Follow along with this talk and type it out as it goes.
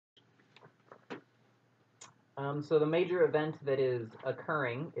So the major event that is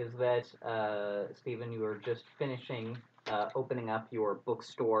occurring is that Stephen, you are just finishing opening up your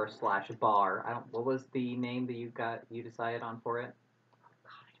bookstore slash bar. I don't. What was the name that you decided on for it?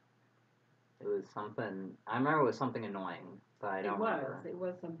 It was something. I remember it was something annoying, but I don't remember. It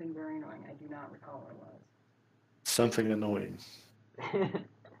was something very annoying. I do not recall what it was. Something annoying.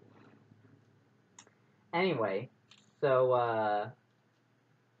 Anyway, so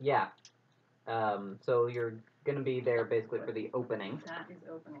yeah. So you're gonna be there basically for the opening. That is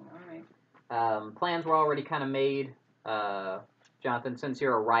opening. All right. Plans were already kind of made. Jonathan, since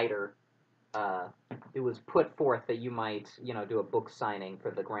you're a writer, uh, it was put forth that you might, do a book signing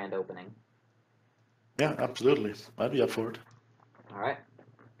for the grand opening. Yeah, absolutely. I'd be up for it. All right.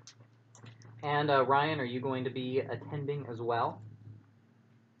 And Ryan, are you going to be attending as well?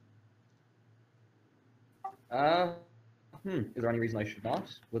 Is there any reason I should not?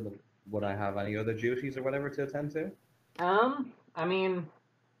 Would I have any other duties or whatever to attend to? I mean,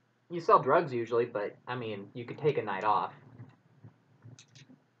 you sell drugs usually, but I mean, you could take a night off.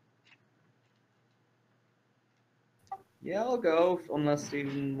 Yeah, I'll go unless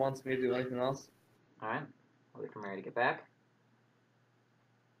Steven wants me to do anything else. All right. I'll wait for Mary to get back.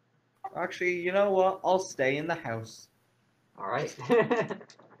 Actually, you know what? I'll stay in the house. All right.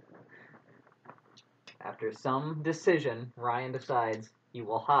 After some decision, Ryan decides he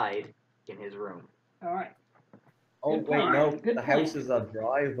will hide in his room. All right. Oh Good wait, plan. no, Good the plan. house is a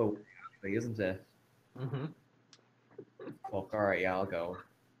drive away, isn't it? Mm-hmm. Fuck. All right, yeah, I'll go.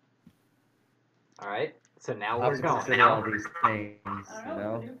 All right. So now I'll have we're to going. consider all these things, I you don't know.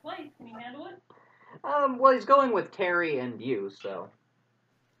 know. It's a new place. Can you handle it? Well, he's going with Terry and you, so.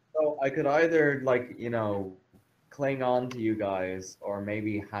 So I could either cling on to you guys, or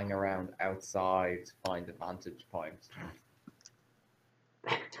maybe hang around outside to find a vantage point.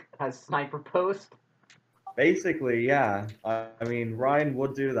 Has sniper post. Basically, yeah. I mean, Ryan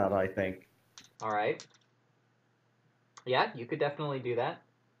would do that, I think. All right. Yeah, you could definitely do that.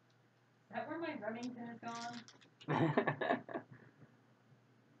 Is that where my Remington is gone?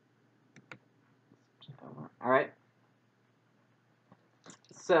 All right.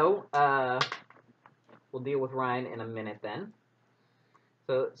 So, we'll deal with Ryan in a minute then.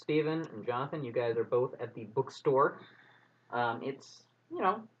 So, Stephen and Jonathan, you guys are both at the bookstore. It's,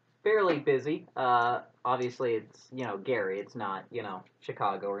 fairly busy. Obviously, it's, Gary. It's not,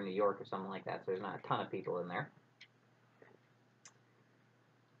 Chicago or New York or something like that, so there's not a ton of people in there.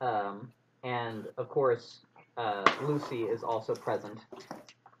 And, of course, Lucy is also present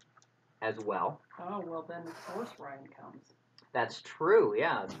as well. Oh, well, then of course Ryan comes. That's true.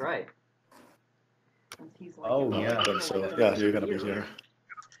 Yeah, that's right. Since he's like, Oh, Oh, yeah. then so yeah, you're gonna be here.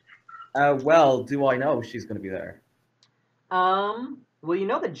 Well, do I know she's going to be there? Well, you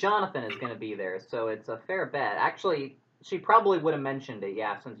know that Jonathan is going to be there, so it's a fair bet. Actually, she probably would have mentioned it,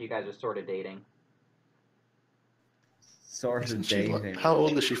 yeah, since you guys are sort of dating. Sort Isn't of she? dating. How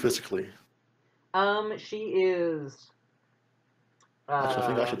old is she physically? She is. Actually, I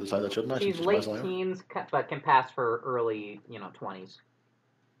think I should decide that, shouldn't I? She's Since she's my late sire. teens, but can pass for early, 20s.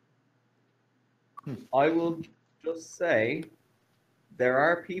 I will just say there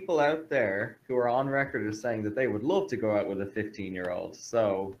are people out there who are on record as saying that they would love to go out with a 15-year-old.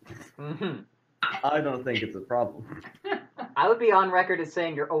 So Mm-hmm. I don't think it's a problem. I would be on record as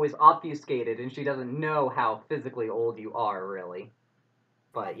saying you're always obfuscated, and she doesn't know how physically old you are, really.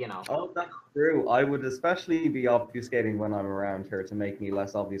 But Oh, that's true. I would especially be obfuscating when I'm around her to make me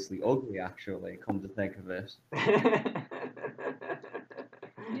less obviously ugly, actually, come to think of it.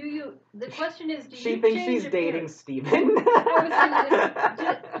 do you? The question is, do She you thinks change she's dating appearance? Steven.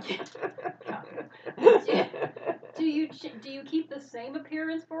 Do you keep the same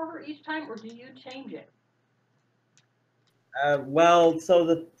appearance for her each time, or do you change it? Well, so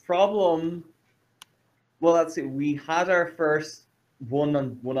the problem. Well, let's see. We had our first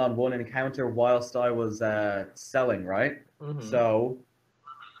one-on-one encounter whilst I was selling, right? Mm-hmm. So,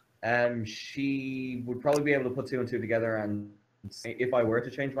 she would probably be able to put two and two together and say if I were to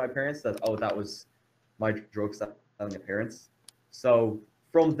change my appearance, that that was my drug selling appearance. So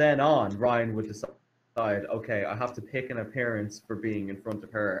from then on, Ryan would decide, okay, I have to pick an appearance for being in front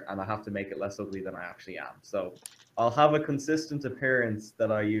of her, and I have to make it less ugly than I actually am. So I'll have a consistent appearance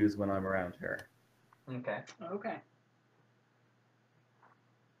that I use when I'm around her. Okay. Okay.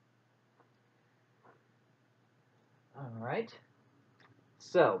 All right.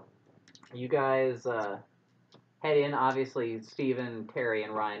 So, you guys head in. Obviously, Steven, Terry,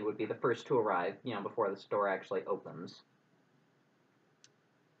 and Ryan would be the first to arrive, before the store actually opens.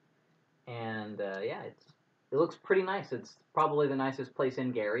 And yeah, it looks pretty nice. It's probably the nicest place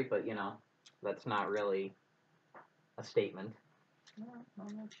in Gary, but that's not really a statement. Well, I'm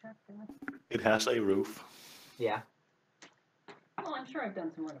gonna check that. It has a roof. Yeah. Well, I'm sure I've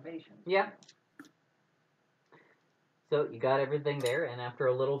done some renovations. Yeah. So you got everything there, and after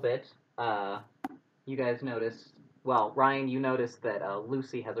a little bit, you guys notice. Well, Ryan, you notice that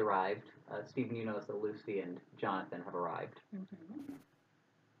Lucy has arrived. Stephen, you notice that Lucy and Jonathan have arrived. Mm-hmm.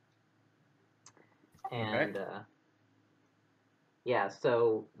 And yeah,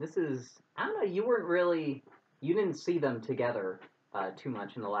 so this is, I don't know, you didn't see them together too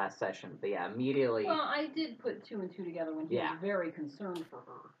much in the last session, but yeah, immediately. Well, I did put 2 and 2 together when he was very concerned for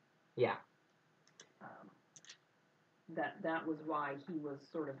her. Yeah. That was why he was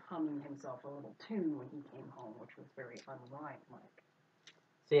sort of humming himself a little tune when he came home, which was very unrhyme-like.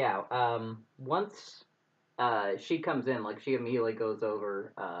 So yeah, once she comes in, like she immediately goes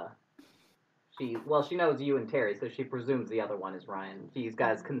over. She knows you and Terry, so she presumes the other one is Ryan. He's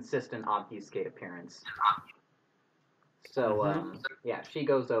got his consistent obfuscate appearance. So yeah, she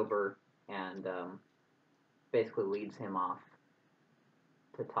goes over and basically leads him off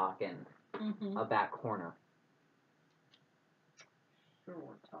to talk in a back corner.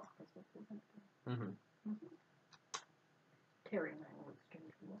 Sure, talk is what we're going to do. Terry and I will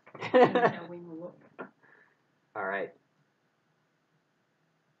exchange a look. And we will look. All right.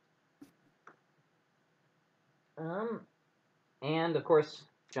 And of course,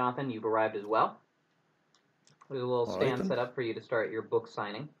 Jonathan, you've arrived as well. There's a little stand set up for you to start your book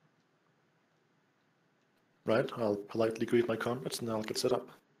signing. Right, I'll politely greet my comrades and then I'll get set up.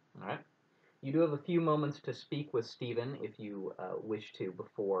 All right. You do have a few moments to speak with Stephen if you wish to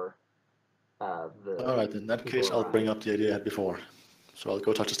before the. All right, in that case, I'll bring up the idea I had before. So I'll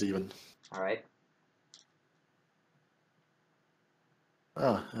go talk to Stephen. All right.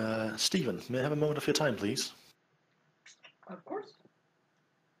 Stephen, may I have a moment of your time, please? Of course.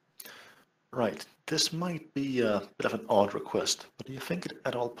 Right, this might be a bit of an odd request, but do you think it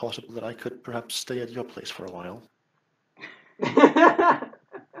at all possible that I could perhaps stay at your place for a while?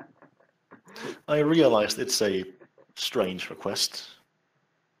 I realize it's a strange request,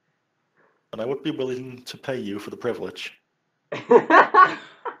 and I would be willing to pay you for the privilege.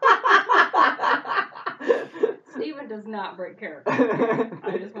 Stephen does not break character.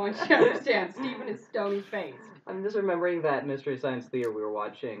 I just want you to understand, Stephen is stony-faced. I'm just remembering that Mystery Science Theater we were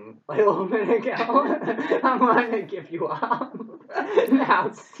watching like a little minute ago. I'm going to give you up. Now,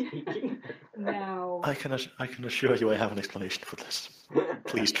 see. Now. I can assure you I have an explanation for this.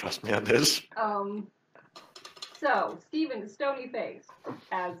 Please trust me on this. So, Stephen, stony-faced,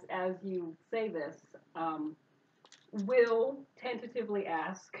 as you say this, will tentatively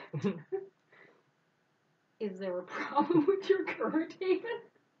ask, is there a problem with your current haven?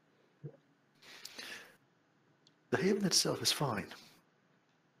 The haven itself is fine.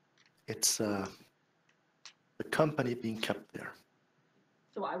 It's the company being kept there.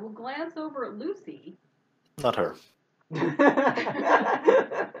 So I will glance over at Lucy. Not her.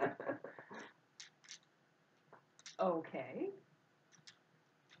 Okay.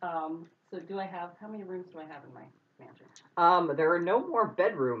 So do I have, how many rooms do I have in my mansion? There are no more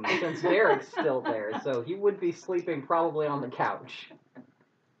bedrooms since Derek's still there, so he would be sleeping probably on the couch.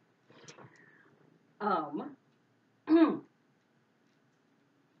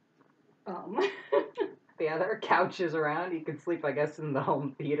 Yeah, there are couches around. You could sleep, I guess, in the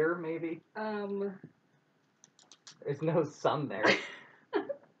home theater, maybe. There's no sun there.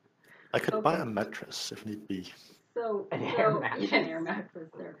 I could buy a mattress if need be. So an air mattress. Yeah, an air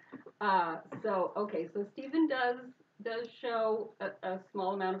mattress there. So Stephen does show a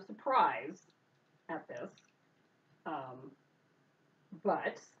small amount of surprise at this.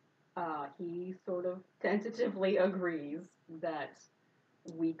 But he sort of tentatively agrees that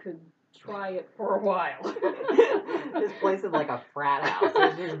we could try it for a while. This place is like a frat house.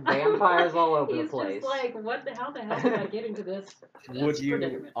 There's just vampires all over the place. He's just like, how the hell did I get into this? Would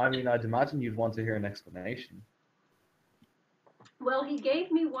you, I mean, I'd imagine you'd want to hear an explanation. Well, he gave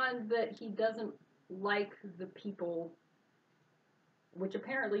me one that he doesn't like the people, which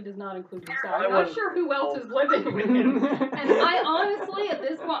apparently does not include himself. I'm not sure who else is living with him. And I honestly, at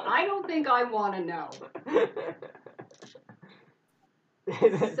this point, I don't think I want to know.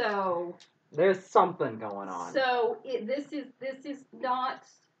 So there's something going on. So this is not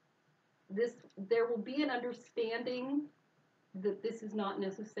this. There will be an understanding that this is not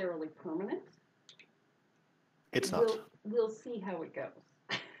necessarily permanent. It's not. We'll see how it goes.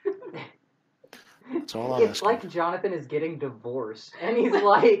 That's all I'm It's asking. like Jonathan is getting divorced, and he's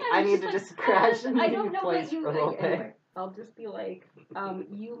like, I need to just crash in I don't your know place what you for a little anyway, bit. I'll just be like,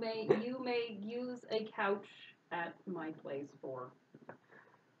 you may use a couch at my place for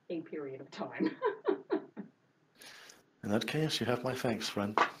a period of time. In that case, you have my thanks,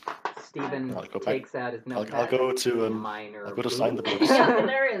 friend. Stephen I'll go back. takes out his I'll notepad. go to Minor I'll go to sign the boon. books. Yeah, so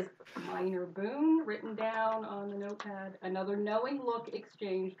there is minor boon written down on the notepad. Another knowing look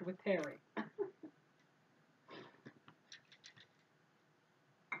exchanged with Terry.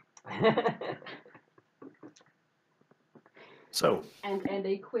 So, And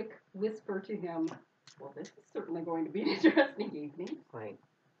a quick whisper to him. Well, this is certainly going to be an interesting evening. Like,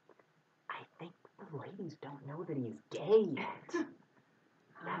 I think the ladies don't know that he's gay yet.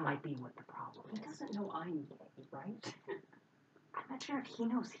 That might be what the problem He is. doesn't know I'm gay, right? I'm not sure if he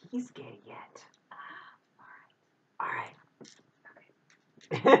knows he's gay yet. Alright.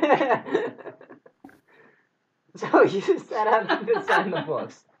 Okay. So you set up to sign the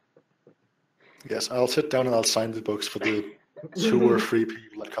books. yes, I'll sit down and I'll sign the books for the 2 or 3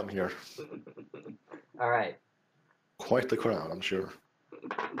 people that come here. Alright. Quite the crowd, I'm sure.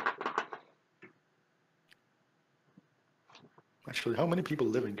 Actually, how many people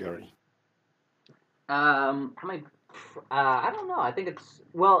live in Gary? How many? I don't know. I think it's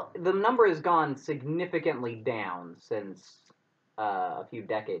the number has gone significantly down since a few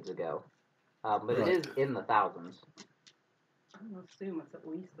decades ago, but Right. it is in the thousands. I'm going to assume it's at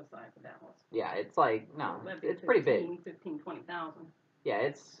least the size of Dallas. Yeah, it's like no, That'd be it's pretty big. 15, 20,000. Yeah,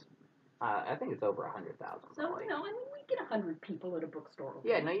 it's. I think it's over 100,000. So, I mean, we get 100 people at a bookstore.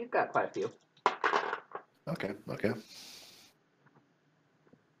 Yeah, no, you've got quite a few. Okay.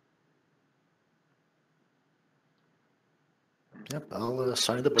 Yep, I'll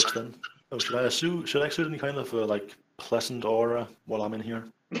sign the books then. Oh, should I exude any kind of like pleasant aura while I'm in here,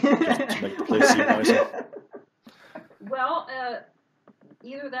 just to make the place seem nicer? Well,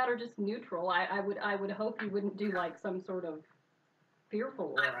 either that or just neutral. I would hope you wouldn't do like some sort of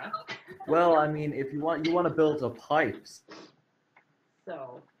fearful aura. Well, I mean, if you want to build up pipes.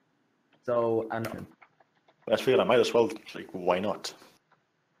 So And I figured I might as well. Like, why not?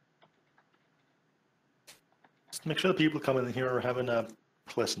 Just make sure the people coming in here are having a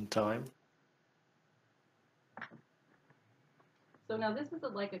pleasant time. So now this is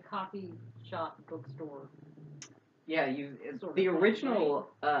like a coffee shop bookstore. Yeah, Sort the of thing, original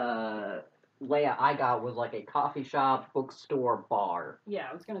layout I got was like a coffee shop, bookstore, bar. Yeah,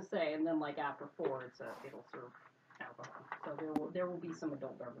 I was gonna say, and then like after 4, it'll serve alcohol. So there will be some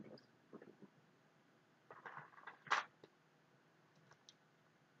adult beverages for people.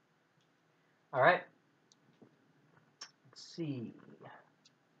 All right. Let's see.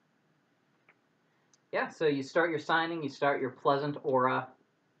 Yeah, so you start your signing, you start your pleasant aura,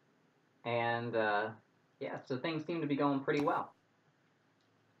 and yeah, so things seem to be going pretty well.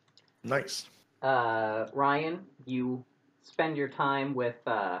 Nice. Ryan, you spend your time with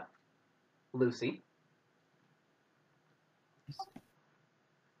Lucy,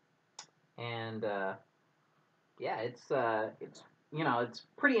 and yeah, it's it's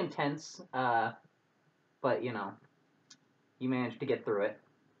pretty intense, but you manage to get through it.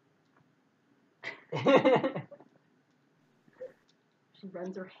 She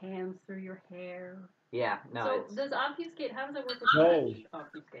runs her hands through your hair. Yeah, no. So it's, does obfuscate? How does it work with touch?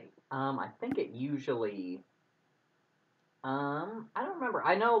 Obfuscate. I think it usually. I don't remember.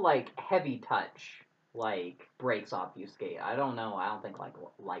 I know like heavy touch like breaks obfuscate. I don't know. I don't think like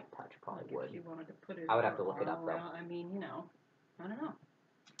light touch probably would. If you wanted to put it. I would have to look it up though. I mean, I don't know.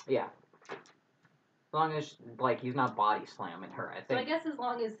 Yeah. As long as like he's not body slamming her, I think. So I guess as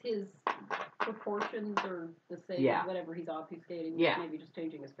long as his proportions are the same as whatever he's obfuscating, maybe just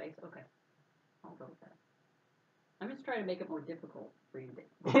changing his face. Okay, I'll go with that. I'm just trying to make it more difficult for you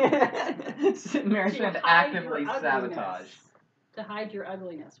Mary's trying to actively sabotage. To hide your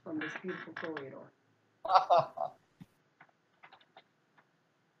ugliness from this beautiful corridor.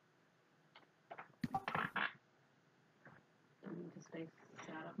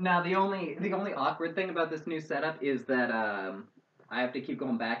 Now the only awkward thing about this new setup is that I have to keep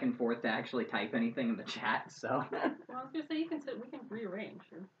going back and forth to actually type anything in the chat. So. Well, I was gonna say we can rearrange.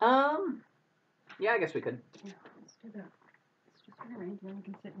 Yeah, I guess we could. Yeah, let's do that. Let's just rearrange, and then we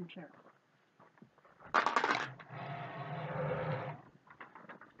can sit in your chair.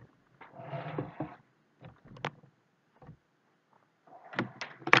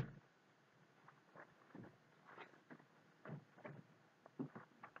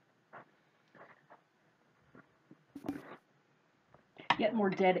 Get more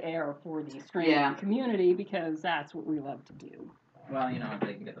dead air for the streaming community because that's what we love to do. Well,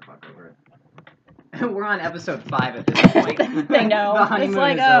 they can get the fuck over it. We're on episode 5 at this point. They know. The honeymoon it's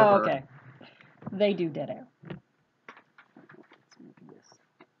like, is oh, over. okay. They do dead air. Let's make this.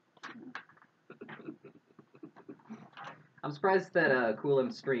 I'm surprised that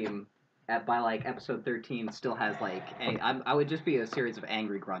Coolum stream by like episode 13 still has like I would just be a series of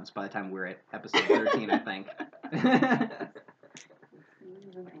angry grunts by the time we're at episode 13, I think.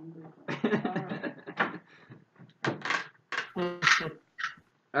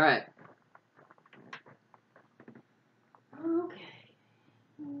 All right. Okay.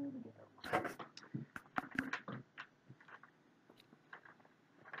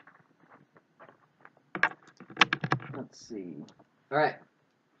 Let's see. All right.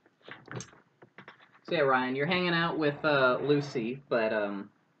 So yeah, Ryan, you're hanging out with Lucy, but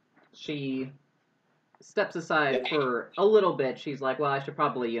she steps aside for a little bit. She's like, "Well, I should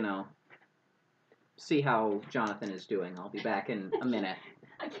probably, see how Jonathan is doing. I'll be back in a minute."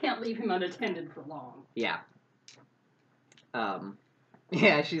 I can't leave him unattended for long. Yeah.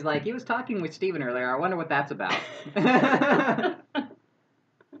 Yeah, she's like, "He was talking with Steven earlier. I wonder what that's about." Steven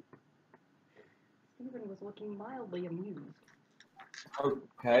was looking mildly amused.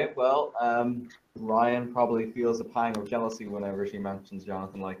 Okay, well, Ryan probably feels a pang of jealousy whenever she mentions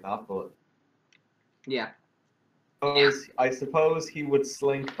Jonathan like that, but Yeah. I suppose he would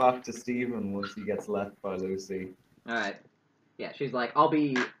slink back to Stephen once he gets left by Lucy. All right. Yeah, she's like, "I'll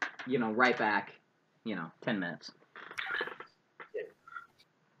be, right back, 10 minutes."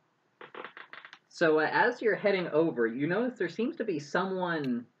 So as you're heading over, you notice there seems to be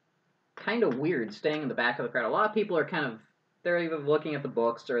someone kind of weird staying in the back of the crowd. A lot of people are they're either looking at the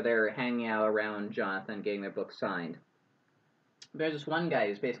books or they're hanging out around Jonathan getting their books signed. There's this one guy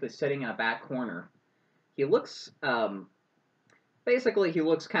who's basically sitting in a back corner. He looks, basically he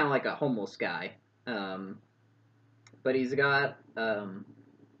looks kind of like a homeless guy. But he's got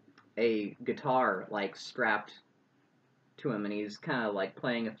a guitar like strapped to him, and he's kind of like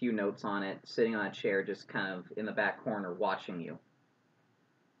playing a few notes on it, sitting on a chair, just kind of in the back corner watching you.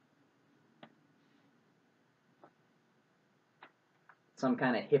 Some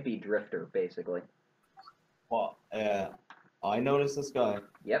kind of hippie drifter, basically. What? I noticed this guy.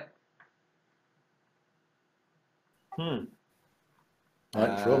 Yep. Right,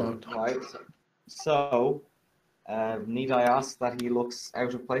 sure. Right. So, need I ask that he looks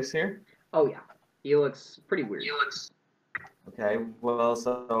out of place here? Oh yeah, he looks pretty weird. Okay, well,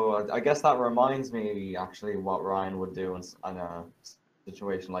 so I guess that reminds me actually what Ryan would do in a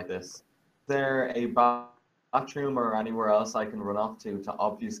situation like this. Is there a bathroom or anywhere else I can run off to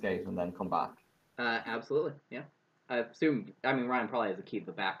obfuscate and then come back? Absolutely, yeah. Ryan probably has a key to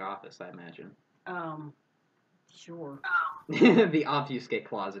the back office, I imagine. Sure. The obfuscate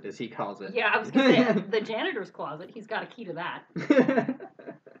closet, as he calls it. Yeah, I was going to say, the janitor's closet, he's got a key to that.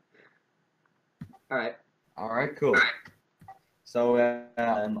 Alright. Alright, cool. So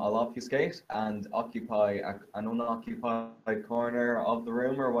I'll obfuscate and occupy an unoccupied corner of the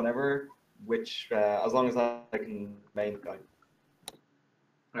room or whatever, which, as long as I can make it.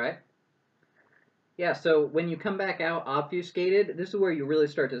 Alright. Yeah, so when you come back out obfuscated, this is where you really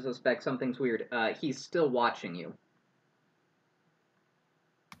start to suspect something's weird. He's still watching you.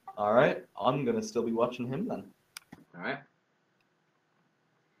 Alright, I'm gonna still be watching him then. Alright.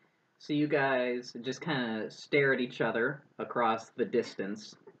 So you guys just kind of stare at each other across the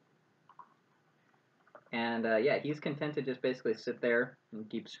distance. And yeah, he's content to just basically sit there and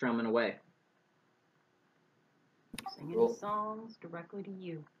keep strumming away. Singing Cool. songs directly to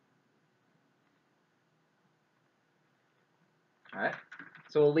you. Alright.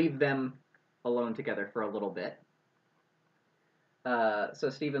 So we'll leave them alone together for a little bit. So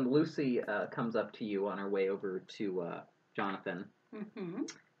Stephen, Lucy comes up to you on her way over to Jonathan. Mm-hmm.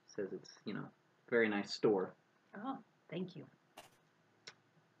 Says it's, very nice store. Oh, thank you.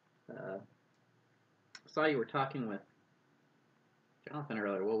 Saw you were talking with Jonathan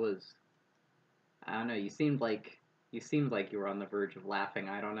earlier. I don't know, you seemed like you were on the verge of laughing.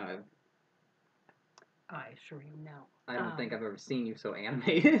 I don't know. I assure you no. I don't think I've ever seen you so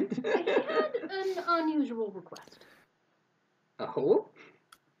animated. I had an unusual request. Oh?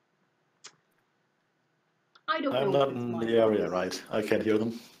 I don't I'm know not if it's in my the area, voice. right? I can't hear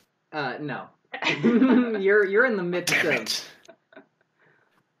them. No. You're in the midst Damn of... it.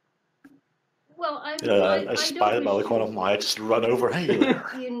 Well, I spy don't about the wish corner of my eye, just run over. Hey, you there.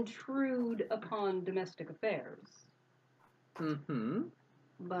 to intrude upon domestic affairs. Mm-hmm.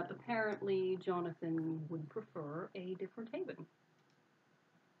 But apparently Jonathan would prefer a different haven.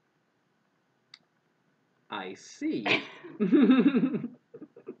 I see.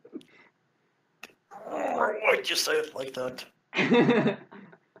 Why'd you say it like that?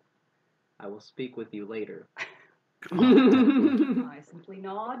 I will speak with you later. I simply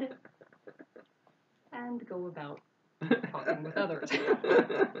nod and go about talking with others.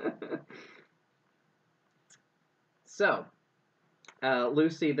 So,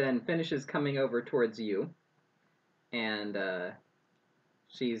 Lucy then finishes coming over towards you, and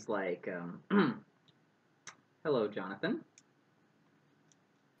she's like, "Hello, Jonathan."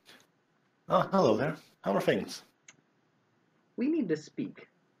 Oh, hello there. How are things? We need to speak.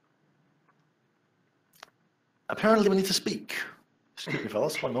 Apparently we need to speak. Excuse me,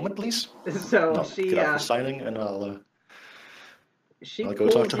 fellas. One moment, please. So No, she get out for signing, and I'll go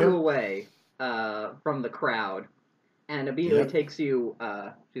pulls talk to you her. away from the crowd, and immediately takes you.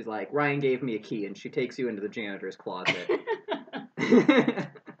 She's like, "Ryan gave me a key," and she takes you into the janitor's closet.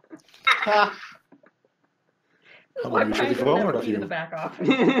 How Why unusually Brian doesn't have forward a of key to the you. back office.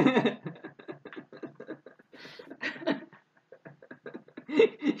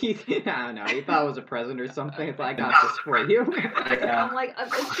 I don't know. He thought it was a present or something. It's like, I got this for you. I'm like,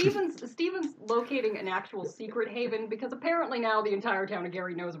 Steven's locating an actual secret haven because apparently now the entire town of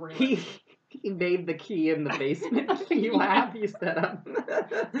Gary knows where he lives. He made the key in the basement. You set up.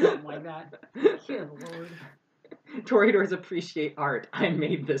 Something like that. Good lord. Toreadors appreciate art. I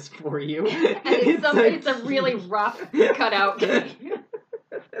made this for you. And it's a really rough cutout key.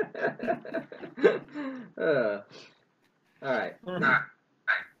 Alright.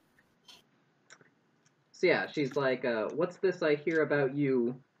 So yeah, she's like, what's this I hear about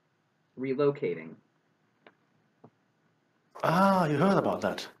you relocating? Ah, you heard about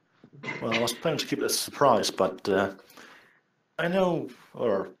that. Well, I was planning to keep it a surprise, but I know,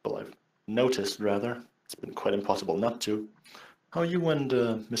 well, I've noticed, rather, it's been quite impossible not to, how you and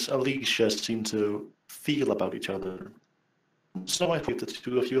Miss Alicia seem to feel about each other. So I give the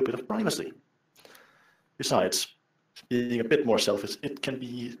two of you a bit of privacy. Besides, being a bit more selfish, it can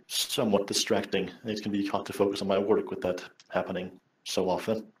be somewhat distracting. It can be hard to focus on my work with that happening so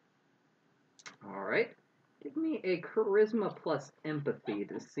often. Alright. Give me a charisma plus empathy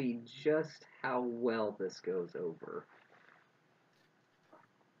to see just how well this goes over.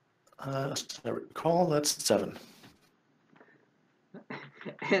 As I recall, that's 7.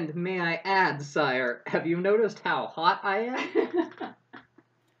 And may I add, sire, have you noticed how hot I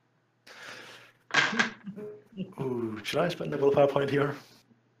am? Ooh, should I spend a willpower point here?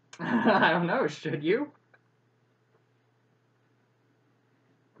 I don't know, should you?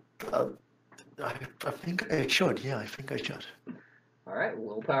 I think I should, yeah, I think I should. Alright,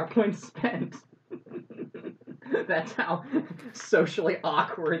 willpower point spent. That's how socially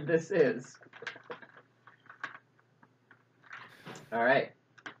awkward this is. Alright.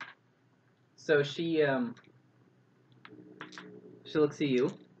 So she looks at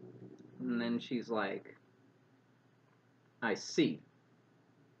you, and then she's like, I see.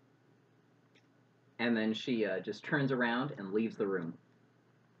 And then she just turns around and leaves the room.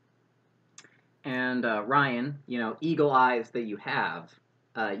 And Ryan, eagle eyes that you have,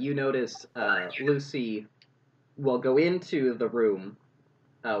 you notice Lucy will go into the room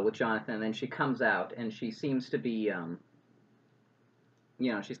with Jonathan, and then she comes out, and she seems to be,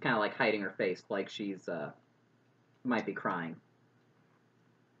 she's kind of like hiding her face, like she's might be crying.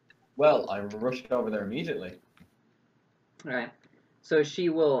 Well, I rushed over there immediately. All right. So she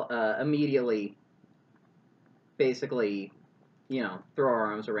will immediately, basically, throw her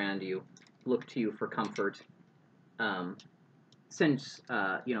arms around you, look to you for comfort. Since,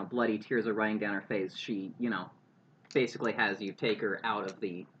 bloody tears are running down her face, she, basically has you take her out of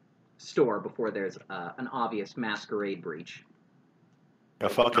the store before there's an obvious masquerade breach. You're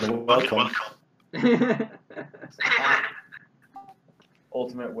fucking welcome.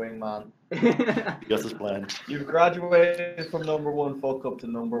 Ultimate wingman. Just as planned. You've graduated from #1 fuck up to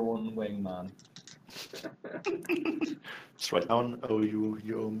 #1 wingman. It's right down. Oh, you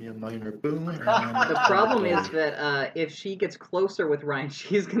owe me a minor boom. The problem is that if she gets closer with Ryan,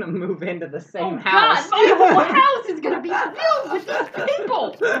 she's gonna move into the same Oh house. God, my whole house is gonna be filled with these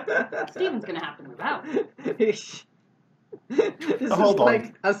people. Steven's gonna have to move out. This is Hold on.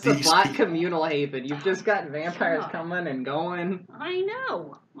 like a These Sabat people. communal haven. You've just got vampires God. coming and going. I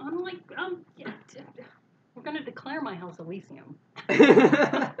know. I'm like, we're gonna declare my house Elysium.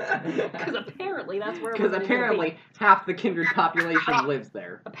 Because apparently that's where. Because apparently half the kindred population lives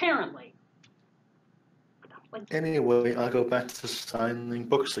there. Apparently. Like, Anyway, I'll go back to signing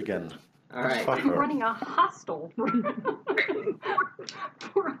books again. All right. Fuck I'm her. running a hostel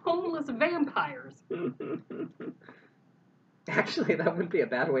for homeless vampires. Actually, that wouldn't be a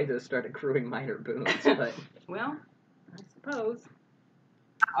bad way to start accruing minor boons, but Well, I suppose.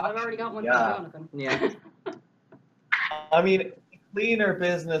 I've already got one Yeah. from Jonathan. yeah. I mean, cleaner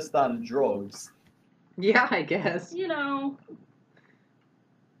business than drugs. Yeah, I guess.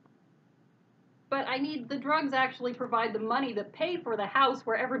 But I need the drugs actually provide the money that pay for the house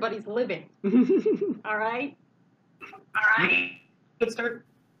where everybody's living. All right? Good start.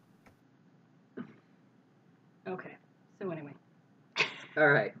 Okay. So anyway. All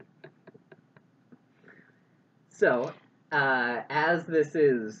right. So, as this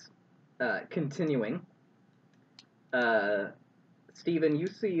is continuing, Stephen, you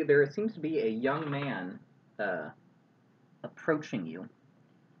see there seems to be a young man approaching you.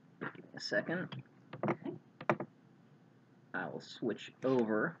 Give me a second. I will switch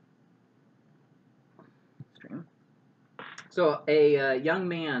over stream. So a young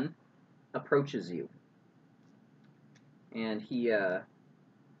man approaches you, and he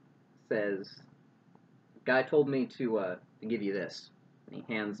says, "Guy told me to give you this." And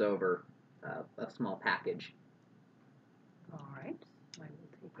he hands over a small package. All right. I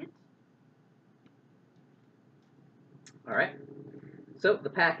will take it. All right. So the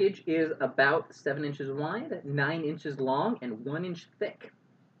package is about 7 inches wide, 9 inches long, and 1 inch thick.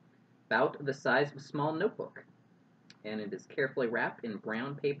 About the size of a small notebook. And it is carefully wrapped in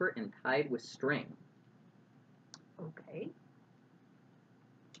brown paper and tied with string. Okay.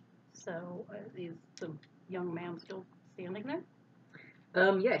 So is the young man still standing there?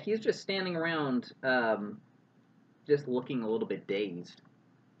 Yeah, he's just standing around, just looking a little bit dazed.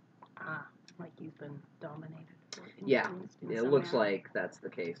 Ah, like he's been dominated. Or Yeah, influenced in it some looks manner. like that's the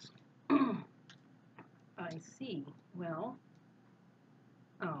case. I see. Well,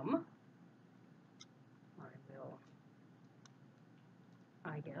 I will,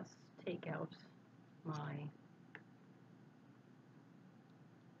 I guess, take out my.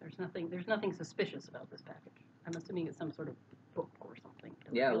 There's nothing suspicious about this package. I'm assuming it's some sort of book or something.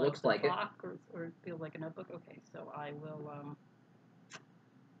 Does Yeah, it feel looks like like it. clock or it feels like a notebook. Okay, so I will.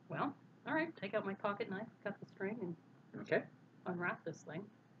 Well, all right. Take out my pocket knife, cut the string, and Okay. unwrap this thing.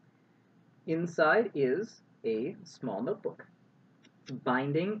 Inside is a small notebook.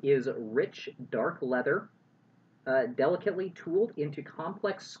 Binding is rich, dark leather, delicately tooled into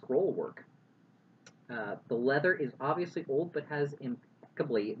complex scroll work. The leather is obviously old but has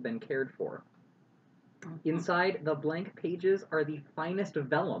impeccably been cared for. Inside, the blank pages are the finest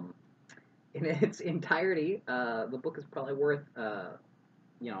vellum. In its entirety, the book is probably worth,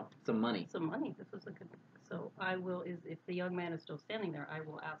 some money. Some money. This is a good. So I will. If the young man is still standing there, I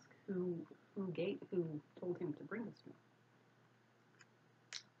will ask who told him to bring this to me.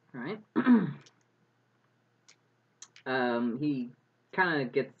 All right. He kind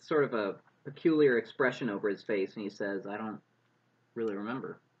of gets sort of a peculiar expression over his face, and he says, "I don't really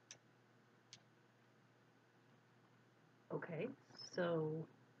remember." Okay. So,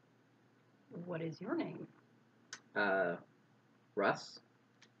 what is your name? Russ.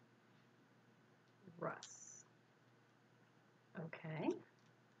 Russ. Okay.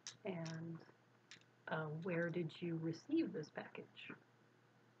 And where did you receive this package?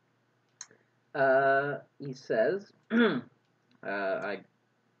 He says, I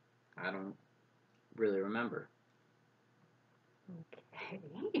don't really remember.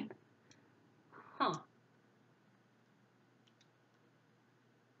 Okay. Huh.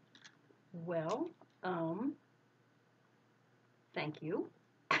 Well, thank you.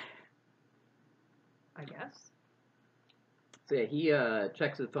 I guess. So yeah, he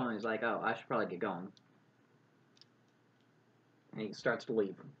checks his phone. He's like, "Oh, I should probably get going," and he starts to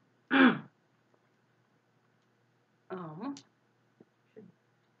leave.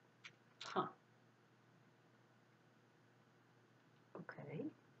 Huh.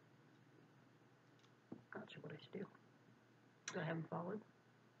 Okay. Not sure what I should do. Do I have him followed?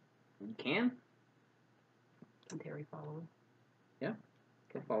 You can Terry follow him?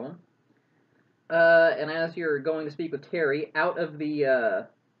 follow him. And as you're going to speak with Terry, out of the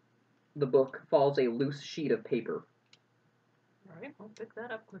book falls a loose sheet of paper. All right, I'll pick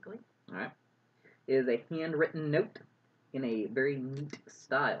that up quickly. All right. It is a handwritten note in a very neat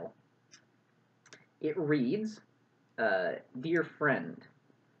style. It reads, "Dear friend,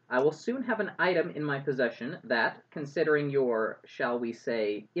 I will soon have an item in my possession that, considering your, shall we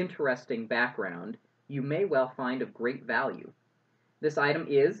say, interesting background, you may well find of great value. This item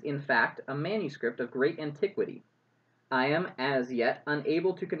is, in fact, a manuscript of great antiquity. I am as yet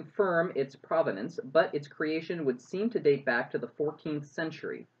unable to confirm its provenance, but its creation would seem to date back to the 14th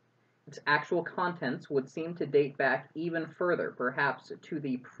century. Its actual contents would seem to date back even further, perhaps to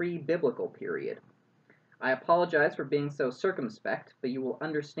the pre-biblical period. I apologize for being so circumspect, but you will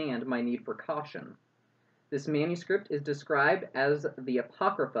understand my need for caution. This manuscript is described as the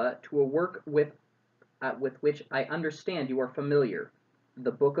Apocrypha to a work with which I understand you are familiar,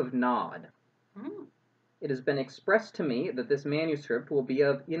 the Book of Nod. It has been expressed to me that this manuscript will be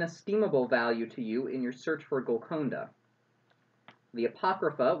of inestimable value to you in your search for Golconda. The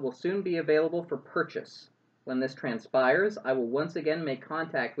Apocrypha will soon be available for purchase. When this transpires, I will once again make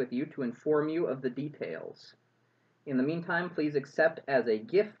contact with you to inform you of the details. In the meantime, please accept as a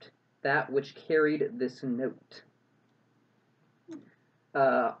gift that which carried this note.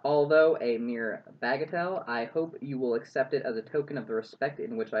 Although a mere bagatelle, I hope you will accept it as a token of the respect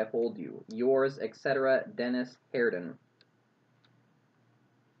in which I hold you. Yours, etc., Dennis Herden.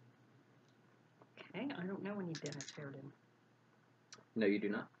 Okay, I don't know any Dennis Herden. No, you do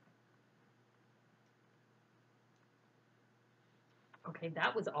not. Okay,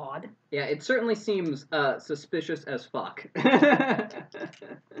 that was odd. Yeah, it certainly seems suspicious as fuck.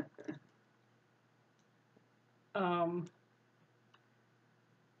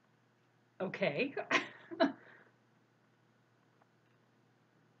 Okay.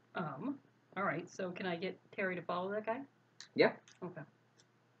 All right. So can I get Terry to follow that guy? Yeah. Okay.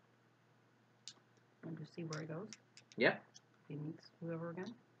 And just see where he goes. Yeah. If he meets whoever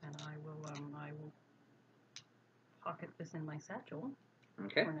again, and I will pocket this in my satchel.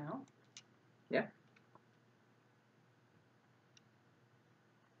 Okay. For now. Yeah.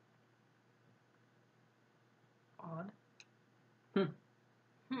 Odd.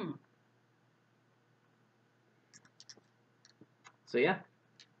 Hmm. So yeah,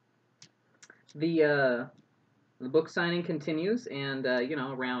 the book signing continues, and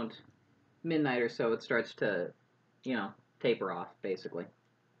around midnight or so, it starts to, taper off, basically.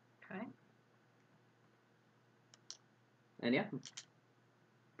 Okay. And yeah,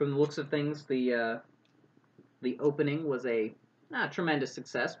 from the looks of things, the opening was a not tremendous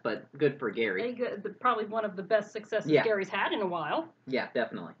success, but good for Gary. Probably one of the best successes Gary's had in a while. Yeah,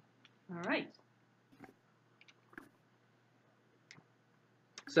 definitely. All right.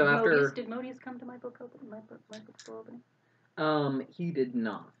 So did Modius come to my book opening? My bookstore opening? He did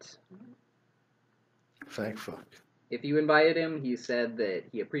not. Thank fuck. If you invited him, he said that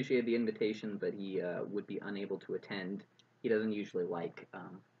he appreciated the invitation, but he would be unable to attend. He doesn't usually like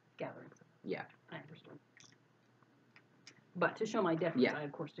gatherings. Yeah. I understand. But to show my deference, I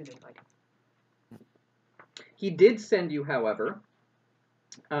of course did invite him. He did send you, however,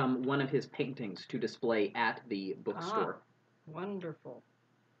 one of his paintings to display at the bookstore. Wonderful.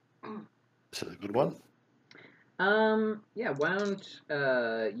 Is it a good one? Yeah, why don't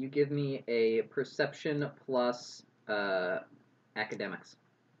you give me a perception plus academics?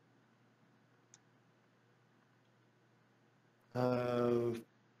 3,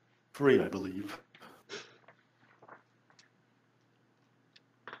 I believe.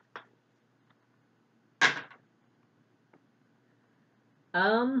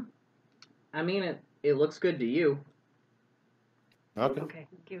 I mean, it looks good to you. Okay,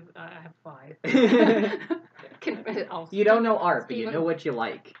 I have 5. You don't know art, but you know what you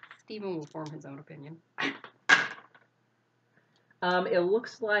like. Stephen will form his own opinion. It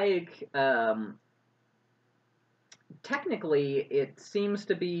looks like, technically, it seems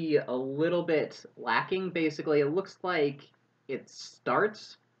to be a little bit lacking. Basically, it looks like it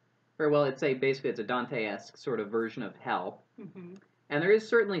starts, it's a Dante-esque sort of version of hell. Mm-hmm. And there is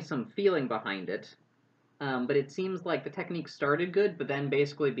certainly some feeling behind it. But it seems like the technique started good, but then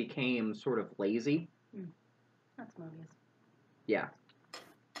basically became sort of lazy. That's Modius. Yeah.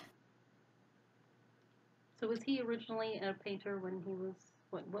 So was he originally a painter when he was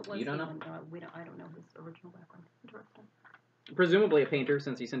what was you don't he? Know? I don't know his original background. Interesting. Presumably a painter,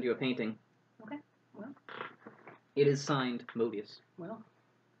 since he sent you a painting. Okay. Well. It is signed Modius. Well.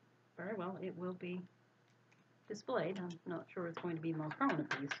 Very well. It will be displayed. I'm not sure it's going to be the most prominent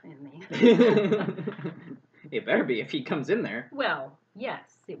piece in the... It better be if he comes in there. Well,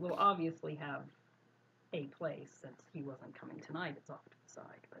 yes, it will obviously have a place since he wasn't coming tonight. It's off to the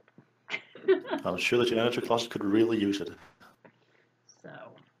side, but... I'm sure the janitor closet could really use it. So...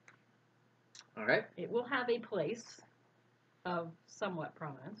 All right. It will have a place of somewhat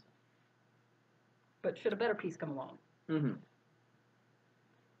prominence, but should a better piece come along. Mm-hmm.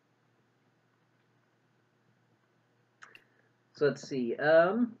 So let's see.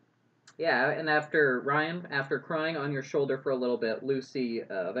 Yeah, and after crying on your shoulder for a little bit, Lucy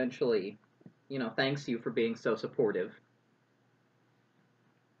eventually, thanks you for being so supportive.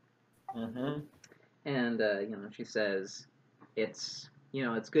 Mm-hmm. And she says, it's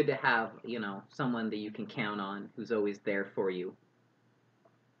good to have someone that you can count on who's always there for you.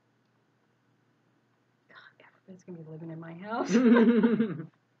 God, everybody's gonna be living in my house.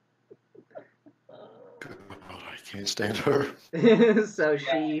 I can't stand her. So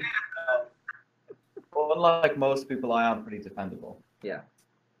she... Unlike most people, I am pretty dependable. Yeah.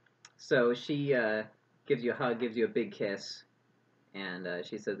 So she gives you a hug, gives you a big kiss, and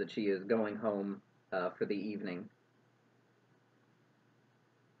she says that she is going home for the evening.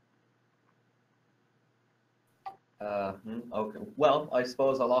 Okay. Well, I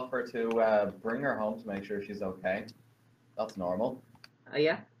suppose I'll offer to bring her home to make sure she's okay. That's normal.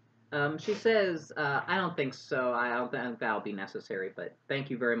 Yeah. She says, I don't think so. I don't think that'll be necessary, but thank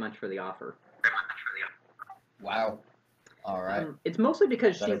you very much for the offer. Wow. All right. It's mostly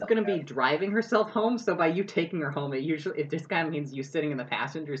because That she's is- going to be driving herself home, so by you taking her home, it just kind of means you sitting in the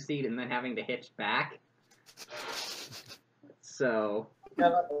passenger seat and then having to hitch back. So. Yeah,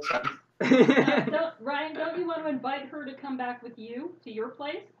 that makes sense. Ryan, don't you want to invite her to come back with you to your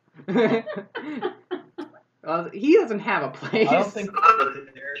place? Well, he doesn't have a place. I don't think.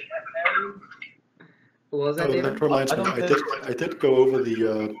 What was that, Oh, David? that reminds I me. don't I think- did go over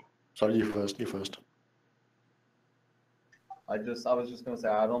the. Sorry, you first. You first. I was just gonna say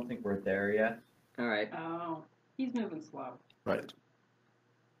I don't think we're there yet. All right. Oh, he's moving slow. Right.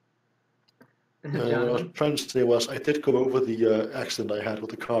 What I was Jonathan? trying to say was I did go over the accident I had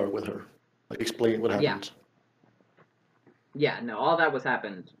with the car with her. Like explain what Yeah. happened. Yeah, no, all that was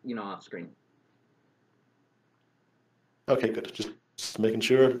happened, off screen. Okay, good. Just making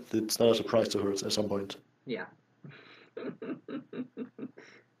sure it's not a surprise to her at some point. Yeah.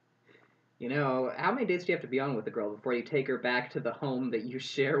 How many dates do you have to be on with the girl before you take her back to the home that you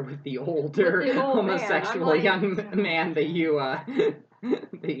share with the older With the old man, homosexual I'm like- young man that you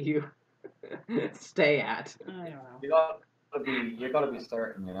stay at? I don't know. You gotta be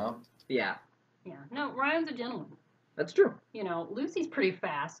certain, Yeah, Yeah. No, Ryan's a gentleman. that's true. Lucy's pretty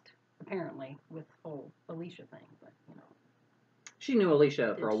fast, apparently, with the whole Alicia thing, but She knew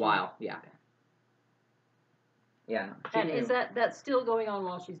Alicia for Did a she? while. Yeah. Okay. Yeah. She And knew. is that's still going on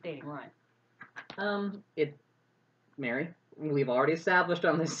while she's dating Ryan? Mary, we've already established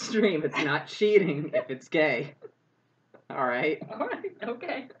on this stream it's not cheating if it's gay. All right. All right.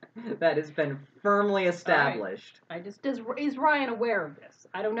 Okay. That has been firmly established. Is Ryan aware of this?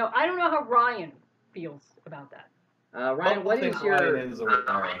 I don't know. I don't know how Ryan feels about that. Ryan, Ryan is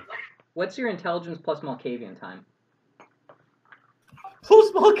aware. what's your intelligence plus Malkavian time?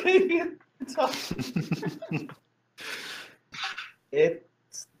 Who's Malkavian?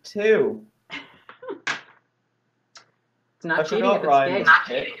 It's 2. It's not I cheating forgot if it's Ryan gay. was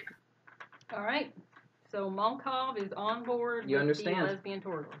gay. All right. So Malkov is on board You with understand. the lesbian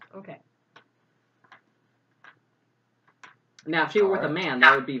tour. Okay. Now, if she were with a Alright. man,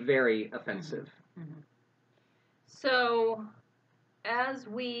 that would be very offensive. So, as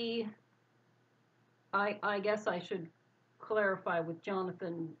I guess I should clarify with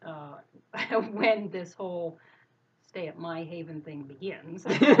Jonathan when this whole stay at my haven thing begins.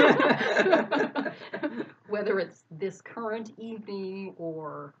 Whether it's this current evening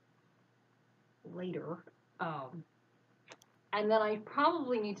or later. And then I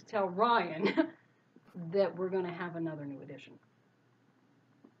probably need to tell Ryan that we're going to have another new edition.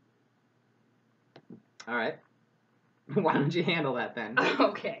 All right. Why don't you handle that then?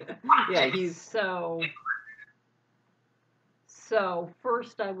 Okay. Yeah, he's. So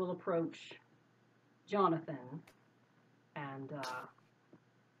first I will approach Jonathan and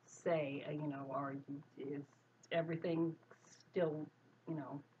say, is everything still,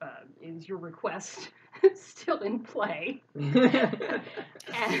 is your request still in play?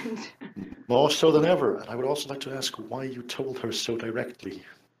 And More so than ever. And I would also like to ask why you told her so directly.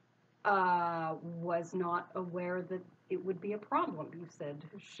 was not aware that it would be a problem. You said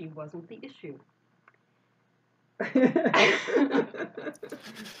she wasn't the issue.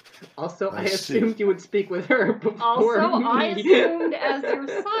 Also, I I see. assumed you would speak with her before Also, me. I assumed as your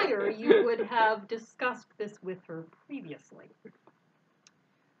sire you would have discussed this with her previously.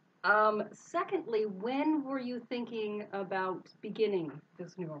 Secondly, when were you thinking about beginning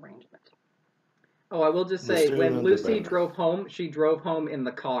this new arrangement? Oh, I will just The say, sooner when the Lucy better. drove home, she drove home in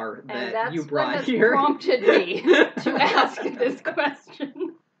the car And that that's you what brought has here. prompted me to ask this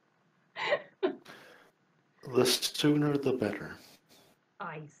question. The sooner the better.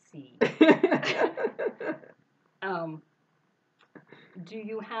 I see. Do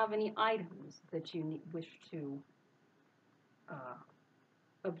you have any items that you wish to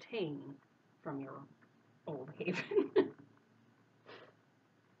obtain from your old haven?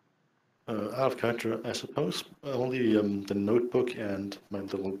 Out of character, I suppose. Only the notebook and my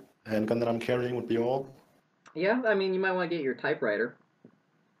little handgun that I'm carrying would be all. Yeah, I mean, you might want to get your typewriter.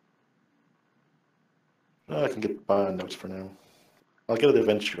 I can get by on notes for now. I'll get it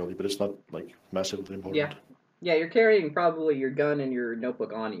eventually, but it's not like massively important. Yeah. Yeah, you're carrying probably your gun and your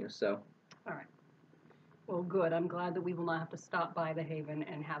notebook on you, so. All right. Well, good. I'm glad that we will not have to stop by the haven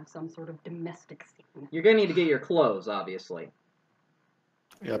and have some sort of domestic scene. You're going to need to get your clothes, obviously.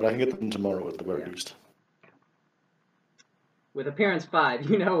 Yeah, but I can get them tomorrow at the very Yeah. least. With appearance 5,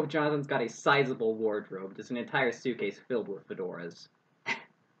 you know Jonathan's got a sizable wardrobe, just an entire suitcase filled with fedoras.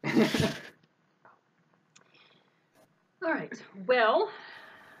 All right. Well,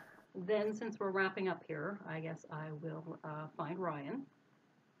 then since we're wrapping up here, I guess I will find Ryan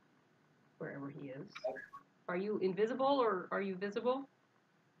wherever he is. Are you invisible or are you visible?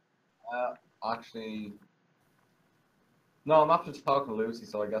 Actually, no, I'm after talking to Lucy,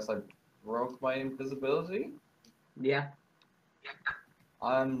 so I guess I broke my invisibility. Yeah.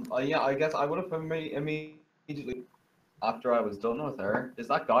 Yeah, I guess I would have immediately after I was done with her. Is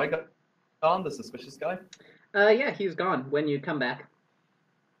that guy gone? The suspicious guy? Yeah, he's gone when you come back.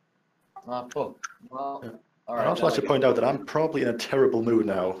 Ah, fuck. Well, Yeah. all I'd right. also like to point out that I'm probably in a terrible mood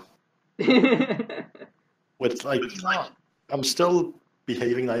now. With like, I'm still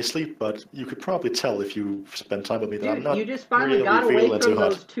behaving nicely, but you could probably tell if you spend time with me that I'm Dude, not you just finally really got away feeling from too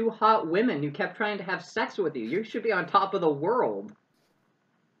hot. those 2 hot women who kept trying to have sex with you. You should be on top of the world.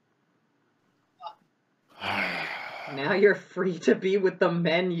 Now you're free to be with the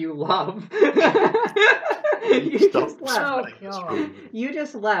men you love. You just left. Oh, God. You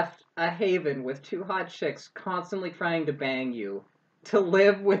just left a haven with 2 hot chicks constantly trying to bang you to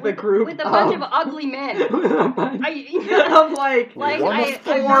live with a group with a bunch of ugly men. with a bunch I, of like Like, One I- of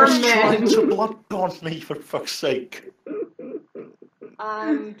them four was trying men. to blood bond me, for fuck's sake.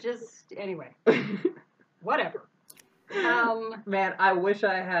 just anyway, whatever. Man, I wish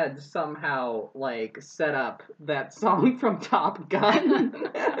I had somehow like set up that song from Top Gun.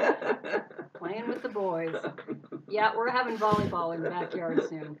 Playing with the boys. Yeah, we're having volleyball in the backyard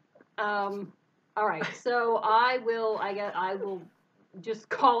soon. All right, so I will just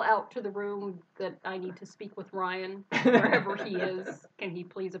call out to the room that I need to speak with Ryan wherever he is. Can he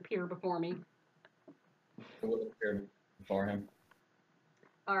please appear before me? I would have appeared before him.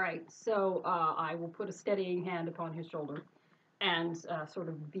 All right, so I will put a steadying hand upon his shoulder and sort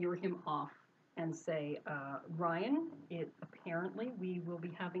of veer him off and say, Ryan, apparently we will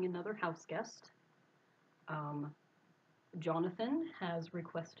be having another house guest. Jonathan has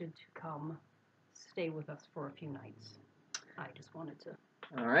requested to come stay with us for a few nights. I just wanted to...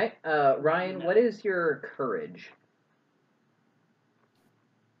 All right, Ryan, No. what is your courage?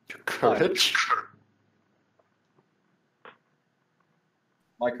 Courage?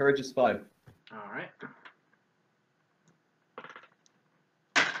 My courage is 5. All right.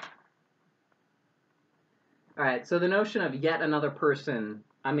 All right, so the notion of yet another person,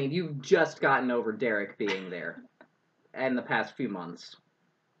 I mean, you've just gotten over Derek being there in the past few months.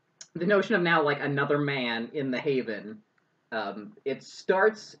 The notion of now, like, another man in the haven, it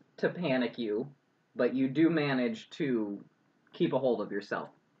starts to panic you, but you do manage to keep a hold of yourself.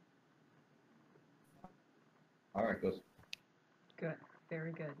 All right, good. Good,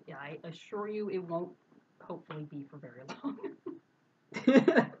 very good. Yeah, I assure you it won't hopefully be for very long.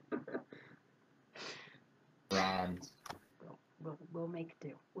 Grand. We'll make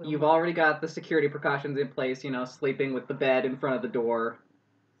do. You've already got the security precautions in place, you know, sleeping with the bed in front of the door,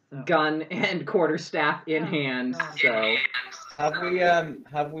 gun and quarterstaff in hand, God. so...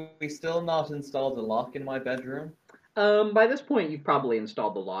 Have we still not installed a lock in my bedroom? By this point, you've probably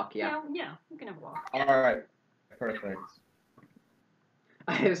installed the lock, yeah. Yeah, you can have a walk. All right, perfect.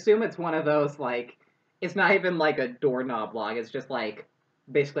 I assume it's one of those, like, it's not even like a doorknob lock, it's just like,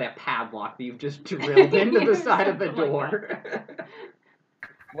 basically a padlock that you've just drilled into the side of the door.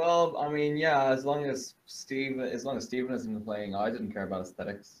 Well, I mean, yeah, as long as Steven isn't playing, I didn't care about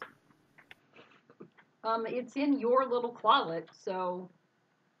aesthetics. It's in your little closet, so,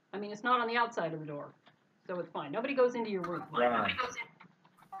 I mean, it's not on the outside of the door, so it's fine. Nobody goes into your room. Grand.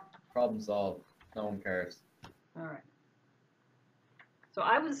 Problem solved. No one cares. All right. So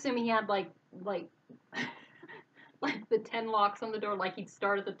I was assuming he had like the 10 locks on the door. Like he'd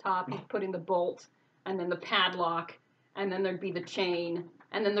start at the top, he'd put in the bolt, and then the padlock, and then there'd be the chain,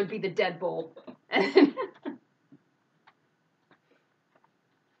 and then there'd be the deadbolt, and then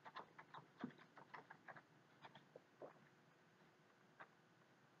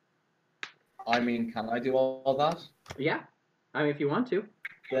I mean, can I do all that? Yeah, I mean, if you want to.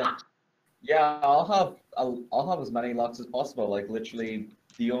 Yeah. Yeah, I'll have as many locks as possible. Like literally,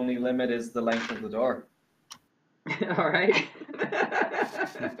 the only limit is the length of the door. All right.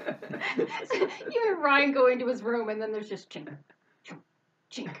 so you hear Ryan go into his room, and then there's just chink, chink,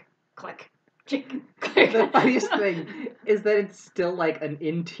 chink, click, chink, click. The funniest thing is that it's still like an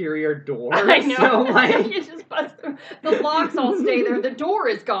interior door. I know. So, like, you just bust through. The locks all stay there. The door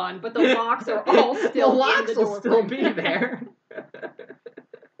is gone, but the locks are all still the locks in the door will still frame. be there.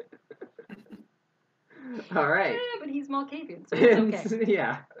 All right. Yeah, but he's Malkavian, so it's okay.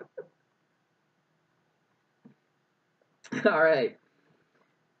 Yeah. All right.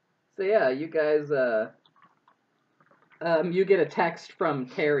 So yeah, you guys, you get a text from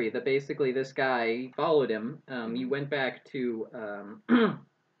Terry that basically this guy followed him. You went back to an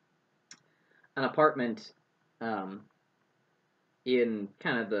apartment in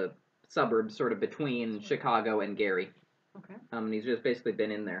kind of the suburbs, sort of between Chicago and Gary. Okay. And he's just basically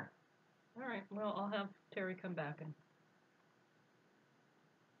been in there. All right. Well, I'll have Terry come back and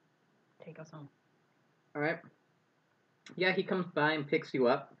take us home. All right. Yeah, he comes by and picks you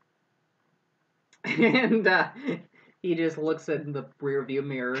up, and he just looks in the rear view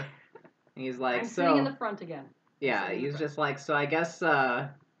mirror. And he's like, I'm "So." sitting in the front again. Yeah, he's just like, "So I guess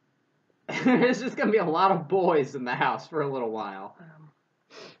there's just gonna be a lot of boys in the house for a little while."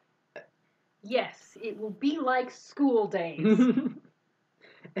 Yes, it will be like school days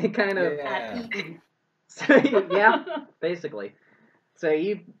It kind of at Eton. So, yeah, basically. So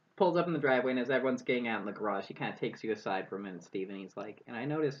he pulls up in the driveway, and as everyone's getting out in the garage, he kind of takes you aside for a minute, Steve, and he's like, "And I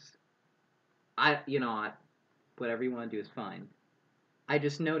notice, whatever you want to do is fine. I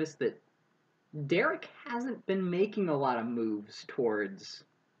just noticed that Derek hasn't been making a lot of moves towards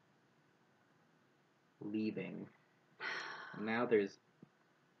leaving. Now there's..."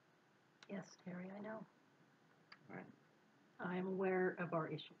 Yes, Terry, I know. All right. I am aware of our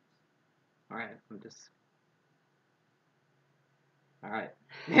issues. All right, I'm just... All right.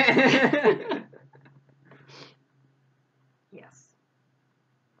 Yes.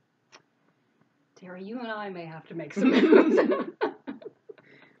 Terry, you and I may have to make some moves.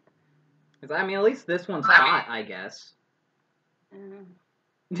 I mean, at least this one's hot, I guess.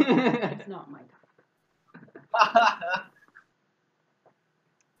 It's not my type.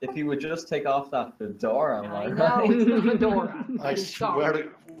 If you would just take off that fedora, I am know, right? it's the fedora. I I'm swear sorry.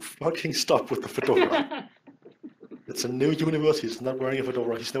 to fucking stop with the fedora. It's a new university. He's not wearing a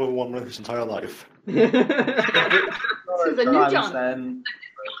fedora. He's never worn one his entire life. This is a new Jonathan.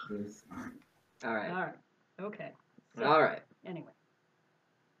 All right. All right. Okay. So, All right. Anyway.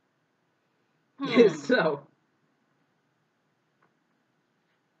 So...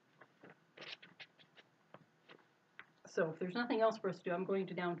 So if there's nothing else for us to do, I'm going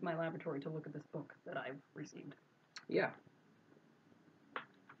down to my laboratory to look at this book that I've received. Yeah.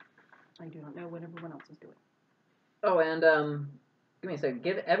 I do not know what everyone else is doing. Oh, and give me a second.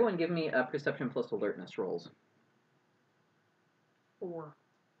 Everyone give me a perception plus alertness rolls. 4.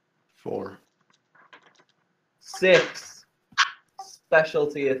 4. 6.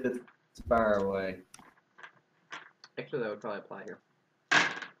 Specialty if it's far away. Actually, that would probably apply here.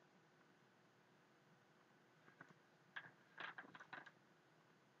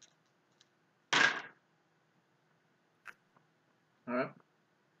 All right.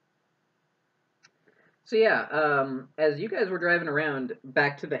 So yeah, as you guys were driving around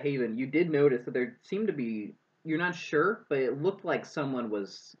back to the Haven, you did notice that there seemed to be, you're not sure, but it looked like someone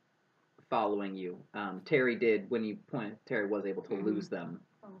was following you. Terry did, when you pointed, Terry was able to lose them.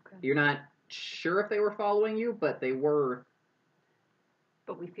 Okay. You're not sure if they were following you, but they were.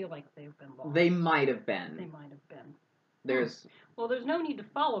 But we feel like they've been lost. They might have been. They might have been. There's... Well, there's no need to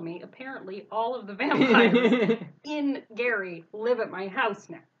follow me. Apparently, all of the vampires in Gary live at my house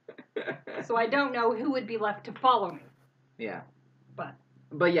now. So I don't know who would be left to follow me. Yeah.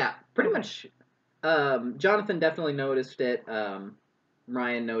 But yeah, pretty much. Jonathan definitely noticed it.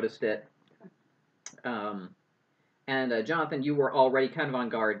 Ryan noticed it. And Jonathan, you were already kind of on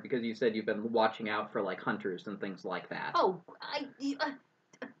guard because you said you've been watching out for like hunters and things like that. Oh,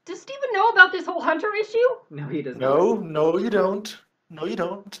 does Steven know about this whole hunter issue? No, he doesn't. No, you don't. No, you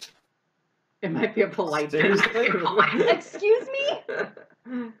don't. It might be a polite Seriously? Excuse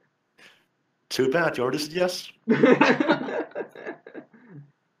me? Too bad. Yours is yes.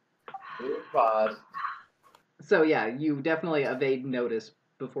 Bad. So yeah, you definitely evade notice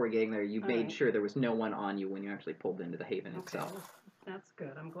before getting there. You All made right. sure there was no one on you when you actually pulled into the Haven itself. That's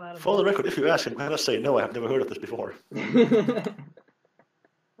good. I'm glad of For the that. record, if you ask him, I'm gonna say no. I have never heard of this before.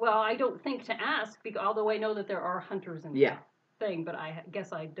 Well, I don't think to ask, although I know that there are hunters in Yeah. the thing, but I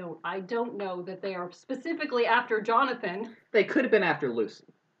guess I don't. I don't know that they are specifically after Jonathan. They could have been after Lucy.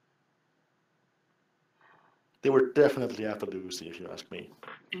 They were definitely after Lucy, if you ask me.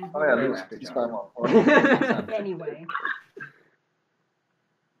 Oh yeah, They were Luke's after just John. far more. Anyway,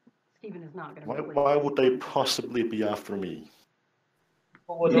 Stephen is not going to. Why would they possibly be after me?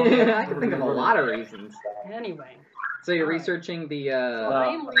 I can think of a lot of reasons. Anyway, So you're All right. researching the so I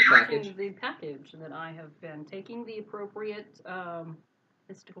am package. researching the package that I have been taking the appropriate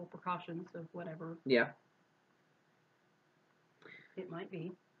mystical precautions of whatever Yeah. it might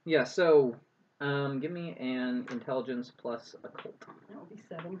be. Yeah, so give me an intelligence plus occult. That will be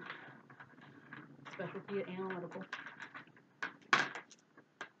 7. Specialty analytical.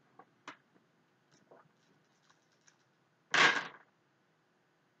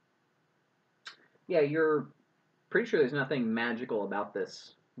 Yeah, you're pretty sure there's nothing magical about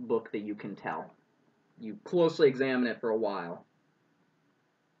this book that you can tell. You closely examine it for a while.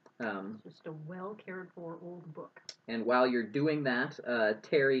 Just a well cared for old book. And while you're doing that,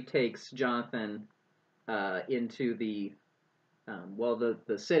 Terry takes Jonathan into the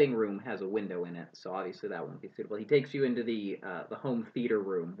the sitting room has a window in it, so obviously that won't be suitable. He takes you into the home theater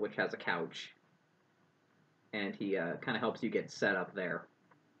room, which has a couch, and he kind of helps you get set up there.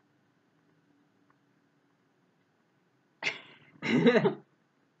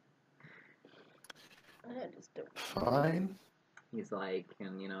 Fine. He's like,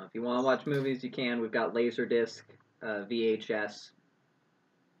 and if you want to watch movies, you can. We've got Laserdisc, VHS,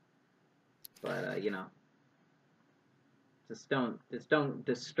 but just don't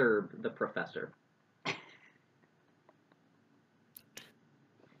disturb the professor. I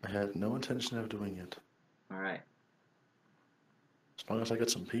had no intention of doing it. All right. As long as I get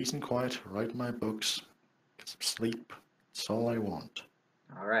some peace and quiet, write my books, get some sleep, that's all I want.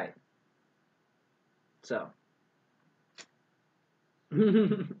 All right. So,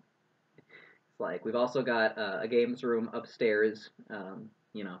 it's like we've also got a games room upstairs. If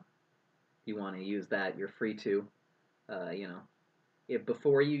you want to use that, you're free to. If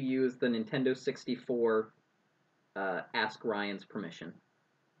before you use the Nintendo 64, ask Ryan's permission.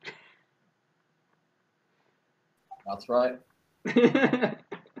 That's right.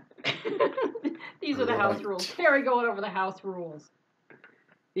 These are the house rules. Terry going over the house rules.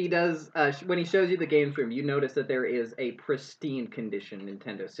 He does, when he shows you the games room, you notice that there is a pristine condition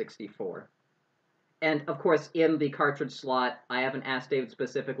Nintendo 64. And, of course, in the cartridge slot, I haven't asked David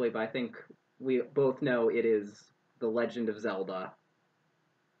specifically, but I think we both know it is The Legend of Zelda,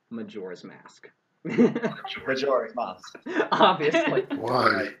 Majora's Mask. Majora's Mask. Obviously.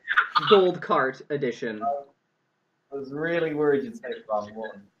 Why? Gold Cart edition. I was really worried you'd say the wrong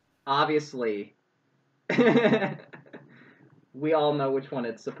one. Obviously. We all know which one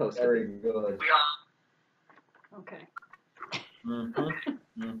it's supposed Very to be. good. Okay.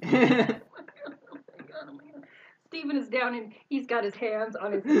 Mm-hmm. Stephen is down and he's got his hands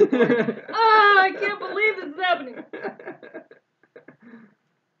on his keyboard. I can't believe this is happening.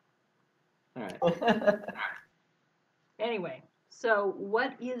 Alright. Anyway, so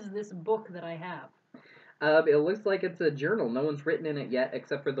what is this book that I have? It looks like it's a journal. No one's written in it yet,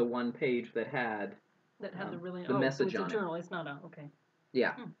 except for the one page that had the message so on it's it. a journal. It's not okay.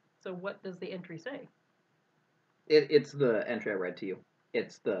 Yeah. So what does the entry say? It's the entry I read to you.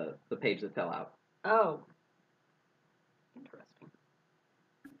 It's the page that fell out. Oh. Interesting.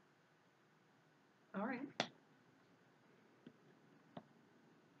 All right.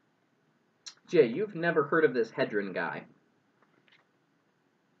 Jay, you've never heard of this Hedron guy.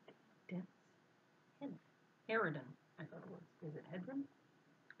 Harridan, I thought it was. Is it Hedron?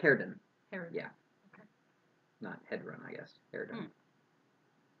 Harridan. Harridan. Yeah. Okay. Not Hedron, I guess. Harridan.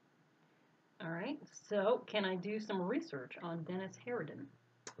 All right. So, can I do some research on Dennis Harridan?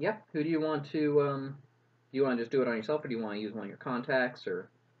 Yeah. Who do you want to? Do you want to just do it on yourself, or do you want to use one of your contacts, or?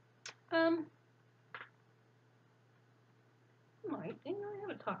 Might. I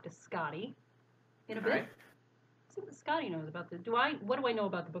haven't talked to Scotty in a bit. Right. See what Scotty knows about this. What do I know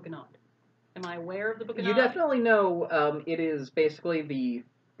about the Book of Nod? Am I aware of the Book of You Nod? definitely know it is basically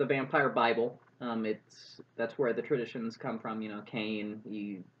the vampire Bible. That's where the traditions come from. Cain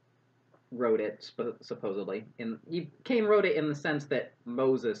he wrote it supposedly. Cain wrote it in the sense that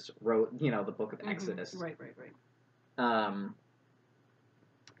Moses wrote the book of Exodus. Right.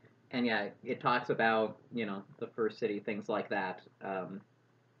 And yeah, it talks about the first city, things like that.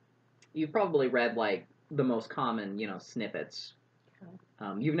 You've probably read like the most common snippets.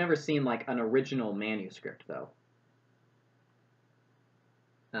 You've never seen like an original manuscript though.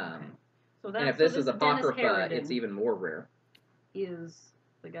 Okay. And if this is apocrypha, it's even more rare. Is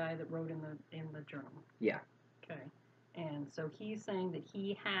the guy that wrote in the journal? Yeah. Okay. And so he's saying that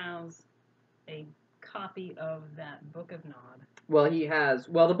he has a copy of that Book of Nod. Well, he has.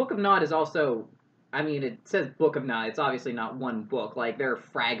 Well, the Book of Nod is also. I mean, it says Book of Nod. It's obviously not one book. Like there are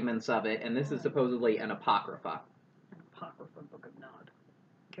fragments of it, and this is supposedly an apocrypha. An apocrypha Book of Nod.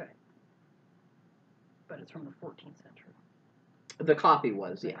 Okay. But it's from the 14th century. The copy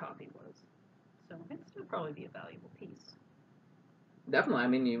was, yeah. The copy was. So it'd still probably be a valuable piece. Definitely. I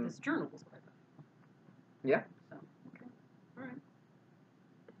mean, This journal was quite valuable. Yeah. So okay. All right.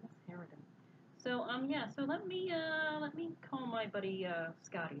 Dennis Harridan. So yeah. So let me call my buddy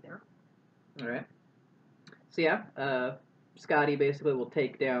Scotty there. All right. So yeah, Scotty basically will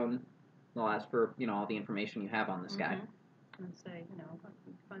take down. They'll ask for all the information you have on this guy. And say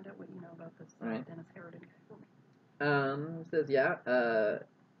find out what you know about this Right. Dennis Harridan guy. Says yeah.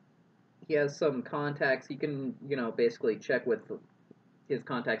 he has some contacts. He can, basically check with his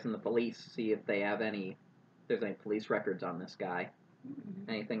contacts in the police, see if they have if there's any police records on this guy,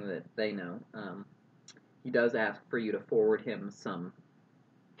 anything that they know. He does ask for you to forward him some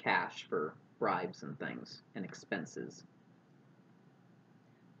cash for bribes and things and expenses.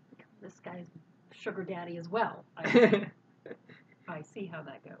 This guy's sugar daddy as well. I see how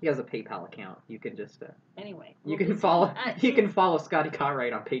that goes. He has a PayPal account. You can just anyway. You can follow. You can follow Scotty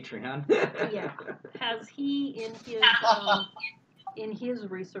Cartwright on Patreon. Yeah. Has he in his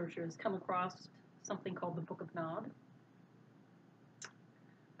researches come across something called the Book of Nod?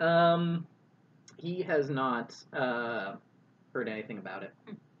 He has not heard anything about it.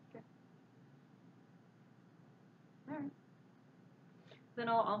 Okay. All right. Then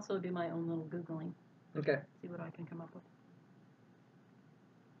I'll also do my own little Googling. Okay. See what I can come up with.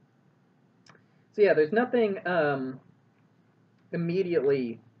 So yeah, there's nothing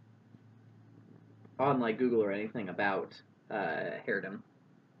immediately on like Google or anything about Haredom.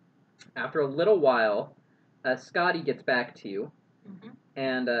 After a little while, Scotty gets back to you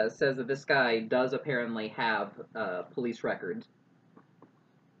and says that this guy does apparently have police records.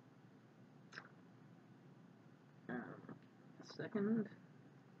 A second.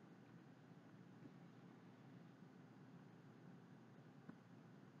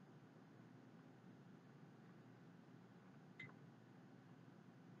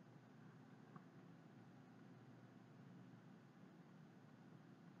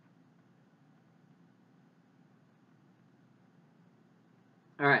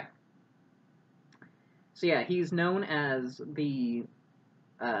 All right. So yeah, he's known as the.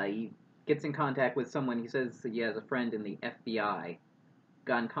 He gets in contact with someone. He says that he has a friend in the FBI.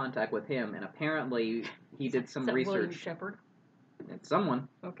 Got in contact with him, and apparently he did some research. William Shepard? It's someone.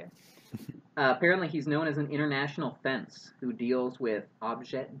 Okay. Apparently he's known as an international fence who deals with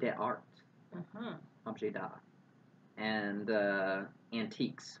objet d'art, objet d'art, and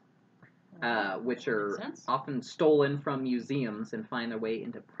antiques. Which are often stolen from museums and find their way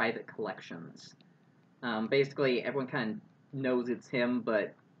into private collections. Basically, everyone kind of knows it's him,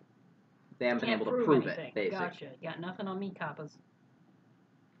 but they haven't been able to prove it, basically. Gotcha. Got nothing on me, Kappas.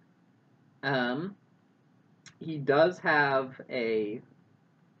 He does have a...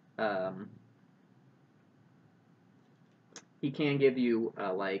 he can give you,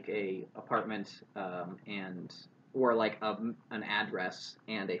 like, a apartment or like an address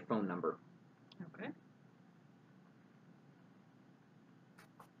and a phone number. Okay.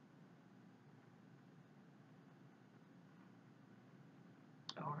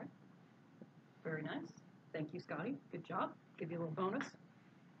 All right. Very nice. Thank you, Scotty. Good job. Give you a little bonus.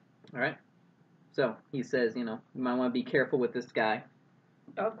 All right. So he says, you might want to be careful with this guy.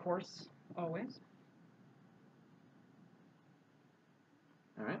 Of course. Always.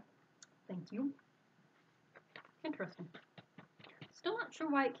 All right. Thank you. Interesting. Still not sure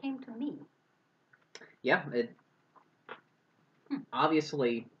why it came to me. Yeah, it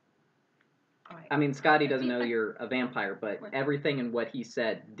obviously. Right. I mean, Scotty doesn't know you're a vampire, but everything in what he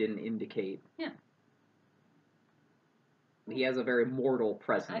said didn't indicate. Yeah. He has a very mortal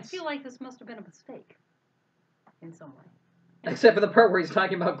presence. I feel like this must have been a mistake in some way. Except for the part where he's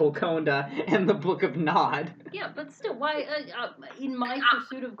talking about Golconda and the Book of Nod. Yeah, but still, why? In my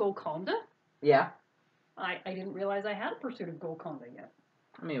pursuit of Golconda? Yeah. I didn't realize I had a pursuit of Golconda yet.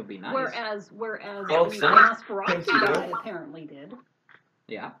 I mean, it would be nice. Whereas Well, the Masquerade guy apparently did.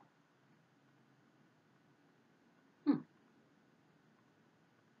 Yeah.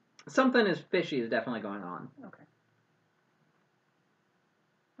 Something is fishy is definitely going on. Okay.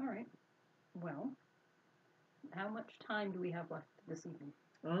 All right. Well, how much time do we have left this evening?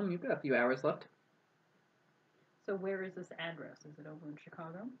 You've got a few hours left. So where is this address? Is it over in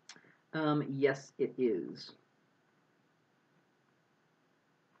Chicago? Yes, it is.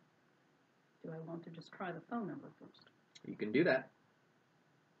 Do I want to just try the phone number first? You can do that.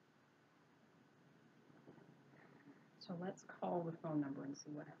 So let's call the phone number and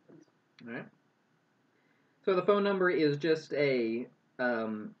see what happens. All right. So the phone number is just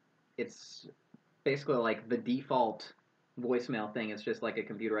it's basically like the default voicemail thing. It's just like a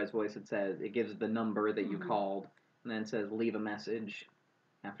computerized voice. It gives the number that you called, and then it says leave a message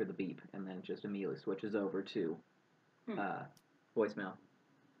after the beep, and then it just immediately switches over to voicemail.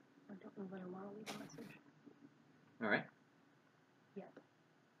 I don't know that I want to leave a message. All right. Yep.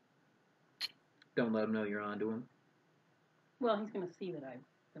 Don't let him know you're on to him. Well, he's going to see that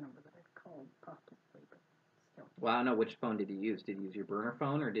the number that I've called, possibly, but still. Well, I don't know, which phone did you use? Did you use your burner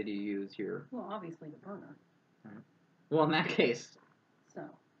phone, or did you use your... Well, obviously the burner. Well, in that case... So. I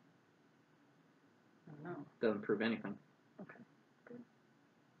don't know. Doesn't prove anything. Okay, good.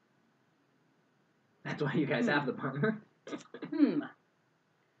 That's why you guys have the partner.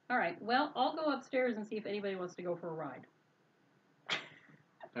 All right. Well, I'll go upstairs and see if anybody wants to go for a ride.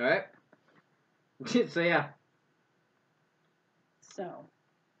 All right. So yeah. So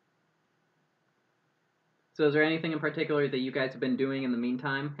is there anything in particular that you guys have been doing in the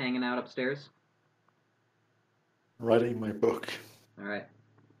meantime, hanging out upstairs? Writing my book. All right.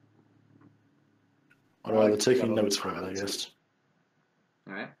 Or rather, taking notes for it, I guess.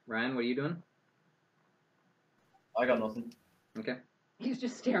 All right. Ryan, what are you doing? I got nothing. Okay. He's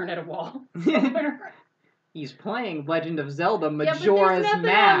just staring at a wall. He's playing Legend of Zelda Majora's yeah, but there's nothing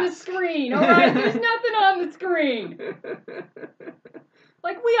Mask. on the screen, all right? There's nothing on the screen.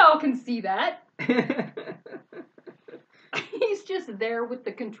 Like, we all can see that. He's just there with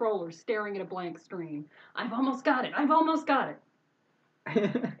the controller staring at a blank screen. I've almost got it. I've almost got it.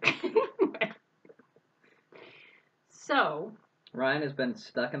 So. Ryan has been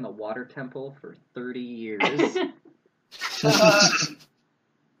stuck in the water temple for 30 years.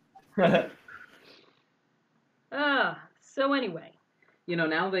 So anyway. You know,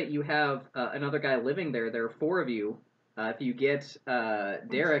 now that you have another guy living there, there are 4 of you. If you get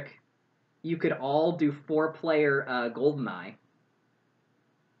Derek, you could all do 4-player GoldenEye.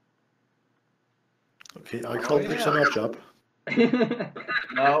 Okay, I call this an odd job.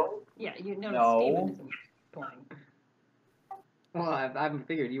 No. Yeah, you know No. Steven isn't playing. Well, I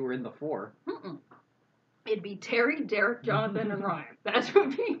figured you were in the 4. It'd be Terry, Derek, Jonathan, and Ryan. That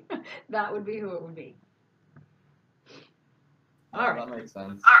would be who it would be. All right. That makes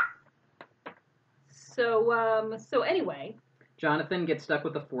sense. So anyway. Jonathan gets stuck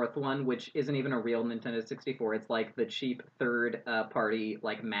with the 4th one, which isn't even a real Nintendo 64. It's like the cheap third-party,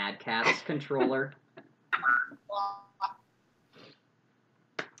 like, Mad Catz controller.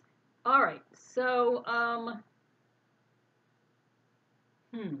 All right. So,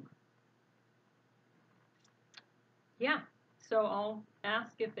 yeah. So I'll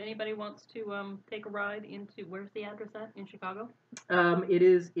ask if anybody wants to take a ride into, where's the address at in Chicago? It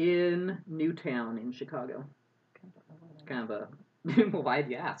is in Newtown in Chicago. Kind of a... Well, why'd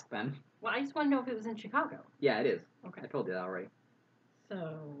you ask, Ben? Well, I just want to know if it was in Chicago. Yeah, it is. Okay. I told you that already.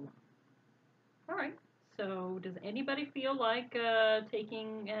 So, all right. So, does anybody feel like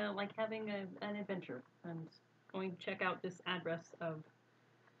taking, like having an adventure and going to check out this address of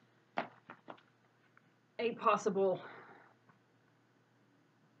a possible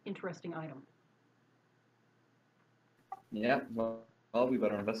interesting item? Yeah, well, we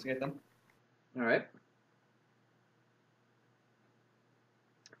better investigate them. All right.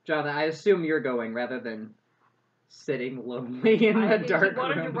 Jonathan, I assume you're going rather than sitting lonely in the dark He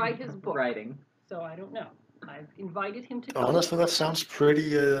wanted room to write his book. writing. So I don't know. I've invited him to come. Honestly, that sounds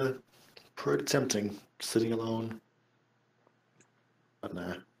pretty tempting, sitting alone. But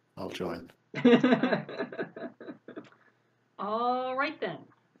nah, I'll join. All right then.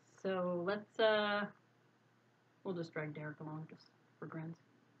 So let's we'll just drag Derek along just for grins.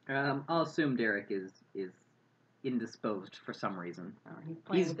 I'll assume Derek is indisposed for some reason.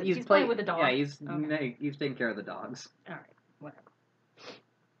 He's playing with the dog. Yeah, he's taking care of the dogs. All right, whatever.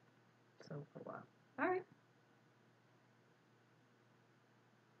 So for a while. All right.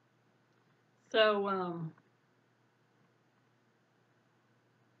 So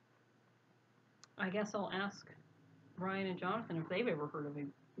I guess I'll ask Ryan and Jonathan if they've ever heard of a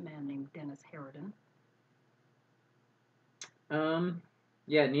man named Dennis Harridan.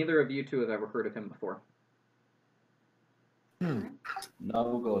 Yeah, neither of you two have ever heard of him before.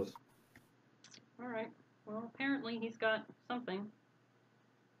 No good. All right. Well, apparently he's got something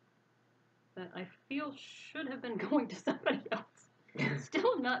that I feel should have been going to somebody else.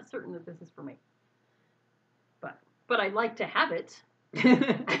 Still not certain that this is for me. But I'd like to have it.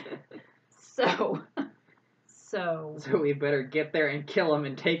 So we better get there and kill him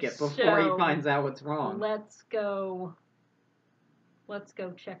and take it before he finds out what's wrong. Let's go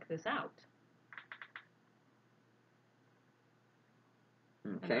check this out.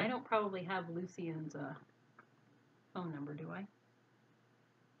 Okay. And I don't probably have Lucian's phone number, do I?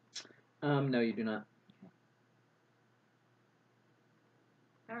 No, you do not. Okay.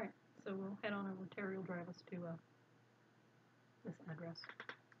 All right. So we'll head on over. Terry will drive us to this address.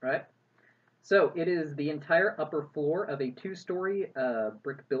 Right. So it is the entire upper floor of a 2-story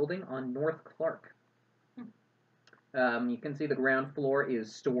brick building on North Clark. You can see the ground floor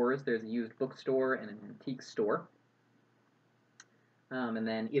is stores. There's a used bookstore and an antique store. And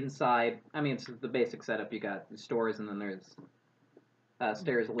then inside, I mean, it's the basic setup. You got stores, and then there's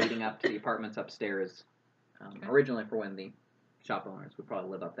stairs leading up to the apartments upstairs. Okay. Originally for when the shop owners would probably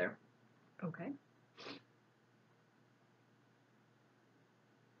live up there. Okay.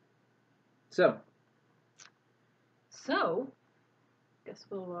 So, So, guess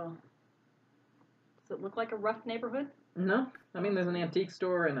we'll. Does it look like a rough neighborhood? No, I mean there's an antique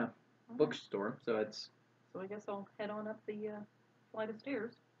store and a bookstore, so it's So I guess I'll head on up the flight of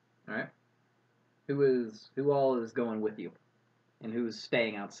stairs. all right. Who all is going with you, and who's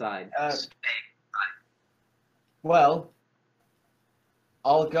staying outside? Well,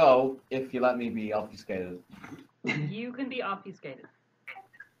 I'll go if you let me be obfuscated. You can be obfuscated.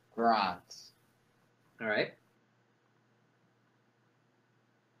 Right. All right.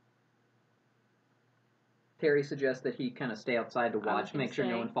 Terry suggests that he kind of stay outside to I was watch, gonna make sure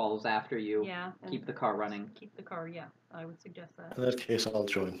no say- one follows after you. Yeah. and Keep the car running. Keep the car. Yeah, I would suggest that. In that case, I'll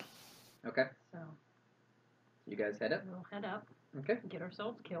join. Okay. So You guys head up. we'll head up. Okay. Get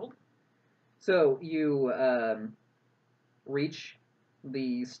ourselves killed. So you reach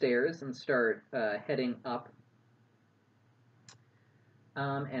the stairs and start heading up.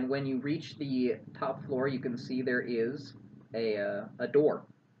 And when you reach the top floor, you can see there is a door,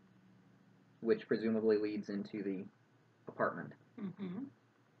 which presumably leads into the apartment. Mm-hmm.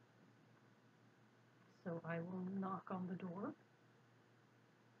 So I will knock on the door.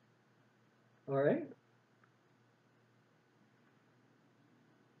 All right.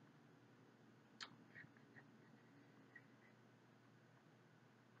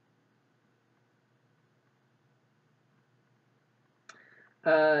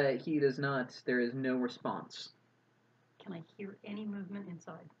 He does not. There is no response. Can I hear any movement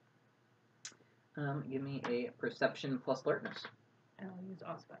inside? Give me a perception plus alertness. And I'll use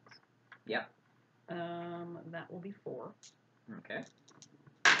Auspex. Yep. That will be 4. Okay.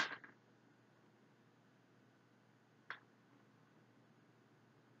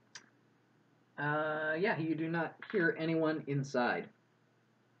 Yeah, you do not hear anyone inside.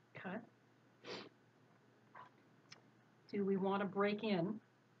 Okay. Do we want to break in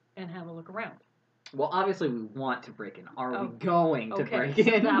and have a look around? Well, obviously we want to break in. Are Oh, we going to Okay, break so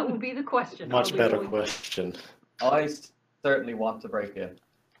in? that will be the question. Much Are we better going- question. I certainly want to break in.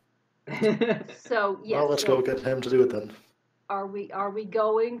 So yes. Well, let's so go get him to do it then. Are we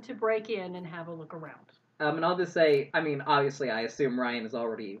going to break in and have a look around? And I'll just say, I mean, obviously, I assume Ryan is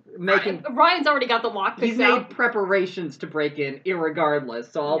already making. Ryan's already got the lock He's picked made out. preparations to break in,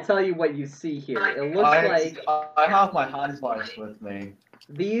 irregardless. So I'll Yeah. tell you what you see here. It looks like I have my hand vice with me.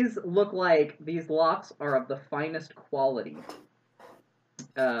 these locks are of the finest quality,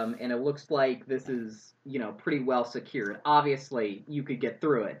 and it looks like this is pretty well secured. Obviously, you could get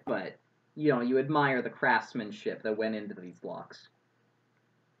through it, but you admire the craftsmanship that went into these locks.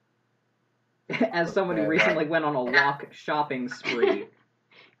 As someone who Okay, recently went on a lock shopping spree,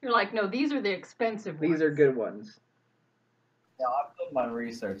 You're like, no, these are the expensive ones. these are good ones. Yeah, I've done my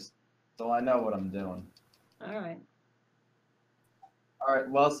research, so I know what I'm doing. All right. All right.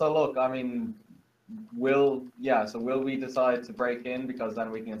 Well, so look, I mean, will we decide to break in, because then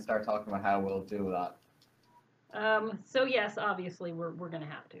we can start talking about how we'll do that. So yes, obviously we're gonna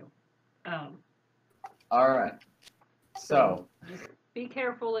have to. All right. So Just be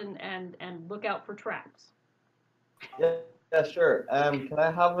careful and look out for traps. yeah, sure. Can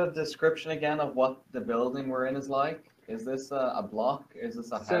I have a description again of what the building we're in is like? Is this a block? Is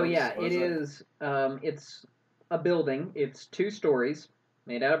this a house? So yeah, What it is. It's a building. It's 2 stories,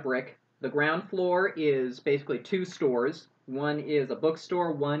 made out of brick. The ground floor is basically 2 stores. One is a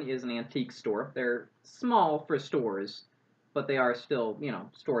bookstore. One is an antique store. They're small for stores, but they are still,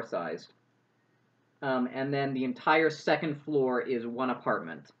 store sized. And then the entire 2nd floor is 1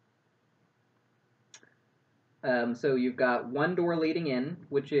 apartment. So you've got 1 door leading in,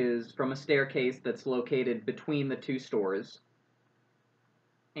 which is from a staircase that's located between the 2 stores.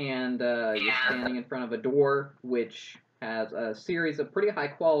 And you're standing in front of a door which has a series of pretty high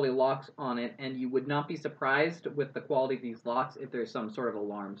quality locks on it, and you would not be surprised with the quality of these locks if there's some sort of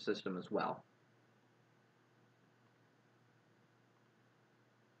alarm system as well.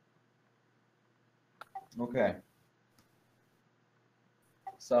 Okay.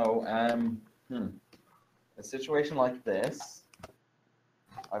 So, a situation like this,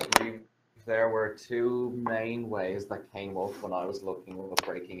 I believe there were 2 main ways that came up when I was looking at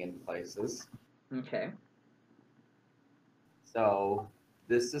breaking into places. Okay. So,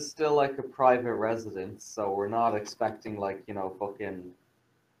 this is still like a private residence, so we're not expecting fucking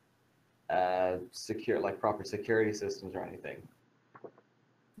proper security systems or anything.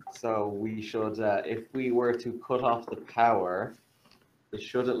 So we should, if we were to cut off the power, it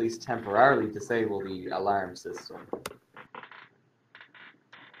should at least temporarily disable the alarm system.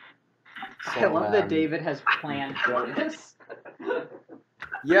 I love that David has planned for this.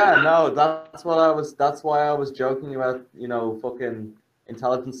 Yeah, no, that's why I was joking about, fucking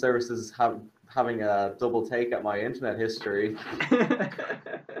intelligence services having a double take at my internet history.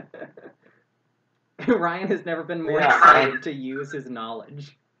 Ryan has never been more Yeah. excited to use his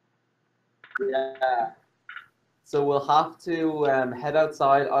knowledge. Yeah. So we'll have to head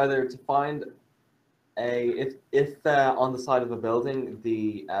outside either to find if on the side of a building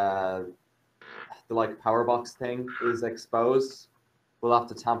the like power box thing is exposed, we'll have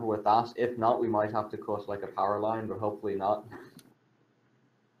to tamper with that. If not, we might have to cut like a power line, but hopefully not.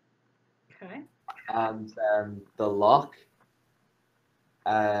 Okay. And the lock,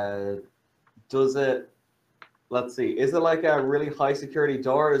 does it? Let's see. Is it like a really high security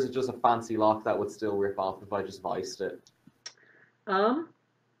door, or is it just a fancy lock that would still rip off if I just viced it? Let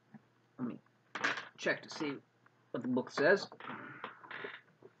me check to see what the book says.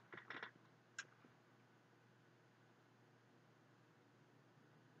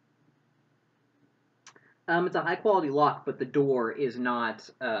 It's a high quality lock, but the door is not.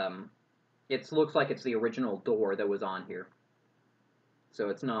 It looks like it's the original door that was on here. So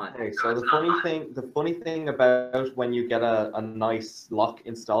it's not. Okay, so the funny thing about when you get a nice lock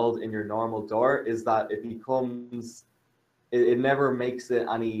installed in your normal door is that it never makes it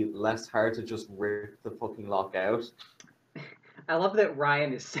any less hard to just rip the fucking lock out. I love that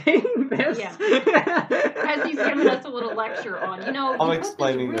Ryan is saying this. Yeah. As he's giving us a little lecture on, you I'm put this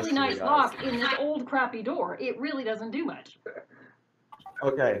explaining this really to you nice guys. lock in this old crappy door. It really doesn't do much.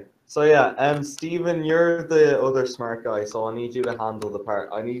 Okay, so yeah, Steven, you're the other smart guy, so I need you to handle the part.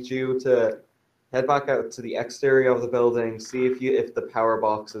 I need you to head back out to the exterior of the building, see if the power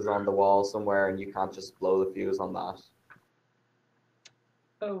box is on the wall somewhere, and you can't just blow the fuse on that.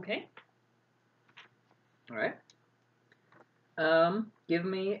 Okay. All right. Give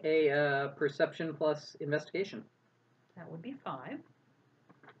me a perception plus investigation, That would be 5.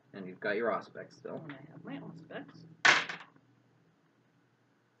 and you've got your aspects still. And I have my own specs.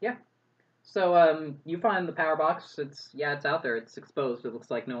 So you find the power box. It's out there. It's exposed. It looks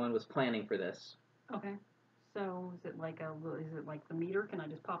like no one was planning for this. Okay. So is it like the meter? Can I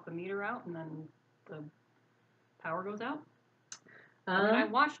just pop the meter out and then the power goes out? I mean, I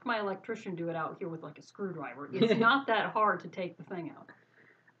watched my electrician do it out here with like a screwdriver. It's not that hard to take the thing out.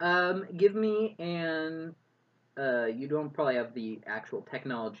 Give me an. You don't probably have the actual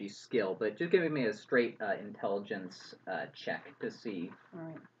technology skill, but just give me a straight intelligence check to see All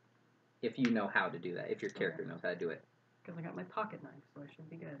right. if you know how to do that. If your character knows how to do it. Because I got my pocket knife, so I should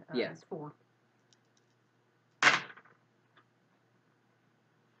be good. Yeah. It's 4.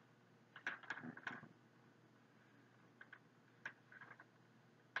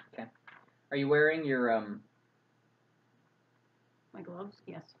 Are you wearing your My gloves?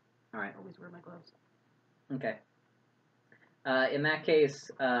 Yes. All right. I always wear my gloves. Okay. In that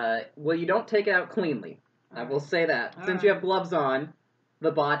case, well, you don't take it out cleanly. I will say that. Since you have gloves on,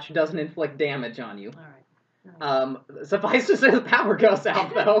 the botch doesn't inflict damage on you. All right. Nice. Suffice to say, the power goes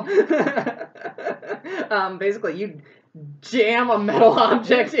out, though. Basically, you jam a metal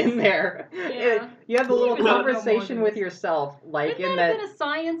object in there. Yeah. You have a little Even though I know more conversation than with this. yourself, like Isn't in that that. a bit of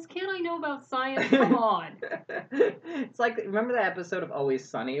science? Can't I know about science? Come on. It's like, remember that episode of Always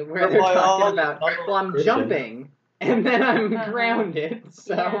Sunny where But they're by talking all- about, not well, I'm electrician. jumping and then I'm Uh-huh. grounded.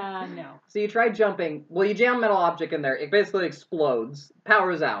 So, Yeah, no. so you try jumping. Well, you jam a metal object in there. It basically explodes.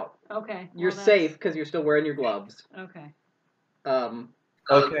 Power's out. Okay. You're well, safe because you're still wearing your gloves. Okay.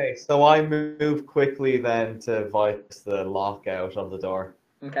 Okay, so I move quickly then to vice the lock out of the door.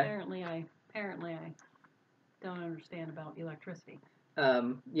 Okay. Apparently I don't understand about electricity.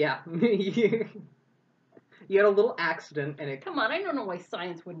 Yeah. You had a little accident and Come on, I don't know why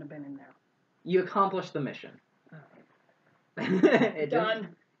science wouldn't have been in there. you accomplished the mission. All It Done.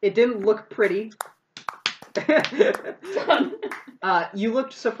 It didn't look pretty. Done. You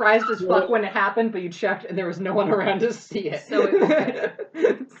looked surprised as fuck when it happened, but you checked and there was no one around to see it. So it was good.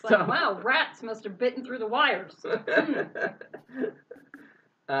 It's So- like, wow, rats must have bitten through the wires.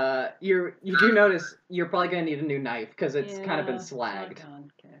 You do notice you're probably gonna need a new knife because it's kind of been Yeah, slagged.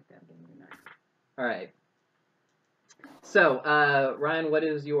 doggone. Okay, I've got to get a new knife. All right. So, Ryan, what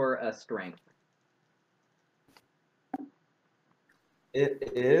is your strength?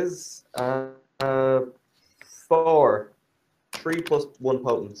 It is 4. 3 plus 1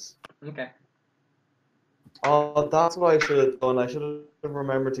 potence. Okay. Oh, that's what I should have done. I should have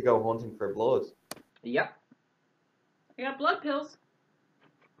remembered to go hunting for blood. Yep. I got blood pills.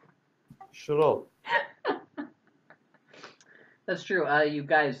 Shut up. That's true. You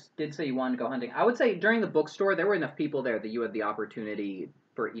guys did say you wanted to go hunting. I would say during the bookstore, there were enough people there that you had the opportunity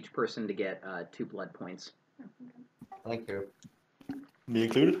for each person to get 2 blood points. Thank you. Me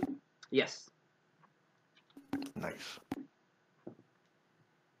included? Yes. Nice.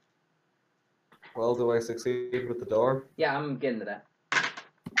 Well, do I succeed with the door? Yeah, I'm getting to that.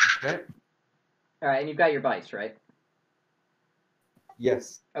 Okay. All right, and you've got your vice, right?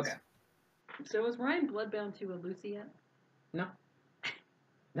 Yes. Okay. So is Ryan bloodbound to a Lucy yet? No.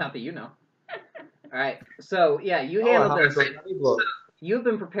 Not that you know. All right. So yeah, you Oh, I handled haven't this. done any blood. You've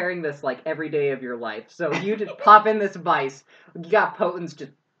been preparing this like every day of your life. So you just pop in this vice. You got potents,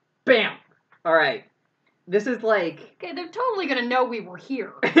 just bam. All right. This is like. Okay, they're totally gonna know we were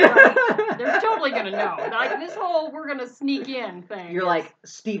here. Right? They're totally gonna know. Like this whole "we're gonna sneak in" thing. You're is- like,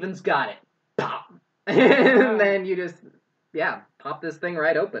 Steven's got it. Pop. And then you just, yeah, pop this thing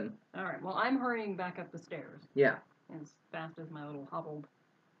right open. All right. Well, I'm hurrying back up the stairs Yeah. as fast as my little hobbled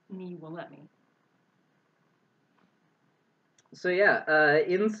knee will let me. So yeah,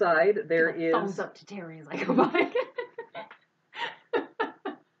 inside there Give a thumbs is. up to Terry as I go by.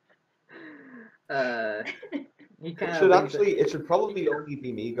 He kind It should probably only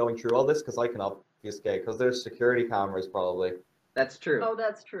be me going through all this because I can obfuscate because there's security cameras probably. That's true. Oh,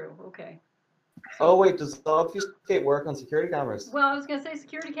 that's true. Okay. Oh wait, does obfuscate work on security cameras? Well, I was gonna say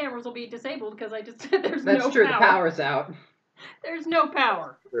security cameras will be disabled because I just said there's That's no true. power. The power's out. There's no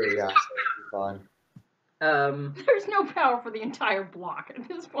power. Sure, yeah, fine. There's no power for the entire block at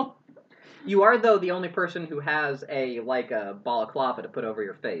this point. You are though the only person who has a balaclava to put over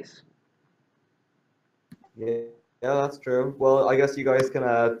your face. Yeah, that's true. Well, I guess you guys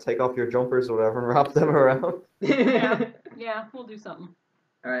can take off your jumpers or whatever and wrap them around. Yeah, we'll do something.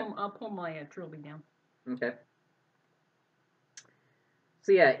 All right. I'll pull my trilby down. Okay.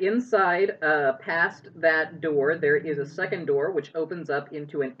 So yeah, inside, past that door, there is a second door which opens up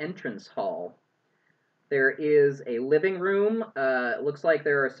into an entrance hall. There is a living room. It looks like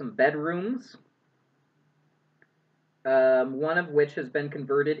there are some bedrooms. One of which has been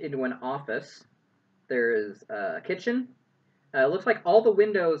converted into an office. There is a kitchen. It looks like all the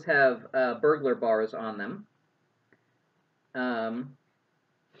windows have burglar bars on them.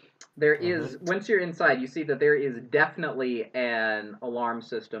 There is, once you're inside, you see that there is definitely an alarm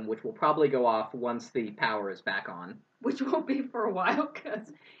system, which will probably go off once the power is back on. Which won't be for a while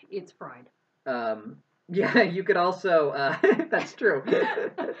because it's fried. Yeah, you could also, that's true.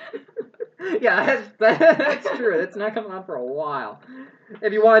 Yeah, that's true. It's not coming on for a while.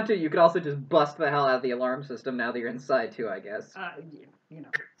 If you want to, you could also just bust the hell out of the alarm system now that you're inside too, I guess. You know.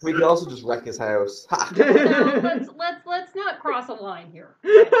 We could also just wreck his house. So let's not cross a line here.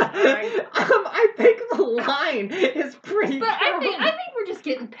 Right? I think the line is pretty. But I think we're just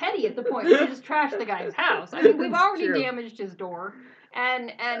getting petty at the point. We just trashed the guy's house. I mean, we've That's already true. damaged his door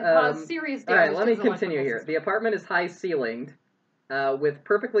and caused serious damage. All right, let me to his continue electrical here. system. The apartment is high ceilinged, with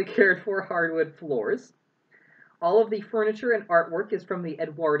perfectly cared for hardwood floors. All of the furniture and artwork is from the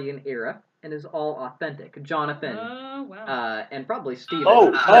Edwardian era and is all authentic. Jonathan, Oh, wow. and probably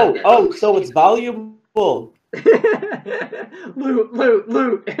Steven. So it's valuable.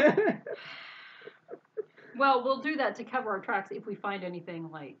 Loot. Well, we'll do that to cover our tracks if we find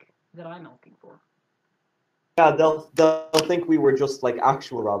anything like that I'm looking for. Yeah, they'll think we were just like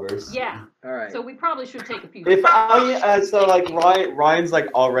actual robbers. Yeah. All right. So we probably should take a few. If Ryan's like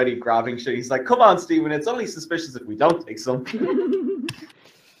already grabbing shit. He's like, "Come on, Steven, it's only suspicious if we don't take some."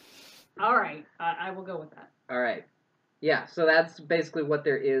 All right, I will go with that. All right. Yeah, so that's basically what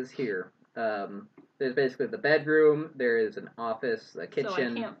there is here. There's basically the bedroom, there is an office, a kitchen. So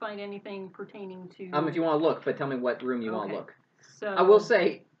I can't find anything pertaining to. If you want to look, but tell me what room you want to look. So I will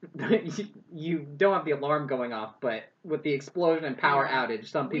say, you don't have the alarm going off, but with the explosion and power outage,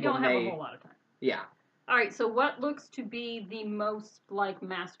 some we people don't may. have a whole lot of time. Yeah. All right, so what looks to be the most like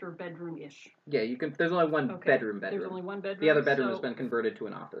master bedroom-ish? Yeah, you can. There's only one bedroom. There's only one bedroom. The other bedroom has been converted to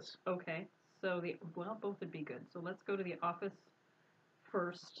an office. Okay, so both would be good. So let's go to the office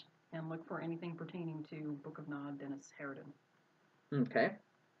first and look for anything pertaining to Book of Nod, Dennis Harridan. Okay.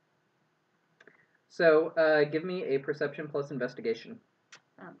 So, give me a perception plus investigation.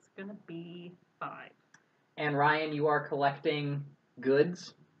 That's gonna be 5. And Ryan, you are collecting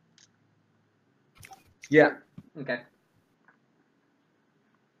goods. Yeah. Okay.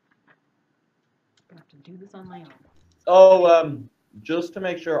 Gonna have to do this on my own. Oh, just to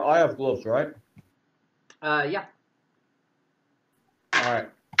make sure, I have gloves, right? Yeah. All right.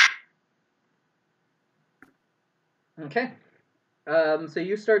 Okay. So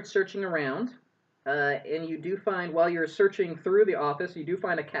you start searching around, and you do find, while you're searching through the office, you do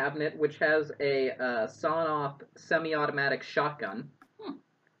find a cabinet which has a sawn-off semi-automatic shotgun.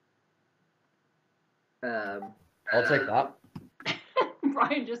 I'll take that.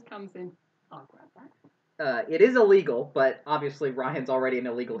 Ryan just comes in. I'll grab that. It is illegal, but obviously Ryan's already an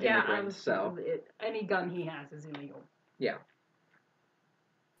illegal immigrant, so... Any gun he has is illegal. Yeah.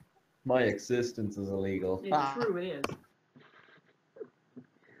 My existence is illegal. It's true, it is.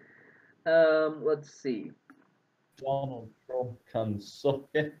 Let's see. Donald Trump can suck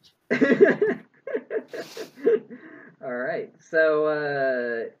it. All right.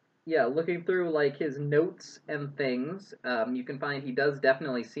 So, yeah, looking through like his notes and things, you can find he does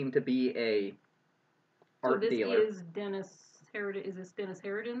definitely seem to be a art dealer. So this is Dennis Harridan. Is this Dennis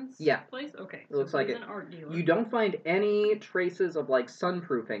Harridan's place? Okay. It looks like he's it. an art dealer. You don't find any traces of like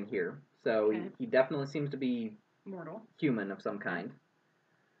sunproofing here, so Okay. he definitely seems to be mortal, human of some kind.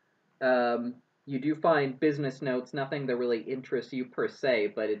 You do find business notes, nothing that really interests you per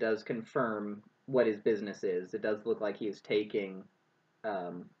se, but it does confirm what his business is. It does look like he is taking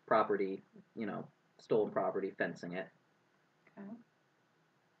property, stolen property, fencing it. Okay.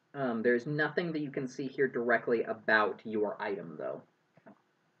 There's nothing that you can see here directly about your item, though. Can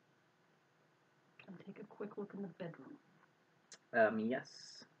I take a quick look in the bedroom? Yes.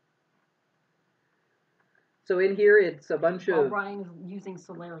 So in here, it's a bunch While of... Ryan is using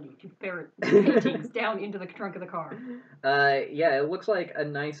celerity to ferret paintings down into the trunk of the car. Yeah, it looks like a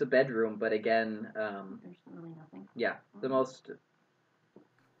nice bedroom, but again... There's really nothing. Yeah, the most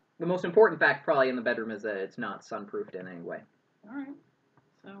important fact probably in the bedroom is that it's not sunproofed in any way. Alright.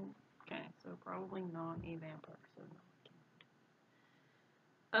 So probably not a vampire.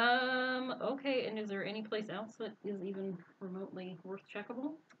 Okay, and is there any place else that is even remotely worth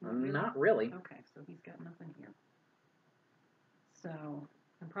checkable? Not really. Okay, so he's got nothing here. So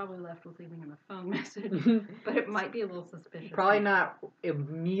I'm probably left with leaving him a phone message, but it might be a little suspicious. Probably not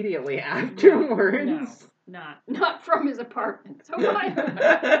immediately afterwards. No, not from his apartment. So fine.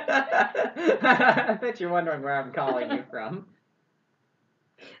 I bet you're wondering where I'm calling you from.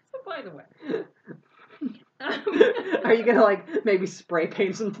 So by the way. Are you gonna like maybe spray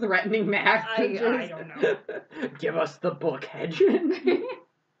paint some threatening messages? I don't know. Give us the book, Hedgeman.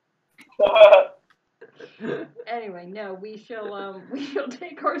 Anyway, no, we shall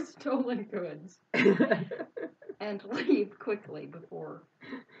take our stolen goods and leave quickly before.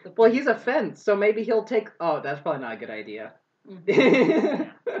 Well, he's a fence, so maybe he'll take. Oh, that's probably not a good idea. Mm-hmm.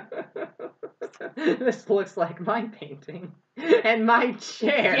 This looks like my painting and my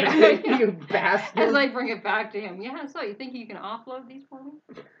chair, Yeah. you bastard. As I bring it back to him, yeah. So you think you can offload these for me?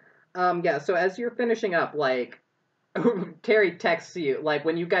 Yeah. So as you're finishing up, like. Terry texts you, like,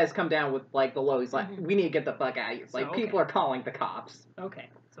 when you guys come down with, like, the low, he's like, we need to get the fuck out of here. Like, people are calling the cops. Okay,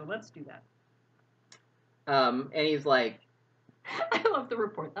 so let's do that. And he's like... I love the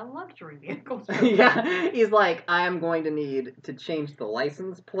report. A luxury vehicle. Yeah, he's like, I am going to need to change the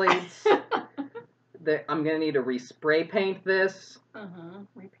license plates. I'm going to need to respray paint this.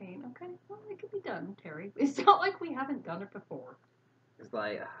 Repaint. Okay, well, it could be done, Terry. It's not like we haven't done it before. It's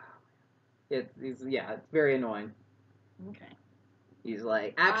like... it's very annoying. Okay. He's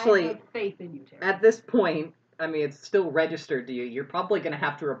like, actually, I have faith in you, Terry. At this point, I mean, it's still registered to you. You're probably going to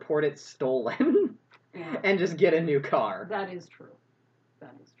have to report it stolen and just get a new car. That is true.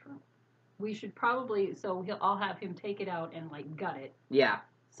 That is true. We should probably, I'll have him take it out and, like, gut it. Yeah.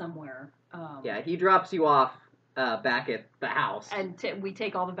 Somewhere. Yeah, he drops you off back at the house. And we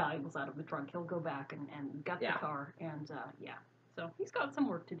take all the valuables out of the trunk. He'll go back and gut the car. And, So he's got some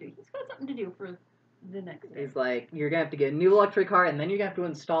work to do. He's got something to do for the next day. He's like, you're going to have to get a new electric car, and then you're going to have to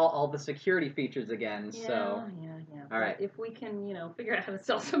install all the security features again, so... Yeah. All right. If we can, figure out how to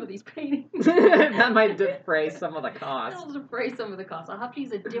sell some of these paintings... that might defray some of the costs. That'll defray some of the costs. I'll have to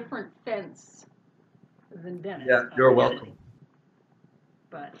use a different fence than Dennis. Yeah, you're welcome.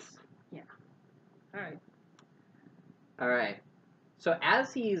 But, yeah. All right. So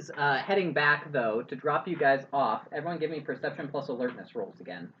as he's heading back, though, to drop you guys off, everyone give me perception plus alertness rolls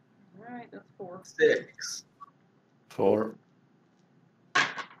again. All right, that's 4. 6. 4.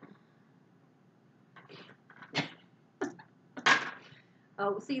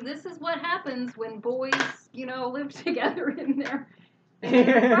 Oh, see, this is what happens when boys, live together in their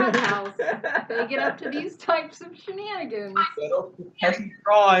frat house. They get up to these types of shenanigans. Petty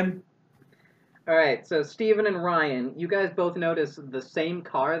crime. All right, so Steven and Ryan, you guys both notice the same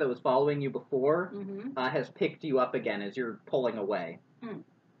car that was following you before has picked you up again as you're pulling away.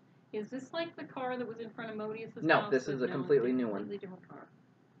 Is this like the car that was in front of Modius's house? No, this is a completely new one. Completely different car.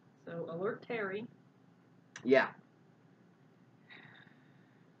 So alert Terry. Yeah.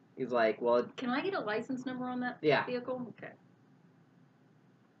 He's like, well... Can I get a license number on that vehicle? Okay.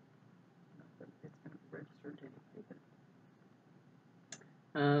 It's been registered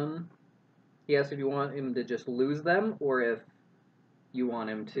to He asks if you want him to just lose them, or if you want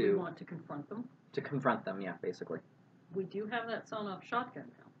him to... Do we want to confront them? To confront them, yeah, basically. We do have that sawn-off shotgun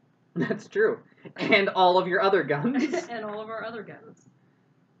now. That's true. And all of your other guns. And all of our other guns.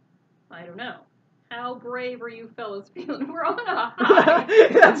 I don't know. How brave are you fellas feeling? We're on a high.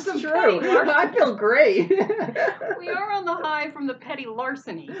 That's from true. petty larceny. I feel great. We are on the high from the petty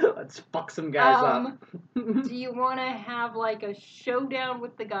larceny. Let's fuck some guys up. Do you want to have like a showdown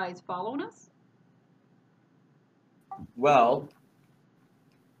with the guys following us? Well,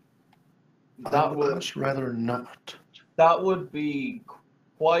 I that would would much rather not. that would be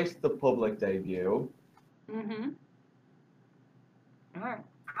quite the public debut. Mm-hmm. All right.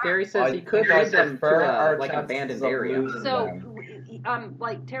 Gary says I he could think I lead them to prefer our like an chances abandoned of area. losing So, them.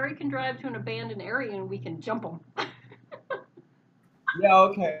 like Terry can drive to an abandoned area and we can jump them. Yeah,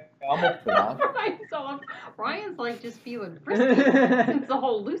 okay, I'm up for that. Ryan's off. Ryan's like just feeling frisky since the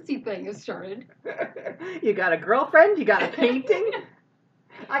whole Lucy thing has started. You got a girlfriend? You got a painting?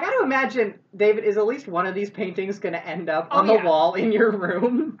 I got to imagine, David, is at least one of these paintings going to end up on the wall in your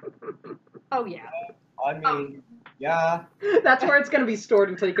room? Oh, yeah. I mean, yeah. That's where it's going to be stored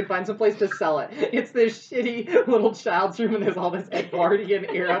until you can find some place to sell it. It's this shitty little child's room and there's all this Edwardian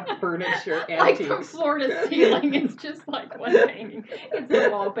era furniture, Like antiques. from floor to ceiling, it's just like one painting. It's the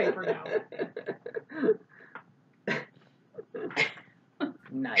wallpaper now.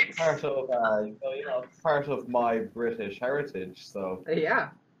 Nice. Part of, part of my British heritage, so. Yeah.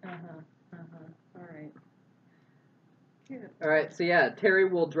 All right. All right, so yeah, Terry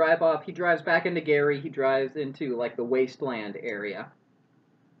will drive off. He drives back into Gary. He drives into, like, the wasteland area.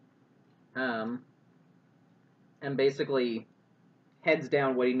 And basically heads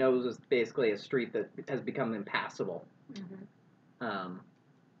down what he knows is basically a street that has become impassable. Mm-hmm.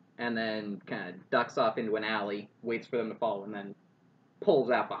 And then kind of ducks off into an alley, waits for them to follow, and then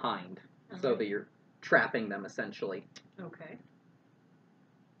pulls out behind so that you're trapping them, essentially. Okay.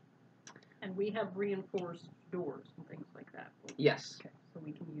 And we have reinforced doors and things like that. Yes. Okay, so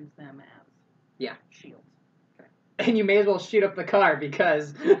we can use them as shields. And you may as well shoot up the car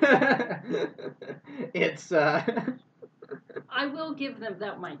because it's. I will give them.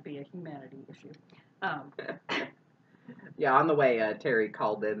 That might be a humanity issue. Yeah, on the way, Terry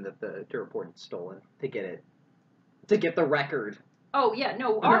called in to report it stolen to get the record. Oh yeah,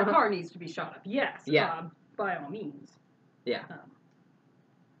 no, our car needs to be shot up. Yes. Yeah. By all means. Yeah.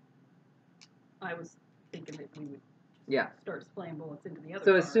 I was thinking that we would. Start spraying bullets into the other.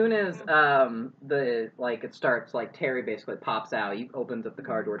 So car. as soon as it starts, like Terry basically pops out, he opens up the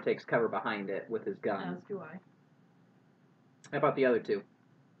car door, takes cover behind it with his gun. As do I. How about the other two?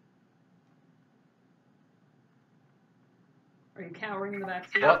 Are you cowering in the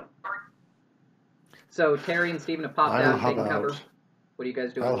back seat? Yep. So Terry and Steven have popped out, taking cover. What are you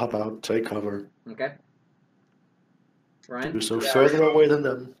guys doing? I'll hop out, take cover. Okay. Ryan? You're so further away than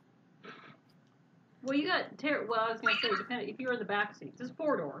them. Well, you got Terry. Well, I was going to say, depending if you're in the back seat, this is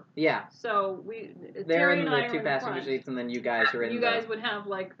 4-door. Yeah. So They're Terry in and I the are two in passenger front. seats, and then you guys are in. You guys would have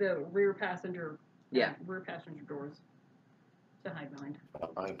like the rear passenger. Yeah. Rear passenger doors to hide behind.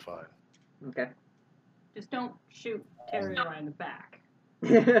 I'm fine. Okay. Just don't shoot Terry right in the back.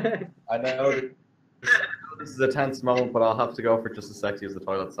 I know this is a tense moment, but I'll have to go for just a sec to use the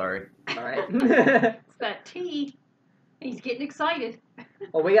toilet, sorry. All right. It's that tea. He's getting excited.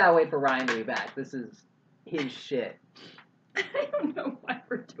 Well, we gotta wait for Ryan to be back. This is his shit. I don't know why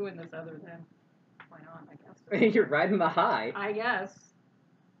we're doing this other than why not, I guess. You're riding the high. I guess.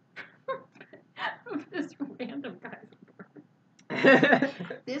 This random guy's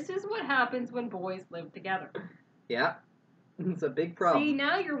This is what happens when boys live together. Yeah. It's a big problem. See,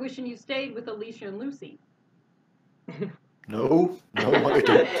 now you're wishing you stayed with Alicia and Lucy. No, I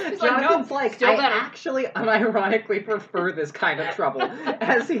don't. Jonathan's like, still I better. actually unironically prefer this kind of trouble,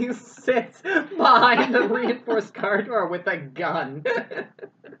 as he sits behind a reinforced car door with a gun.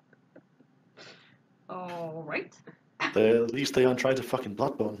 All right. At least they aren't trying to fucking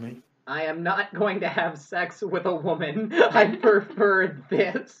bloodbone me. I am not going to have sex with a woman. I prefer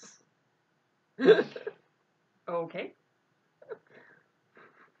this. Okay.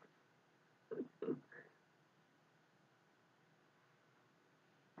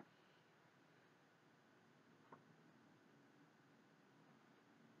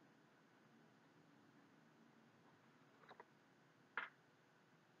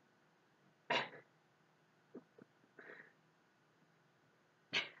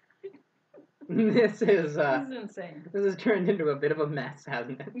 This is insane. This has turned into a bit of a mess,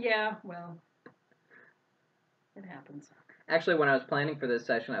 hasn't it? Yeah, well, it happens. Actually, when I was planning for this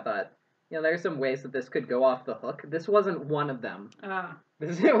session, I thought, there's some ways that this could go off the hook. This wasn't one of them.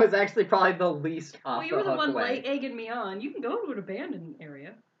 It was actually probably the least off the hook way. Well, you were the one egging me on. You can go to an abandoned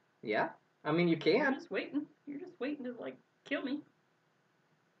area. Yeah, I mean, you can. You're just waiting. You're just waiting to, kill me.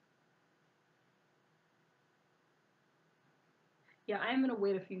 Yeah, I'm gonna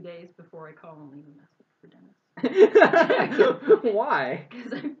wait a few days before I call and leave a message for Dennis. Why?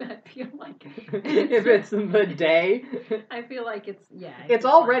 Because I feel like If it's the day, I feel like it's it's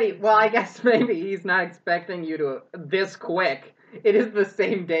already. Well, I guess maybe he's not expecting you to this quick. It is the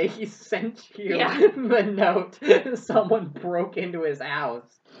same day he sent you the note. Someone broke into his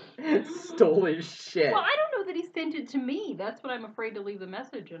house, stole his shit. Well, I don't know that he sent it to me. That's what I'm afraid to leave the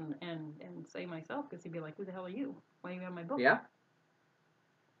message and say myself, because he'd be like, "Who the hell are you? Why do you have my book?" Yeah,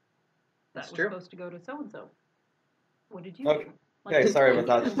 that was true. supposed to go to so and so. What did you Okay. do? Okay, sorry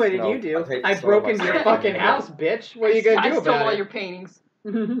about that. What did you do? I broke into your fucking house, bitch. What are you gonna do I stole about all it? your paintings.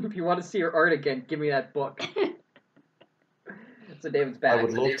 If you want to see your art again, give me that book. So David's back. I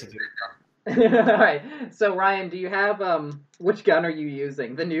would love to do Alright, so Ryan, do you have, which gun are you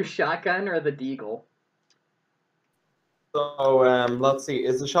using? The new shotgun or the deagle? So, let's see.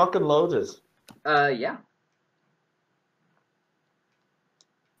 Is the shotgun loaded? Yeah.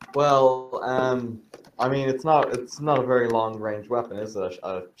 Well, I mean, it's not a very long range weapon, is it?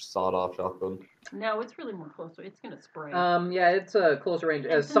 A sawed-off shotgun. No, it's really more closer. It's gonna spray. Yeah, it's a closer range.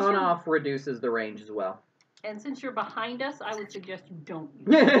 And since Sawn you're- off reduces the range as well. And since you're behind us, I would suggest you don't use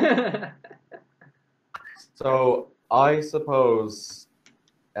it. So, I suppose,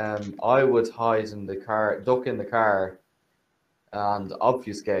 I would hide in the car, duck in the car, and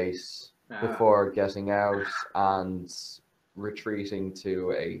obfuscate before getting out and retreating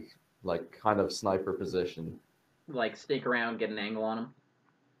to a kind of sniper position. Like sneak around, get an angle on them.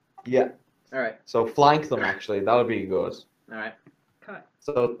 Yeah. All right. So flank them. Actually, that would be good. All right. Cut.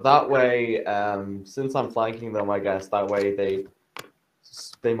 So that way, since I'm flanking them, I guess that way they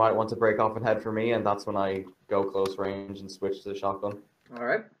might want to break off and head for me, and that's when I go close range and switch to the shotgun. All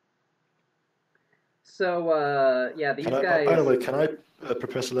right. So yeah, these guys. By the way, can I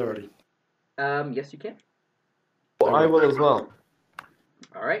prepare celerity? Yes, you can. Well, I will as well.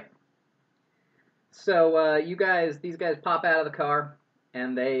 All right. So these guys pop out of the car,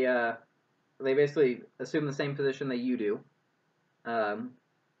 and they basically assume the same position that you do, and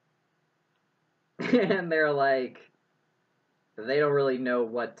they're like, they don't really know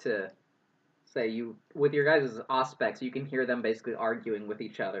what to say. You with your guys' aspects, you can hear them basically arguing with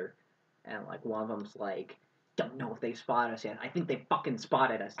each other, and like one of them's like, "Don't know if they spotted us yet. I think they fucking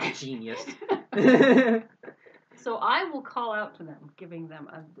spotted us, genius." So I will call out to them, giving them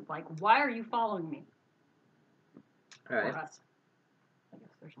why are you following me? All right. Or us. I guess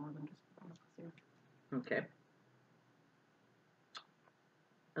there's more than just one of us here. Okay.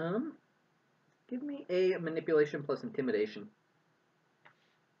 Give me a manipulation plus intimidation.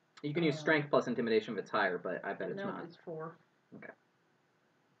 You can use strength plus intimidation if it's higher, but I bet it's no, not. it's 4. Okay.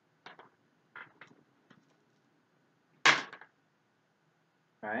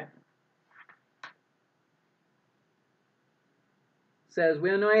 All right. Says, we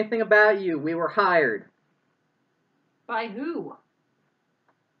don't know anything about you. We were hired. By who?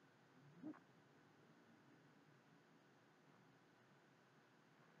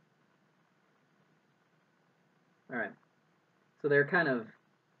 All right. So they're kind of,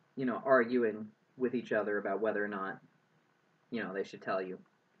 arguing with each other about whether or not, they should tell you.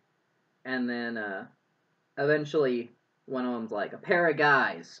 And then eventually one of them's like, a pair of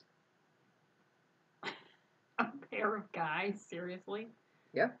guys. A pair of guys? Seriously?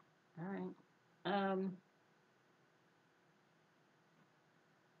 Yeah. All right. I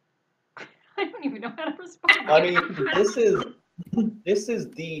don't even know how to respond. I mean, this is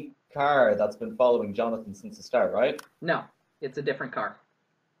the car that's been following Jonathan since the start, right? No, it's a different car.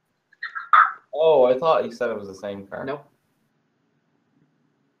 Oh, I thought you said it was the same car. Nope.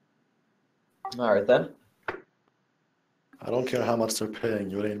 All right then. I don't care how much they're paying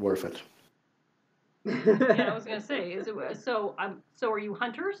you, it ain't worth it. Yeah, I was gonna say, is it so? So are you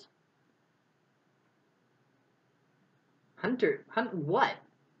hunters? Hunt what?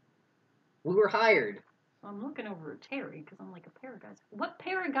 We were hired. I'm looking over at Terry because I'm like a pair of guys. What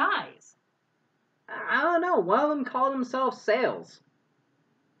pair of guys? I don't know. One of them called himself Sales.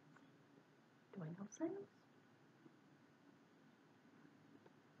 Do I know Sales?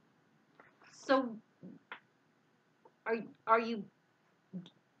 So, are you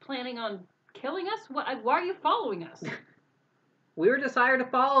planning on killing us? Why are you following us? We were just hired to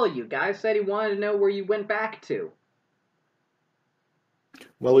follow you. Guy said he wanted to know where you went back to.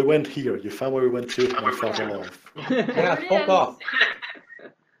 Well, we went here. You found where we went to, and I felt alone. Yeah, There it fuck is. off.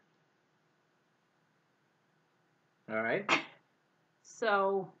 All right.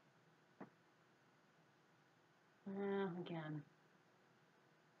 So, again,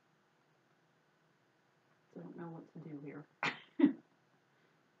 don't know what to do here.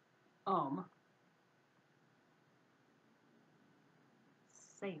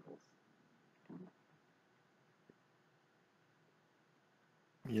 disables.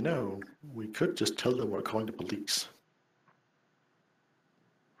 You know, we could just tell them we're calling the police.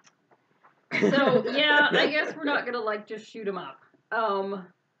 So, yeah, I guess we're not gonna, like, just shoot him up.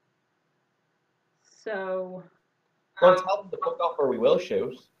 So... Well, tell them to fuck off or we will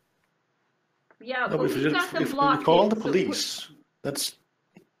shoot. Yeah, No, but if, we've got them if we blocked call in, the so police, that's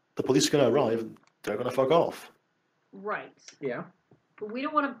the police are gonna arrive. They're gonna fuck off. right. Yeah. But we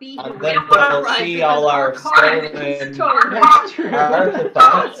don't want to be here. And We then don't wanna they'll arrive see because all our car has been stolen That's true.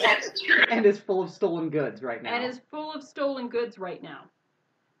 artifacts. And is full of stolen goods right now. And is full of stolen goods right now.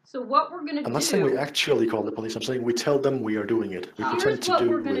 So what we're gonna I'm do... not saying we actually call the police. I'm saying we tell them we are doing it. We Here's pretend to what do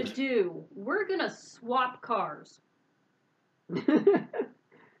we're gonna it. do. We're gonna swap cars.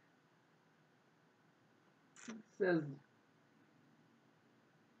 Says,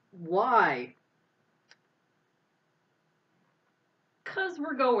 why? 'Cause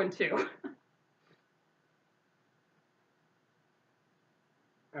we're going to.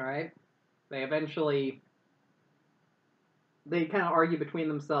 All right. They eventually, they kind of argue between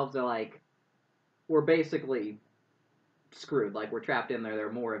themselves. They're like, we're basically screwed. Like, we're trapped in there. There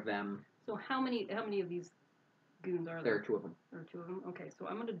are more of them. So how many of these goons are There there? are two of them. There are two of them? Okay, so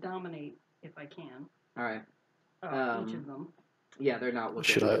I'm gonna dominate if I can. All right. Each of them. Yeah, they're not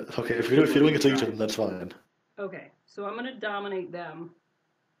looking. Should I? Okay, if you're doing it to each of them, that's fine. Okay, so I'm gonna dominate them.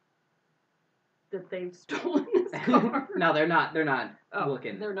 That they've stolen this car. No, they're not. They're not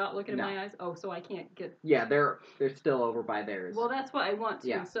looking. They're not looking No. in my eyes? Oh, so I can't get... Yeah, they're still over by theirs. Well, that's what I want to.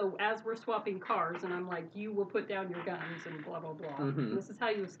 Yeah. So as we're swapping cars, and I'm like, you will put down your guns and blah, blah, blah. Mhm. This is how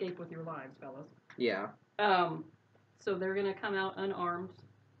you escape with your lives, fellas. Yeah. So they're going to come out unarmed,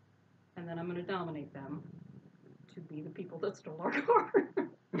 and then I'm going to dominate them to be the people that stole our car.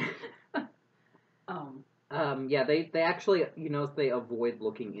 Yeah, they actually, they avoid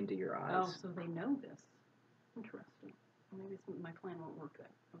looking into your eyes. Oh, so they know this. Interesting. Well, maybe my plan won't work then.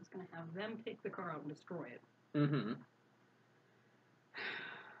 I was going to have them take the car out and destroy it. Mm-hmm.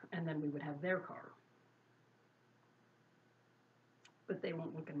 And then we would have their car. But they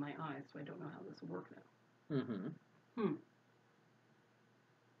won't look in my eyes, so I don't know how this will work now. Mm-hmm.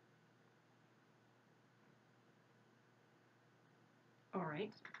 All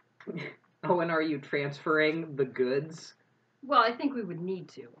right. Oh, and are you transferring the goods? Well, I think we would need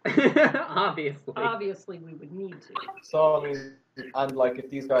to. Obviously. Obviously, we would need to. So, I mean, and like if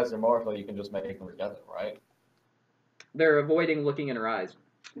these guys are mortal, you can just make them together, right? They're avoiding looking in her eyes.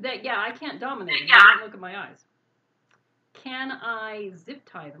 Yeah, I can't dominate them. They won't look at my eyes. Can I zip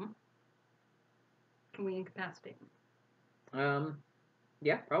tie them? Can we incapacitate them?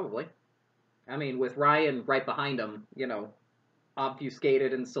 Yeah, probably. I mean, with Ryan right behind him,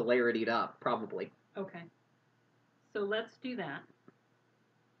 obfuscated and celerity'd up, probably. Okay. So let's do that.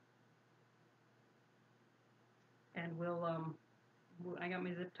 And I got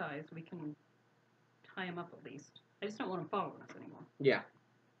my zip ties. We can tie them up at least. I just don't want them following us anymore. Yeah.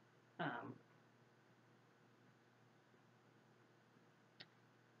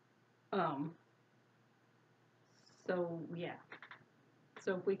 So, yeah.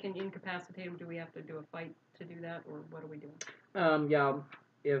 So if we can incapacitate them, do we have to do a fight to do that, or what are we doing? Yeah,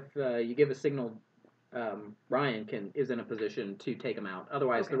 if you give a signal, Ryan is in a position to take him out.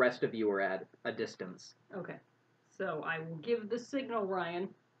 Otherwise, Okay. the rest of you are at a distance. Okay. So I will give the signal,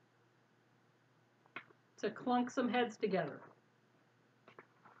 Ryan, to clunk some heads together.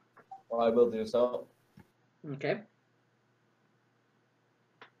 Well, I will do so. Okay.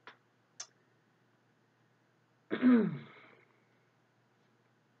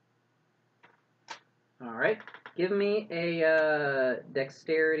 All right. Give me a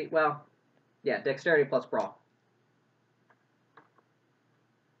dexterity. Well, yeah, dexterity plus brawl.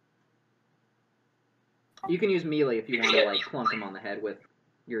 You can use melee if you want to clunk him on the head with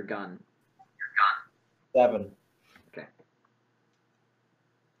your gun. 7. Okay.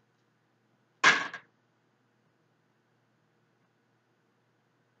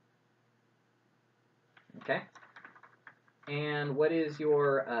 Okay. And what is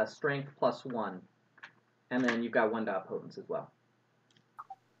your strength plus 1? And then you've got 1 dot potence as well.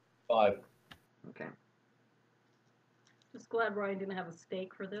 5. Okay. Just glad Ryan didn't have a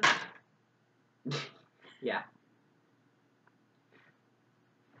stake for this. Yeah.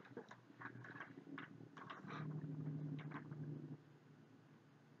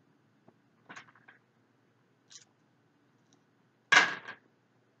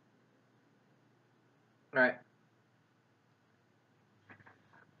 All right.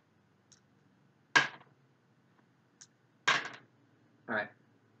 All right.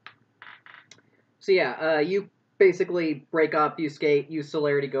 So yeah, you basically break, obfuscate, use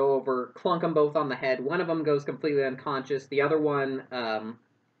celerity, go over, clunk them both on the head. One of them goes completely unconscious. The other one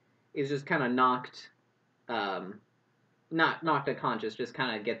is just kind of knocked, not knocked unconscious, just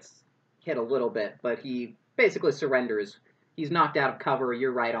kind of gets hit a little bit, but he basically surrenders. He's knocked out of cover.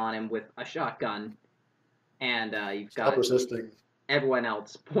 You're right on him with a shotgun, and you've Stop got resisting. everyone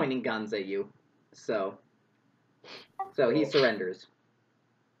else pointing guns at you. So he surrenders.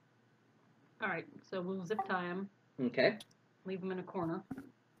 All right, so we'll zip tie him. Okay. Leave him in a corner.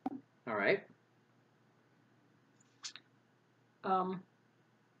 All right. I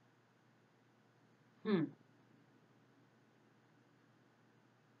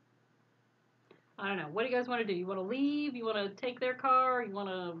don't know. What do you guys want to do? You want to leave? You want to take their car? You want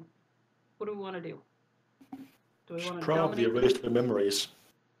to... What do we want to do? Do we want to Probably dominate? erase their memories.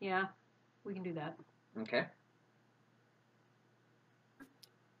 Yeah, we can do that. Okay.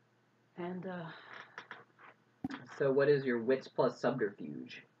 And, So what is your wits plus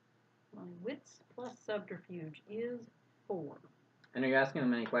subterfuge? my wits plus subterfuge is 4. And are you asking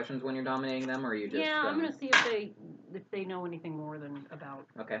them any questions when you're dominating them, or are you just... Yeah, I'm going to see if they know anything more than about...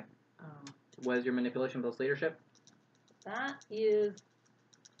 Okay. What is your manipulation plus leadership? That is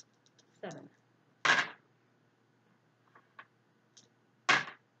 7.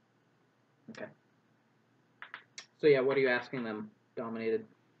 Okay. So yeah, what are you asking them, dominated?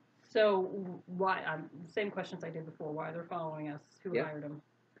 So why? Same questions I did before. Why they're following us? Who Yep. hired them?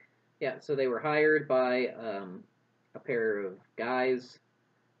 Yeah, so they were hired by a pair of guys.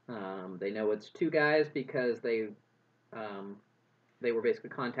 They know it's 2 guys because they were basically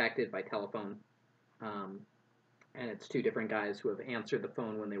contacted by telephone. And it's 2 different guys who have answered the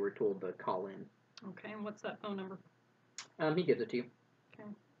phone when they were told to call in. Okay, and what's that phone number? He gives it to you. Okay.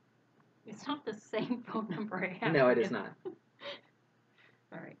 It's not the same phone number I have. No, it is not.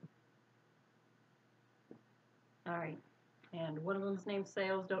 All right. All right. And one of them's named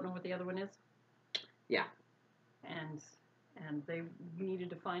Sales. Don't know what the other one is. Yeah. And they needed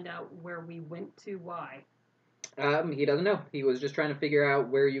to find out where we went to. Why? He doesn't know. He was just trying to figure out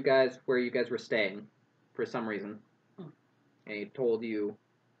where you guys were staying, for some reason. And he told you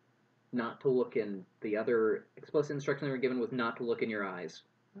not to look in. The other explicit instruction they were given was not to look in your eyes.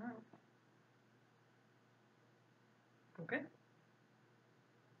 All right. Okay.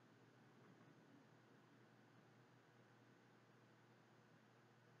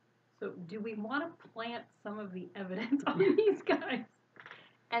 So, do we want to plant some of the evidence on these guys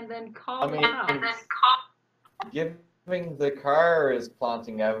and then call them out? Giving the car is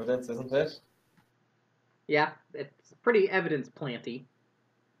planting evidence, isn't it? Yeah, it's pretty evidence planty.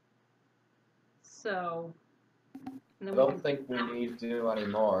 So, and I then don't think we need to do any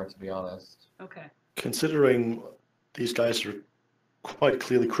more, to be honest. Okay. Considering these guys are quite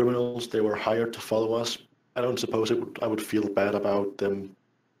clearly criminals, they were hired to follow us. I don't suppose I would feel bad about them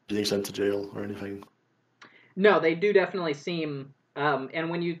being sent to jail or anything. No, they do definitely seem. And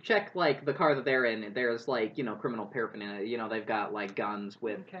when you check like the car that they're in, there's like criminal paraphernalia. They've got like guns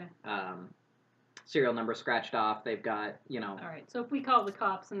with serial number scratched off. They've got All right. So if we call the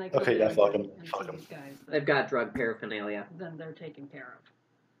cops and they come Okay, in yeah, fuck 'em, and fuck see 'em. these guys, they've got drug paraphernalia. then they're taken care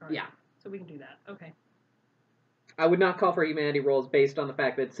of. All right. Yeah. So we can do that. Okay. I would not call for humanity rolls based on the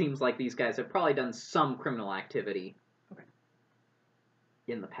fact that it seems like these guys have probably done some criminal activity. Okay.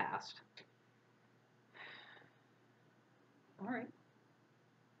 In the past. All right.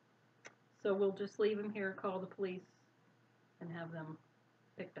 So we'll just leave him here, call the police, and have them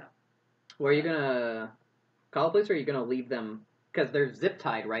picked up. Well, are you gonna call the police, or are you gonna leave them because they're zip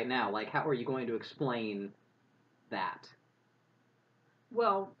tied right now? Like, how are you going to explain that?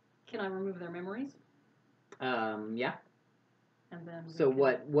 Well, can I remove their memories? Yeah. And then. So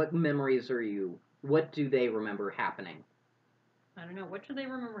what memories are you? What do they remember happening? I don't know. What should they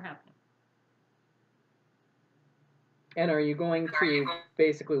remember happening? And are you going to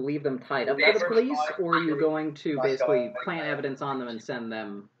basically leave them tied up by the police, or are you going to basically plant evidence on them and send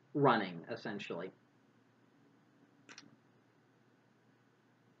them running, essentially?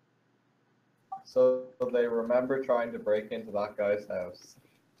 So they remember trying to break into that guy's house.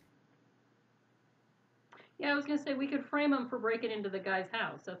 Yeah, I was gonna say we could frame them for breaking into the guy's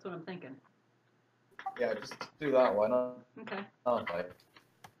house. That's what I'm thinking. Yeah, just do that. Why not? Okay. Okay.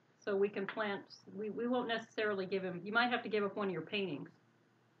 So we can plant. We won't necessarily give him. You might have to give up one of your paintings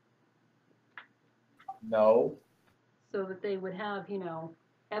No. so that they would have,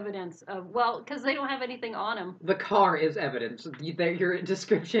 evidence of. Well, because they don't have anything on him. The car is evidence. Your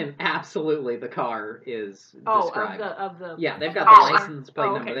description, absolutely, the car is described. Of the. Yeah, they've got the license plate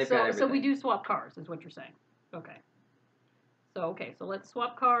number. Okay. They've got everything. So we do swap cars, is what you're saying. Okay. So, okay, so let's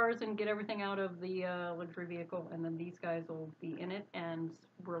swap cars and get everything out of the luxury vehicle, and then these guys will be in it, and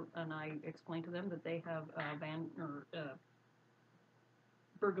I explain to them that they have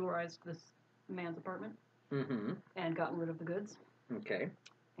burglarized this man's apartment Mm-hmm. and gotten rid of the goods. Okay.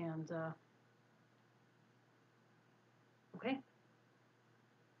 And, okay.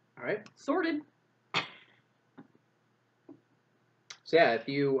 All right. Sorted. So yeah, if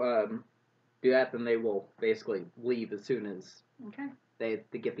you do that, then they will basically leave as soon as Okay. they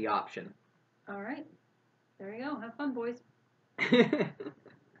get the option. All right. There you go. Have fun, boys. All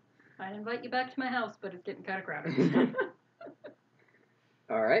I'd invite you back to my house, but it's getting kind of crowded.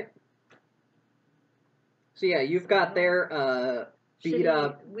 right. So yeah, you've got their beat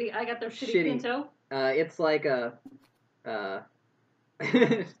up. I got their shitty Pinto. It's like a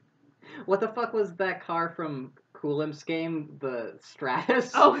what the fuck was that car from Coolim's game? The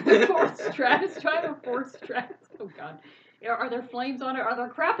Stratus? Oh, the Ford Stratus. Try the Ford Stratus. Oh, God. Are there flames on it? Are there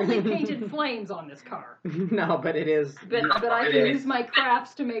crappily painted flames on this car? No, but it is. But I can use my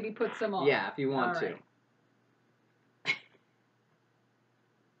crafts to maybe put some on. Yeah, if you want to.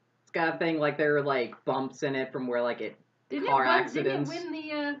 It's got a thing like there are like bumps in it from where like it car accidents. Didn't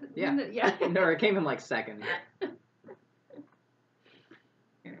it win the yeah. No, it came in like second.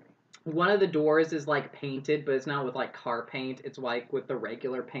 One of the doors is like painted, but it's not with like car paint. It's like with the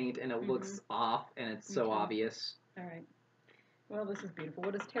regular paint, and it looks off, and it's so obvious. All right. Well, this is beautiful.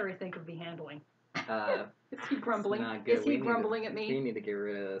 What does Terry think of the handling? Is he grumbling? Not good. Is he grumbling at me? We need to get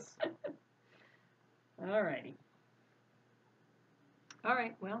rid of this. All righty. All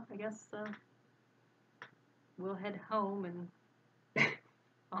right. Well, I guess we'll head home and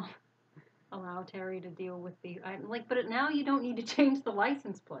I'll allow Terry to deal with the but now you don't need to change the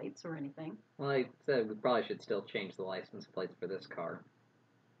license plates or anything. Well, I said we probably should still change the license plates for this car.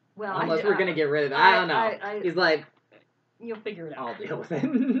 Well, unless we're gonna get rid of it. I don't know. He's like, you'll figure it out. I'll deal with it.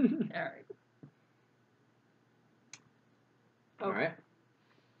 All right. Okay. All right.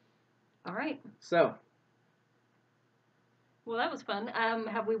 All right. So. Well, that was fun.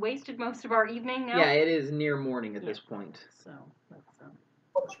 Have we wasted most of our evening now? Yeah, it is near morning at this point. So let's.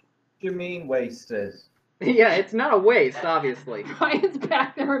 What do you mean wasted? Yeah, it's not a waste, obviously. Ryan's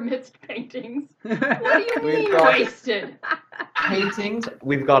back there amidst paintings. What do you mean wasted? Paintings.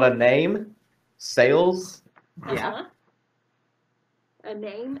 We've got a name. Sales. Yeah. A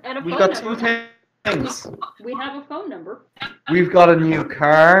name and a phone We've got number. two things. We have a phone number. We've got a new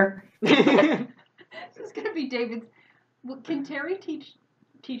car. This is gonna be David's. Well, can Terry teach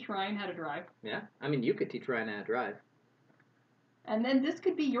Ryan how to drive? Yeah, I mean you could teach Ryan how to drive. And then this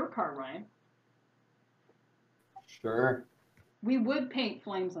could be your car, Ryan. Sure. We would paint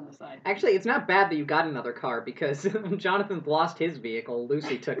flames on the side. Actually, it's not bad that you got another car because Jonathan's lost his vehicle.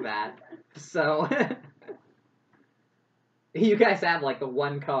 Lucy took that. So, you guys have like the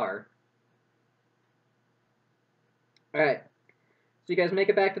one car. Alright. So you guys make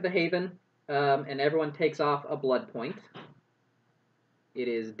it back to the Haven, and everyone takes off a blood point. It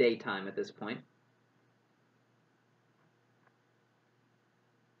is daytime at this point.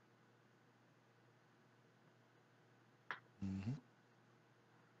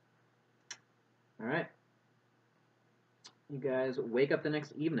 Alright. You guys wake up the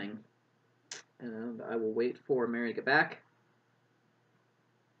next evening, and I will wait for Mary to get back,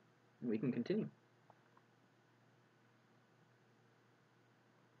 and we can continue.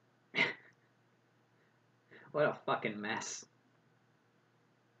 What a fucking mess.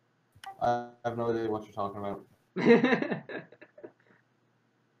 I have no idea what you're talking about.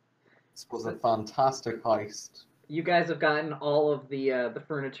 This was a fantastic heist. You guys have gotten all of the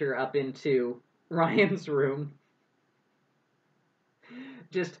furniture up into Ryan's room.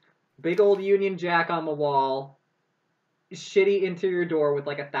 Just big old Union Jack on the wall, shitty interior door with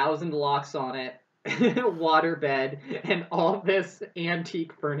like 1,000 locks on it, water bed, and all this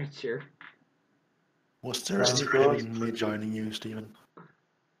antique furniture. Was there any point in me joining you, Stephen?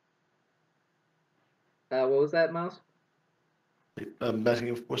 What was that, Mouse?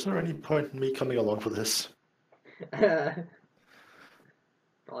 Was there any point in me coming along for this? Probably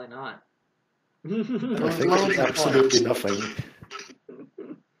not. I think it's absolutely nothing.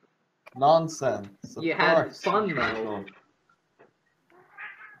 Nonsense. You had fun, though.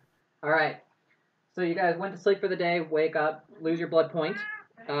 Alright. So you guys went to sleep for the day, wake up, lose your blood point.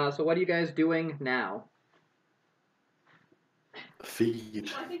 So what are you guys doing now? Feed.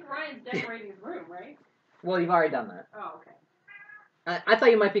 Well, I think Ryan's decorating his room, right? Well, you've already done that. Oh, okay. I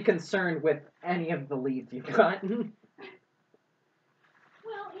thought you might be concerned with any of the leads you've got. Well,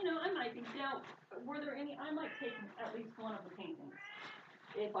 I might be down. Were there any? I might take at least one of the paintings.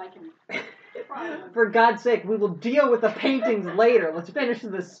 If I can try one. For God's sake, we will deal with the paintings later. Let's finish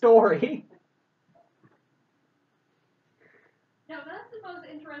the story. No, that's the most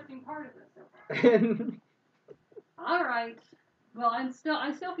interesting part of this so far. All right. Well, I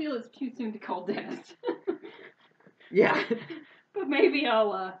still feel it's too soon to call Dennis. Yeah. But maybe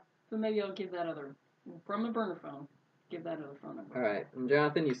I'll give that other from a burner phone. Give that other phone number. All right. And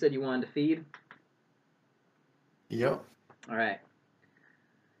Jonathan, you said you wanted to feed. Yep. All right.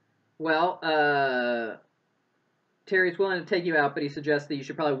 Well, Terry's willing to take you out, but he suggests that you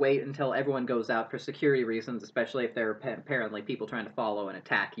should probably wait until everyone goes out for security reasons, especially if there are apparently people trying to follow and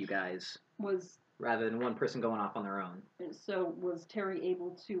attack you guys, rather than one person going off on their own. So was Terry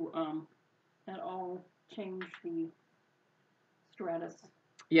able to at all change the Stratus?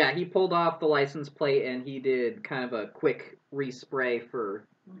 Yeah, he pulled off the license plate and he did kind of a quick respray for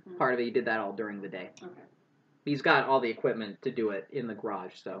part of it. He did that all during the day. Okay. He's got all the equipment to do it in the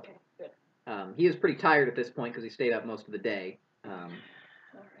garage, so. Okay, good. He is pretty tired at this point because he stayed up most of the day. All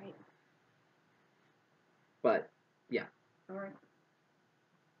right. But, yeah. All right.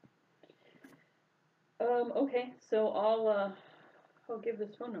 Okay, so I'll give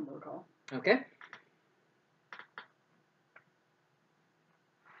this phone number a call. Okay.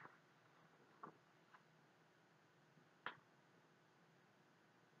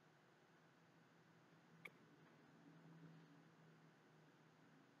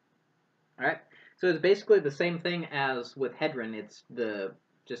 All right. So it's basically the same thing as with Hedron. It's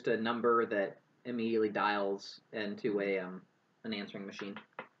just a number that immediately dials into an answering machine.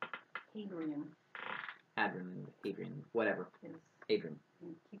 Hadrian. Hadrian, whatever. Hadrian.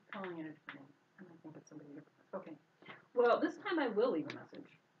 You keep calling it a different name. I don't think it's somebody different. Okay. Well, this time I will leave a message.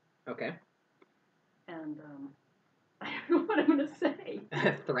 Okay. And I don't know what I'm gonna say.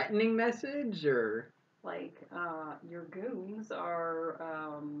 A threatening message, or like, your goons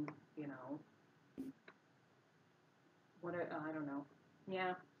are, you know, what? I don't know.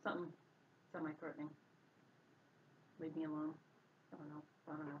 Yeah, something semi-threatening. Leave me alone. I don't know.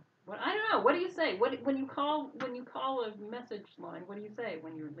 What? I don't know. What do you say? When you call a message line? What do you say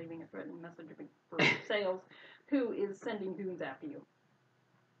when you're leaving a threatening message for sales? Who is sending goons after you?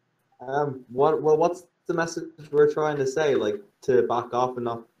 What's the message we're trying to say? Like, to back off and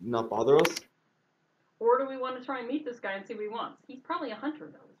not bother us? Or do we want to try and meet this guy and see what he wants? He's probably a hunter,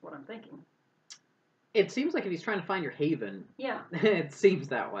 though, is what I'm thinking. it seems like if he's trying to find your haven. Yeah. It seems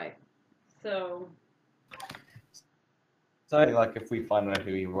that way. So. So I think, like, if we find out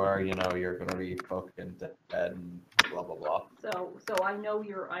who you were, you know, you're gonna be fucking dead and blah blah blah. So I know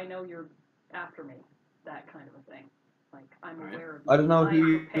you're after me, that kind of a thing. Like, I'm aware of. I don't know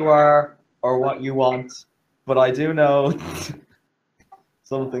who you are or what you want, but I do know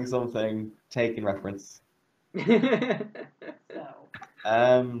something taking reference. So.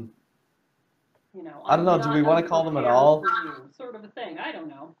 You know. I don't know. Do we want to call them at all? Sort of a thing. I don't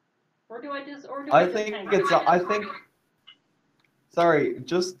know. Or do I just? I think it's. I think. Sorry,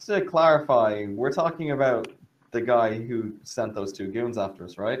 just to clarify, we're talking about the guy who sent those two goons after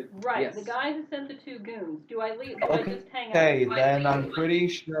us, right? Right, Yes. the guy who sent the two goons. Do I leave? Do Okay, I just hang out? okay, then I'm pretty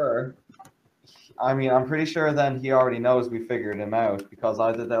sure. I'm pretty sure then he already knows we figured him out because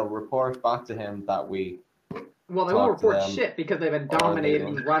either they'll report back to him that we. Well, they Talk won't to report them, shit because they've been or they dominated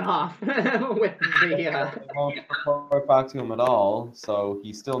don't. and run off with the. They won't report back to him at all, so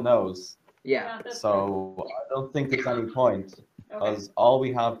he still knows. Yeah. That's So I don't think there's any point. good. Okay. Because all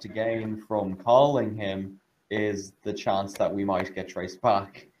we have to gain from calling him is the chance that we might get traced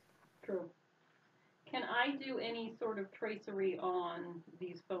back. True. Can I do any sort of tracery on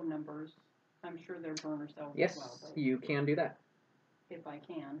these phone numbers? I'm sure they're burner cells Yes, as well, but you can do that. if I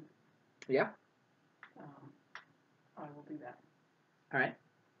can, Yeah. I will do that. All right.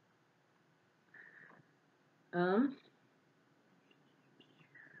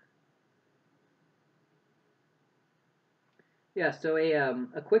 Yeah, so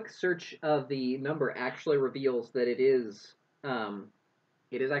a quick search of the number actually reveals that it is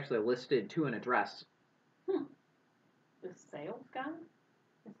actually listed to an address. The sales guy?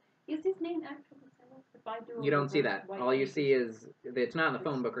 Is his name actually sales? If I do a You don't see reverse that. white All you pages, see is it's not in the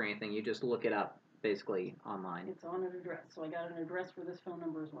phone book or anything. You just look it up basically online. it's on an address, so I got an address for this phone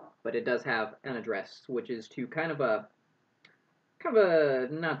number as well. But it does have an address, which is to kind of a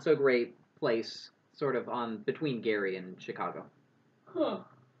not so great place, sort of on between Gary and Chicago. Huh.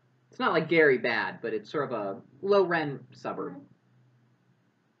 It's not like Gary bad, but it's sort of a low rent suburb.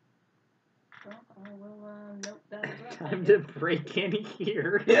 Well, I will note that address. Time to break in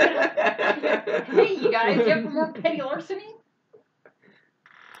here. Hey, you guys, you up for more petty larceny?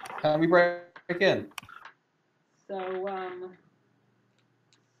 Can we break in? So,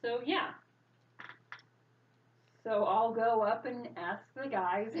 So yeah. So I'll go up and ask the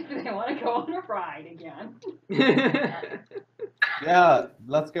guys if they want to go on a ride again. Yeah,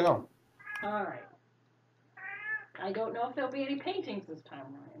 let's go. All right. I don't know if there'll be any paintings this time,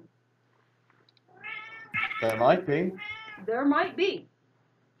 Ryan. There might be. There might be.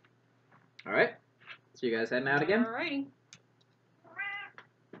 All right. So you guys heading out again? Alrighty.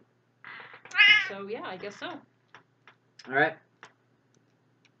 So yeah, I guess so. All right.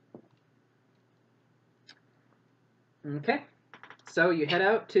 Okay. So you head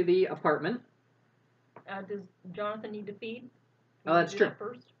out to the apartment. Does Jonathan need to feed? Oh, that's true. That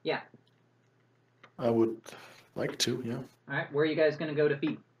first? Yeah. I would like to, yeah. All right. Where are you guys going to go to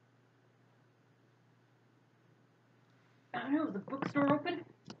feed? I don't know. Is the bookstore open?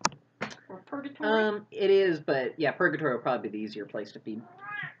 Or Purgatory? It is, but yeah, Purgatory will probably be the easier place to feed.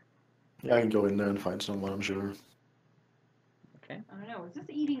 Yeah, I can go in there and find someone, I'm sure. Okay. I don't know. Is this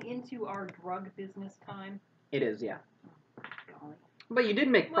eating into our drug business time? It is, yeah. Golly. But you did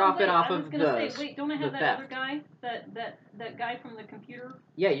make profit wait, off I was of gonna the say, wait, don't I the have that theft. other guy? That guy from the computer?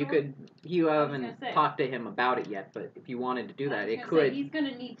 Yeah, you store? could. You I was haven't gonna say. talked to him about it yet, but if you wanted to do that, it Say, could. he's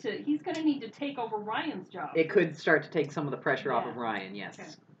gonna need to take over Ryan's job. It could start to take some of the pressure off Yeah. of Ryan. Yes. Okay.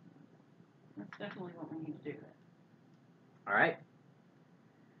 That's definitely what we need to do. All right.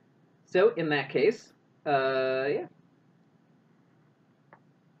 So in that case, yeah.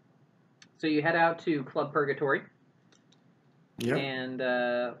 So you head out to Club Purgatory, Yeah. and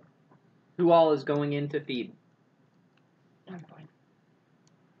who all is going in to feed? I'm fine.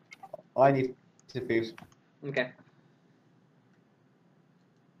 I need to feed. Okay.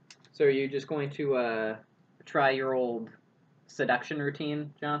 So are you just going to try your old seduction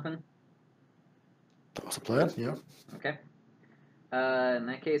routine, Jonathan? That was the plan, yeah. Okay. In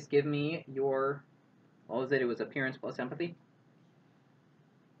that case, give me your. What was it? It was appearance plus empathy.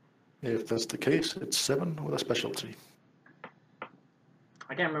 If that's the case, it's 7 with a specialty.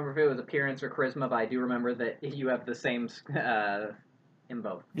 I can't remember if it was appearance or charisma, but I do remember that you have the same in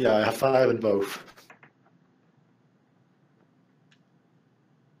both. Yeah, I have 5 in both.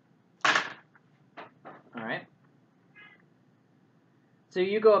 All right. So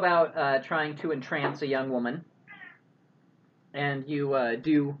you go about trying to entrance a young woman, and you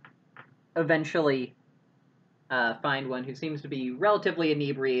do eventually find one who seems to be relatively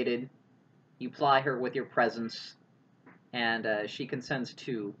inebriated. You ply her with your presence, and she consents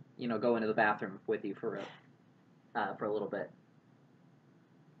to, go into the bathroom with you for a little bit.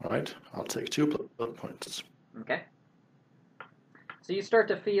 Alright, I'll take 2 blood points. Okay. So you start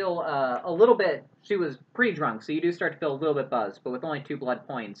to feel a little bit. She was pretty drunk, so you do start to feel a little bit buzzed. But with only 2 blood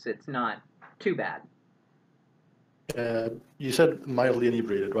points, it's not too bad. You said mildly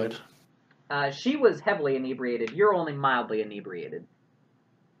inebriated, right? She was heavily inebriated. You're only mildly inebriated.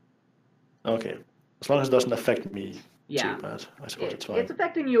 Okay. As long as it doesn't affect me Yeah. too bad, I suppose it's fine. It's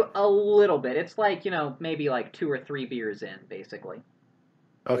affecting you a little bit. It's like, maybe like 2 or 3 beers in, basically.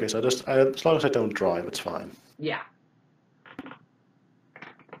 Okay, so as long as I don't drive, it's fine. Yeah.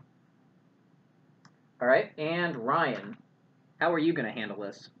 All right, and Ryan, how are you going to handle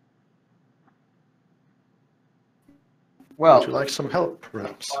this? Well, Would you like some help,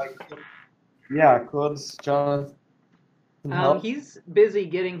 perhaps? yeah, could Jonathan help? He's busy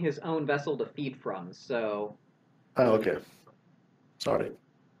getting his own vessel to feed from, so... Oh, okay. Sorry.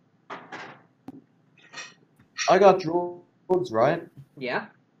 I got drugs, right? Yeah?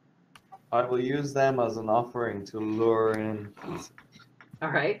 I will use them as an offering to lure in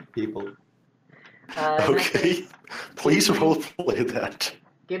All right. people. In that Okay. case, Please roleplay that.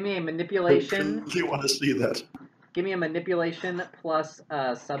 give me a I manipulation. really want to see that. Give me a manipulation plus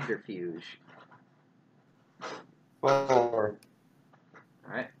subterfuge. 4. All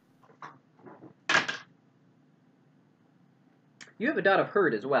right. You have a dot of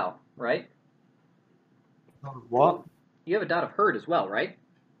hurt as well, right? What? You have a dot of hurt as well, right?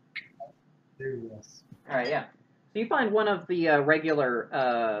 Yes. All right, yeah. So you find one of the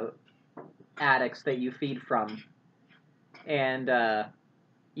regular addicts that you feed from, and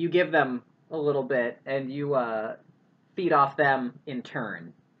you give them a little bit, and you feed off them in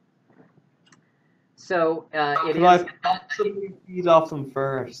turn. So it Could is. I possibly feed off them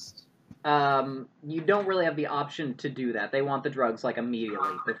first? You don't really have the option to do that. They want the drugs like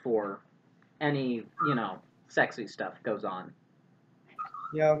immediately before any, sexy stuff goes on.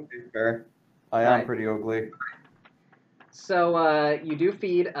 Yeah, okay, fair. I Right. am pretty ugly. So you do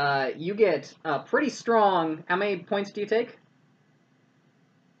feed. You get pretty strong. How many points do you take?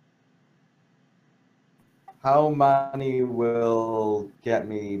 How many will get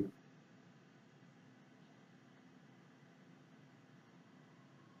me?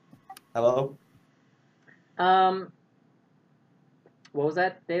 Hello? What was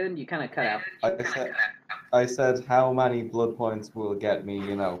that, David? You kind of cut out. I said how many blood points will get me,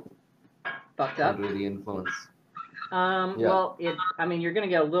 Fucked up. under the influence. Yeah. Well, I mean, you're gonna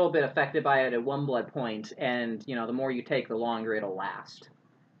get a little bit affected by it at 1 blood point, and the more you take, the longer it'll last.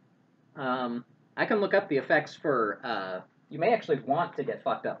 I can look up the effects for. You may actually want to get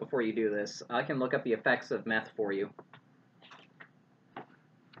fucked up before you do this. I can look up the effects of meth for you.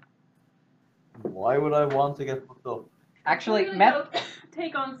 Why would I want to get fucked up? Actually, Really meth don't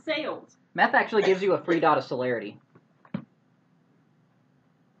take on sales. actually gives you a free dot of celerity. Are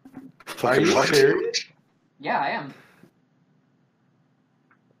Fucking you what? serious? Yeah, I am.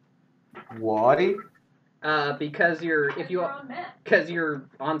 Why? Because you're on meth. because you're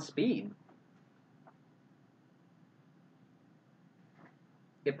on speed.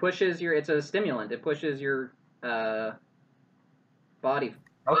 It pushes your. It's a stimulant. It pushes your body.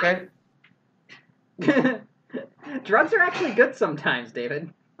 Okay. Drugs are actually good sometimes,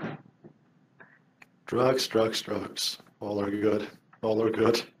 David. Drugs, drugs, drugs. All are good. All are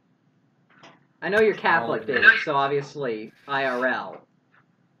good. I know you're Catholic, David, so obviously IRL.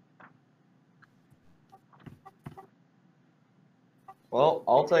 Well,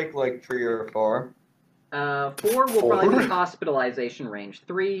 I'll take like 3 or 4. 4 will probably be 4? hospitalization range.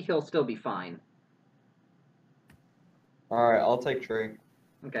 3, he'll still be fine. Alright, I'll take 3.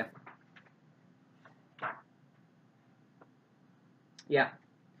 Okay. Yeah.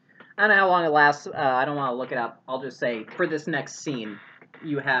 I don't know how long it lasts. I don't want to look it up. I'll just say for this next scene,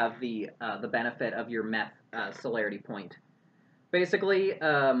 you have the benefit of your meth celerity point. Basically,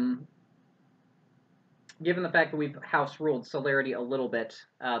 given the fact that we've house ruled celerity a little bit,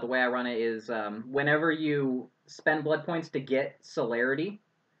 the way I run it is whenever you spend blood points to get celerity,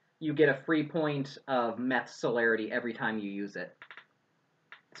 you get a free point of meth celerity every time you use it.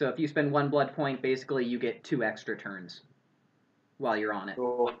 So if you spend 1 blood point, basically you get 2 extra turns while you're on it.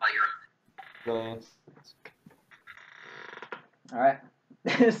 Cool. Brilliant. All right.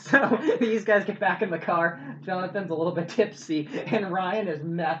 So these guys get back in the car. Jonathan's a little bit tipsy, and Ryan is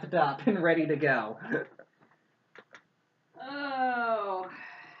methed up and ready to go. Oh.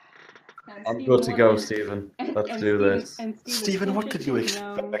 And I'm Stephen good to go, wanted- Stephen. and- Let's and do Stephen- this. and Stephen Stephen, what pushes did you his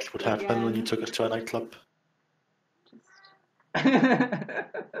nose expect would happen when you again. took us to a nightclub?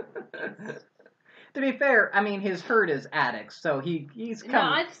 To be fair, I mean his herd is addicts, so he's No,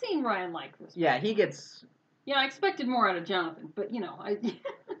 come. I've seen Ryan like this. Yeah, he gets. Yeah, I expected more out of Jonathan, but I.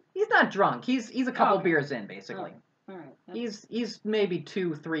 He's not drunk. He's a couple Okay. beers in, basically. All right. He's maybe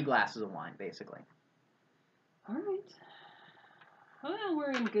 2-3 glasses of wine, basically. All right. Well,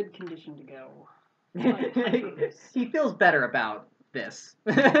 we're in good condition to go. He feels better about this.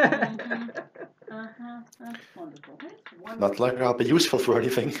 That's wonderful. That's wonderful. Not like I'll be useful for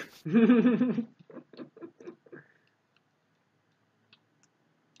anything.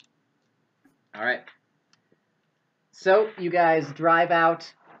 All right. So you guys drive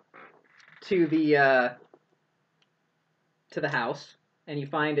out to the house, and you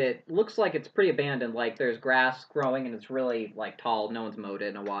find it looks like it's pretty abandoned. Like there's grass growing, and it's really like tall. No one's mowed it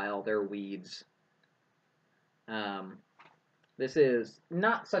in a while. There are weeds. This is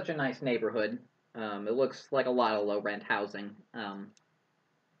not such a nice neighborhood. It looks like a lot of low rent housing.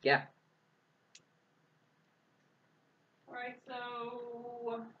 Yeah. All right,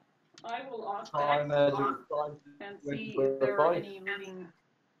 so I will off Time that magic. and see if there are any living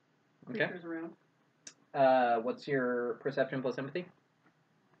Okay. creatures around. What's your perception plus empathy?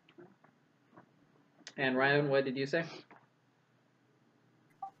 And Ryan, what did you say?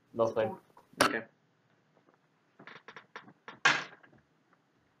 Nothing. Okay.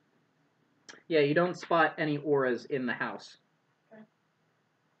 Yeah, you don't spot any auras in the house.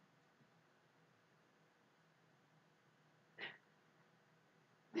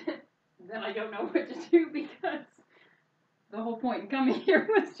 Then I don't know what to do because the whole point in coming here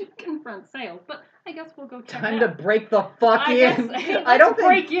was to confront sales. But I guess we'll go check Time it to out. break the fuck I in. guess, hey, I don't let's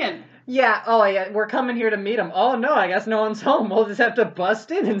think. break in. Yeah. Oh yeah. We're coming here to meet him. Oh no. I guess no one's home. We'll just have to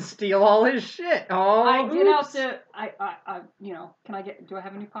bust in and steal all his shit. Oh. I get out oops. to can I get? Do I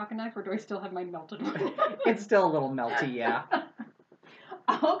have a new pocket knife or do I still have my melted one? It's still a little melty. Yeah.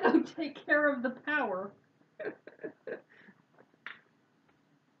 I'll go take care of the power.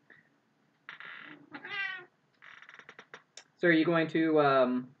 So are you going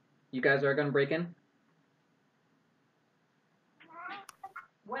to? You guys are going to break in.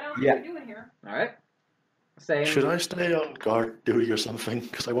 What else Yeah. are we doing here? All right. Same. Should I stay on guard duty or something?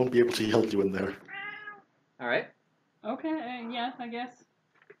 Because I won't be able to yell at you in there. All right. Okay, yeah, I guess.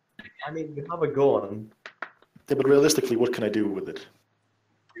 I mean, you have a gun. Yeah, but realistically, what can I do with it?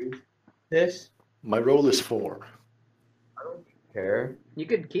 Hit. My roll is 4. Care. You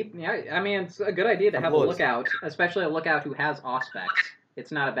could keep. Yeah, I mean, it's a good idea to have a Blood. lookout, especially a lookout who has auspex.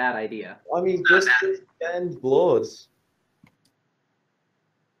 It's not a bad idea. I mean, just spend blood.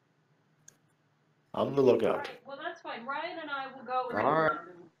 On the lookout. Alright, well that's fine. Ryan and I will go and Alright.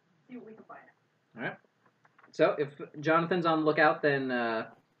 see what we can find. All right. So if Jonathan's on the lookout, then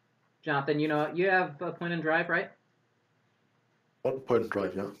Jonathan, you have a point and drive, right? 1 point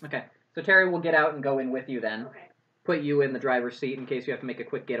drive, yeah. Okay. So Terry will get out and go in with you then. Okay. Put you in the driver's seat in case you have to make a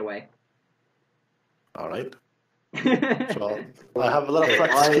quick getaway. All right. So I have a lot of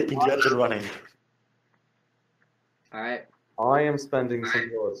practice keeping the engine running. All right. I am spending some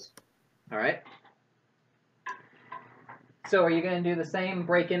blood. All right. So are you going to do the same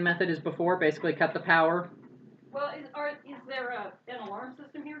break-in method as before? Basically cut the power? Well, is there an alarm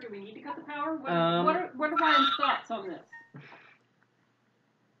system here? Do we need to cut the power? What are Um, Ryan's thoughts on this?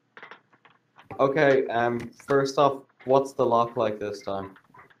 Okay. First off, what's the lock like this time?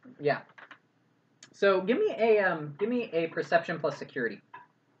 Yeah. So give me a perception plus security.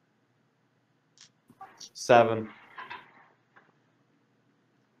 7.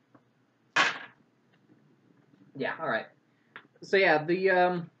 Yeah. All right. So yeah,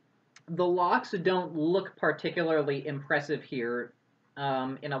 the locks don't look particularly impressive here. In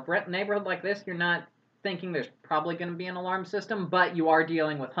a neighborhood like this, you're not thinking there's probably going to be an alarm system, but you are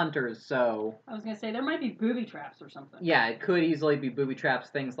dealing with hunters, so I was gonna say there might be booby traps or something. yeah, it could easily be booby traps,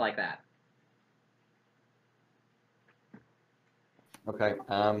 things like that. Okay.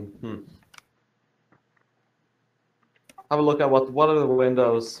 Have a look at what are the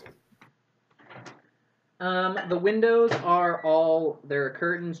windows? The windows are all there are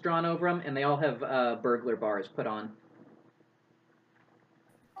curtains drawn over them, and they all have burglar bars put on.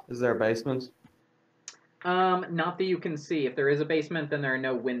 Is there a basement? Not that you can see. If there is a basement, then there are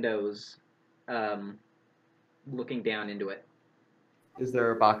no windows looking down into it. Is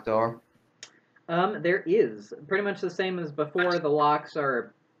there a back door? There is. Pretty much the same as before. The locks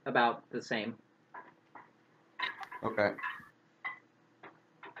are about the same. Okay.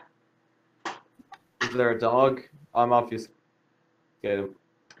 Is there a dog? I'm obviously scared.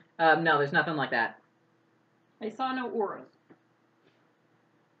 No, there's nothing like that. I saw no auras.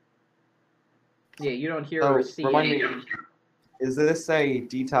 Yeah, you don't hear So, or see remind me, anything. is this a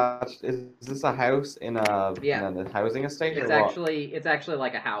detached? Is this a house in a housing estate It's or what? actually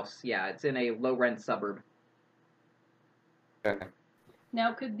like a house. Yeah, it's in a low rent suburb. Okay.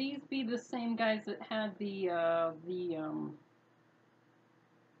 Now, could these be the same guys that had the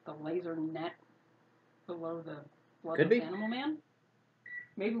laser net below the Could be. bloodless animal man?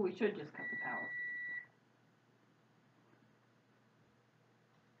 Maybe we should just cut the power.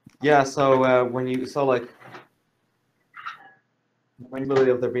 Yeah. So when you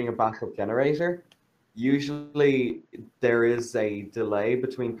believe there being a backup generator, usually there is a delay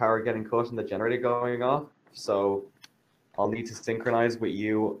between power getting cut and the generator going off. So I'll need to synchronize with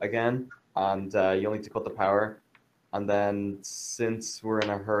you again, and you'll need to cut the power. And then, since we're in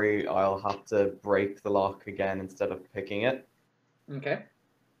a hurry, I'll have to break the lock again instead of picking it. Okay.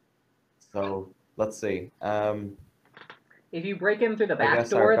 So let's see. If you break in through the I back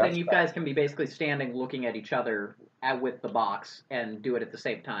guess our door, then best you guys can be basically standing looking at each other with the box and do it at the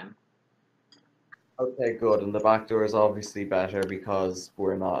same time. Okay, good. And the back door is obviously better because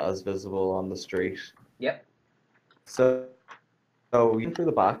we're not as visible on the street. Yep. So you can through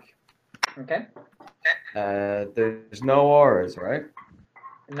the back. Okay. There's no auras, right?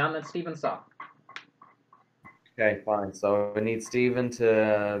 None that Steven saw. Okay, fine. So I need Steven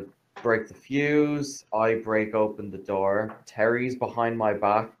to break the fuse. I break open the door. Terry's behind my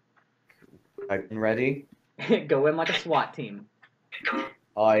back. I'm ready. Go in like a SWAT team.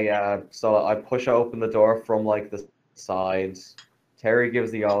 I push open the door from like the side. Terry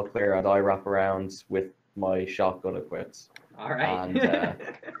gives the all clear, and I wrap around with my shotgun equipped. All right. And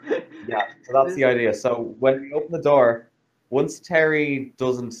yeah, so that's the idea. So when we open the door, once Terry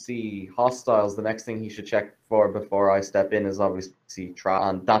doesn't see hostiles, the next thing he should check for before I step in is obviously trap,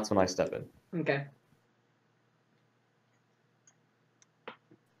 and that's when I step in. Okay.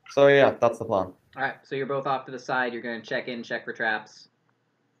 So yeah, that's the plan. All right. So you're both off to the side. You're going to check in, check for traps.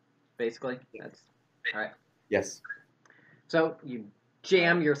 Basically, that's all right. Yes. So you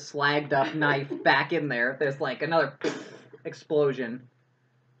jam your slagged up knife back in there. There's like another explosion.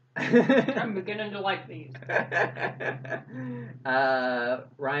 I'm beginning to like these.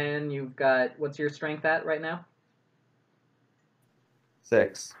 Ryan, you've got what's your strength at right now?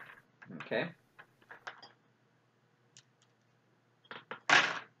 6. Okay.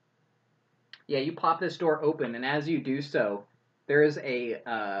 Yeah, you pop this door open, and as you do so, there is a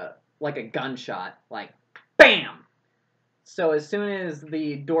like a gunshot, like BAM! So as soon as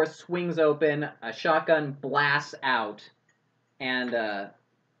the door swings open, a shotgun blasts out, and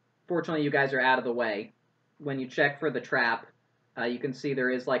fortunately you guys are out of the way. When you check for the trap, you can see there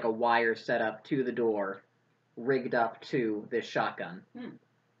is like a wire set up to the door, rigged up to this shotgun.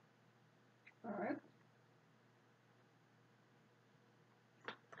 All right.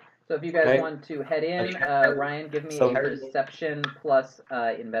 So if you guys Okay. want to head in, Ryan, give me So- a perception plus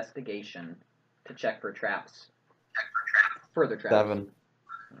investigation to check for traps. Further traps. 7.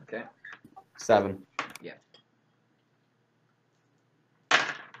 Okay. 7.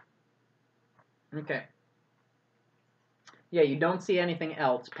 Okay. Yeah, you don't see anything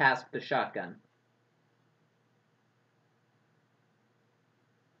else past the shotgun.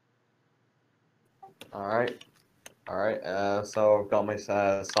 Alright. So I've got my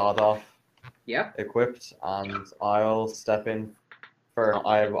sawed off Yep. equipped, and I'll step in for.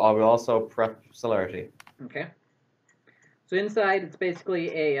 I will also prep celerity. Okay. So inside, it's basically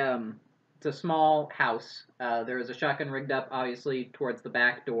it's a small house. There is a shotgun rigged up, obviously, towards the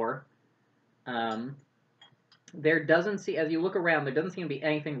back door. There doesn't see, as you look around, there doesn't seem to be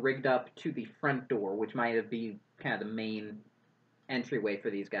anything rigged up to the front door, which might have been kind of the main entryway for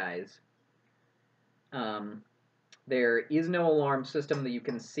these guys. There is no alarm system that you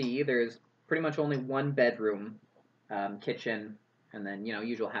can see. There's pretty much only one bedroom, kitchen, and then,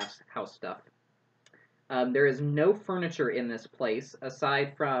 usual house stuff. There is no furniture in this place,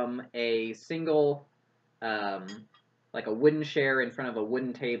 aside from a single, like a wooden chair in front of a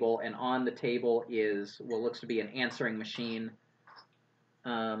wooden table, and on the table is what looks to be an answering machine.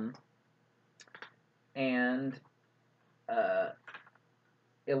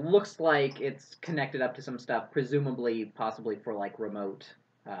 It looks like it's connected up to some stuff, presumably, possibly for like remote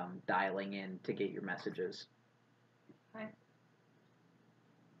dialing in to get your messages. I'd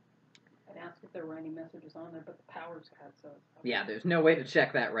ask if there were any messages on there, but the power's cut, so... Yeah, there's no way to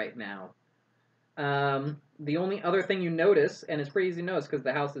check that right now. The only other thing you notice, and it's pretty easy to notice because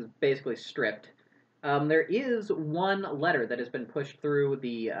the house is basically stripped, there is one letter that has been pushed through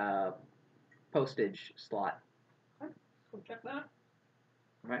the postage slot. Okay, so check that.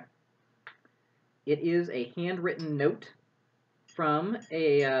 Right. It is a handwritten note from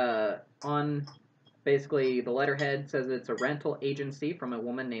a, on basically the letterhead says it's a rental agency from a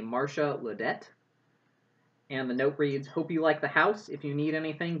woman named Marcia Ludette. And the note reads, "Hope you like the house. If you need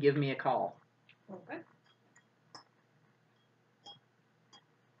anything, give me a call." Okay.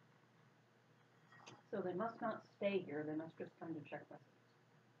 So they must not stay here. They must just come to check messages.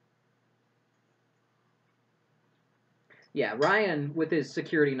 Yeah, Ryan, with his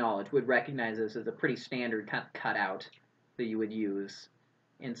security knowledge, would recognize this as a pretty standard kind of cutout that you would use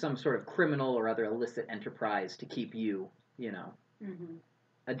in some sort of criminal or other illicit enterprise to keep you, Mm-hmm.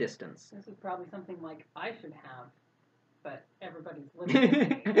 a distance. This is probably something like I should have, but everybody's living with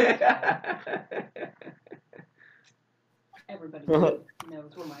me. Everybody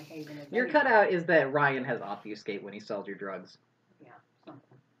knows where my haven is. Your anyway. cutout is that Ryan has obfuscate when he sells your drugs. Yeah,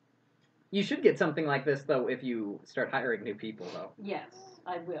 something. You should get something like this, though, if you start hiring new people, though. Yes,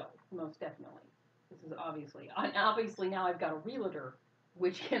 I will, most definitely. This is obviously now I've got a realtor,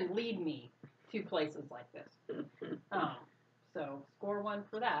 which can lead me to places like this. So score 1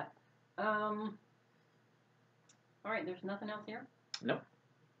 for that. All right, there's nothing else here. Nope.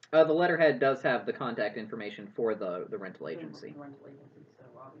 The letterhead does have the contact information for the rental agency. The rental agency, so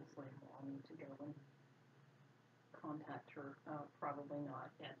obviously I'll need to go and contact her. Probably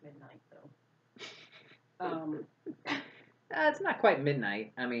not at midnight, though. It's not quite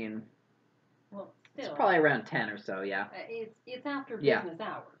midnight. I mean, Well, still, it's probably around 10 or so, yeah. It's after Yeah. business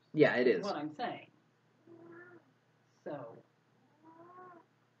hours. Yeah, it is. What I'm saying.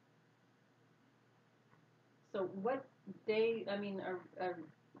 So what day? I mean,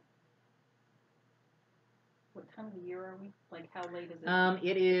 what time of the year are we? Like, how late is it?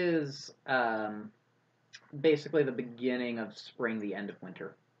 It is basically the beginning of spring, the end of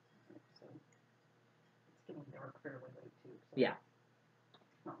winter. So it's getting dark fairly late too. So Yeah.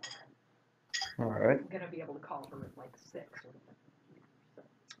 it's not like All right. I'm gonna be able to call her at like 6 or something. So,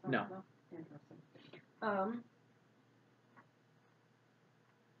 No. Well, interesting. All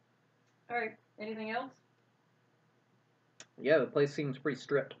right. Anything else? Yeah, the place seems pretty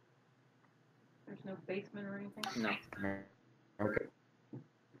stripped. There's no basement or anything? No. Okay.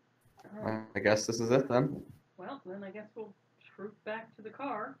 All right. I guess this is it then. Well, then I guess we'll troop back to the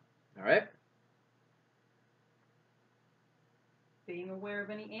car, All right. being aware of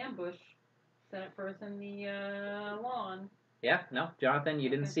any ambush set up for us in the lawn. Yeah, no, Jonathan, you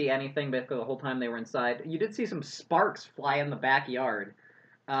didn't Okay. see anything basically the whole time they were inside. You did see some sparks fly in the backyard.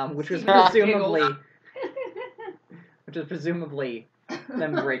 which was Steven presumably giggles.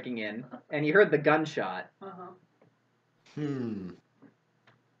 them breaking in, and you heard the gunshot. Uh-huh. Hmm.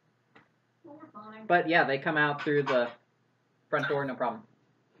 Well, we're fine. But yeah, they come out through the front door, no problem.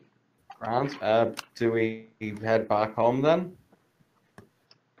 Grant, do we head back home then?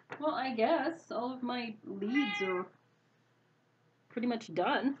 Well, I guess all of my leads are pretty much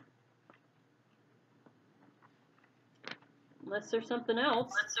done. Unless there's something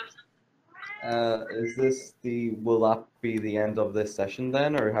else. Will that be the end of this session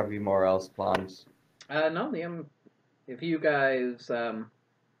then, or have you more else planned? No, if you guys end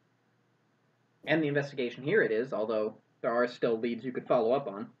the investigation here, it is. Although there are still leads you could follow up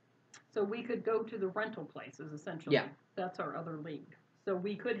on. So we could go to the rental places, essentially. Yeah. That's our other lead. So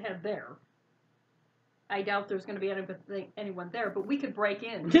we could head there. I doubt there's going to be anyone there, but we could break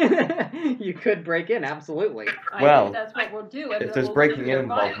in. You could break in, absolutely. I Well, think that's what we'll do. And If then there's we'll breaking look through in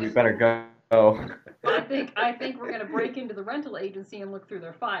their involved, we files. better go. I think we're going to break into the rental agency and look through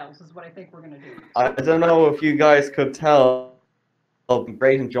their files. Is what I think we're going to do. I don't know if you guys could tell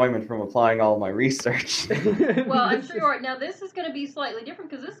great enjoyment from applying all my research. Well, I'm sure you are. Now this is going to be slightly different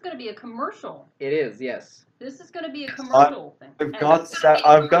because this is going to be a commercial. It is, yes. This is going to be a commercial thing.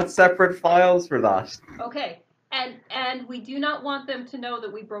 I've got separate files for that. Okay, and we do not want them to know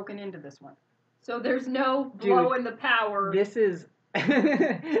that we've broken into this one. So there's no blowing the power. This is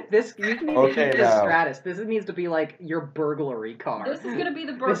this. You need to Okay, keep this now. Stratus. This needs to be like your burglary car. This is going to be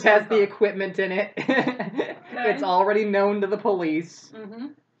the burglary This has the car. equipment in it. It's already known to the police. Mm-hmm.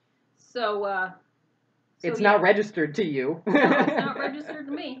 So It's yeah. not registered to you. No, it's not registered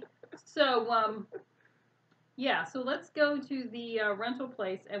to me. So yeah. So let's go to the rental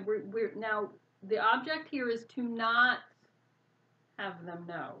place, and we're now the object here is to not have them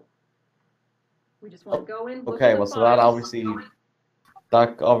know. We just want to go in. Look Okay, at the well, so that files.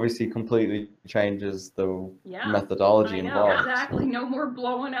 obviously completely changes the Yeah, methodology I know, involved. exactly. No more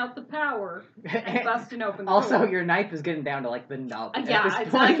blowing out the power and busting open the Also, door. your knife is getting down to like the nub. at Yeah, this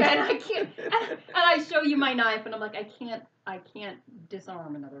it's like, point. and I can't. And I show you my knife, and I'm like, I can't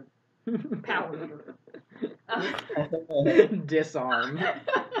disarm another power user. Disarm.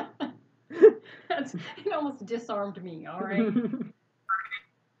 It almost disarmed me. All right.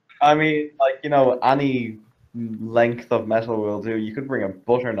 I mean, any length of metal will do. You could bring a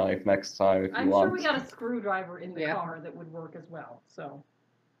butter knife next time if you I'm want. sure we got a screwdriver in the Yeah. car that would work as well. So,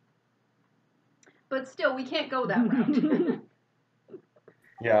 but still, we can't go that route.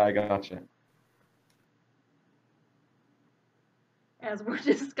 Yeah, I gotcha. As we're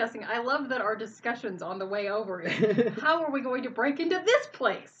discussing, I love that our discussions on the way over is how are we going to break into this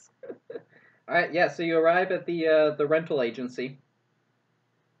place? All right, yeah. So you arrive at the rental agency.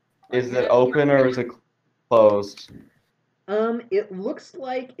 Is it open or is it closed? It looks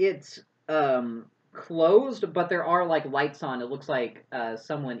like it's closed, but there are like lights on. It looks like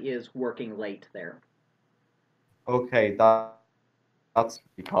someone is working late there. Okay, that's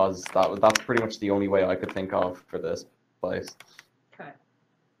because that's pretty much the only way I could think of for this place. Okay.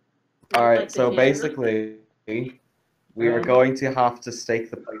 All right, Like the so janitor? basically, we are going to have to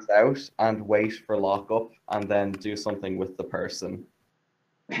stake the place out and wait for lockup, and then do something with the person.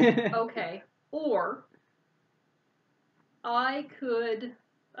 Okay. Or I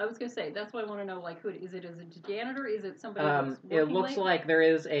was gonna say that's what I want to know. Like, who is it? Is it a janitor? Is it somebody? That's It working looks late? like there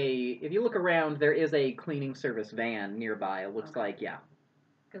is if you look around, there is a cleaning service van nearby. It looks Okay. like, yeah.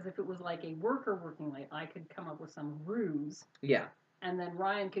 Because if it was like a worker working late, I could come up with some ruse, Yeah. and then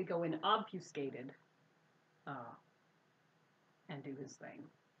Ryan could go in obfuscated, and do his thing.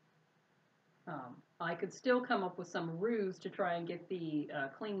 I could still come up with some ruse to try and get the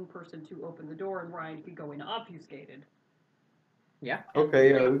cleaning person to open the door, and Ryan could go in obfuscated. Yeah.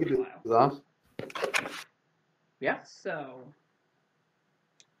 Okay, yeah, we could do that. Yeah. So,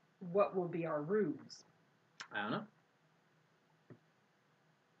 what will be our ruse? I don't know.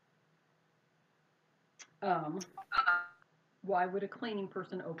 Why would a cleaning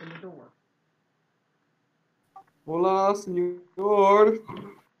person open the door? Hola, senor.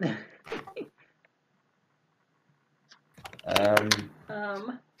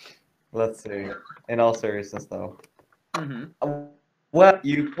 Let's see. In all seriousness, though. Mm-hmm. Well,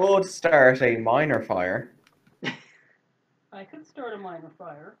 you could start a minor fire. I could start a minor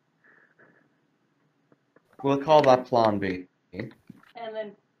fire, We'll call that Plan B. and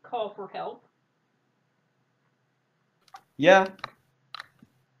then call for help. Yeah.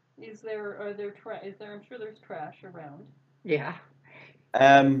 I'm sure there's trash around. Yeah.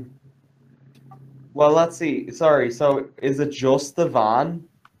 Well, let's see. Sorry. So, is it just the van?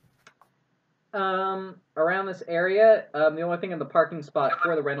 Around this area, the only thing in the parking spot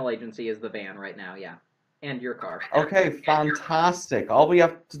for the rental agency is the van right now, yeah. And your car. Okay, fantastic. All we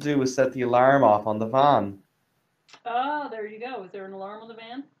have to do is set the alarm off on the van. Ah, there you go. Is there an alarm on the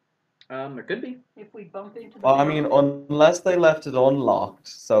van? There could be. If we bump into the Well, I van? mean, unless they left it unlocked.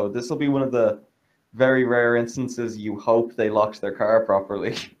 So this will be one of the very rare instances you hope they locked their car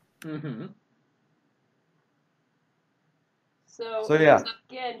properly. Mm-hmm. So yeah,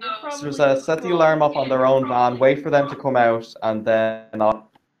 Again, you're probably so just set the alarm up on their own van, wait for them to come out, and then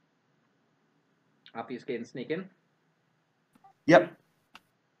Obfuscate and sneak in. Yep.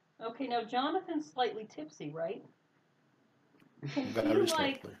 Okay, now Jonathan's slightly tipsy, right? Can Very you,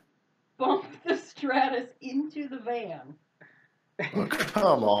 slightly. bump the Stratus into the van Oh,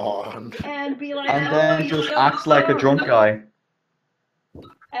 come on. and be like, And "Oh, then he's just so act like a sorry." drunk guy.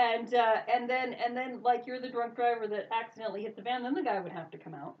 And then like you're the drunk driver that accidentally hit the van, then the guy would have to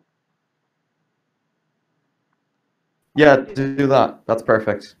come out. Yeah, do that. That's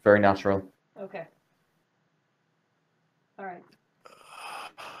perfect. Very natural. Okay. All right.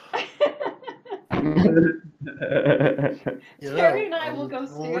 You Terry know, and I will go I'm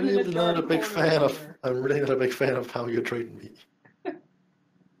stand in a really not a dark big corner fan of. somewhere. I'm really not a big fan of how you're treating me.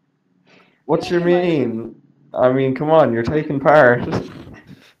 What you Yeah, you might. mean? I mean, come on, you're taking part.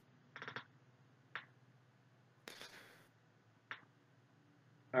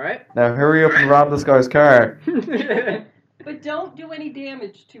 All right. Now hurry up and rob this guy's car. But don't do any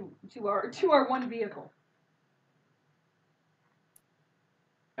damage to our one vehicle.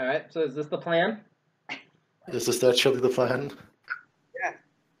 All right. So is this the plan? Is this actually the plan?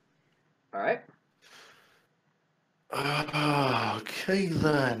 All right. Okay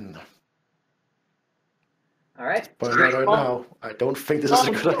then. All right. But right now, I don't think this is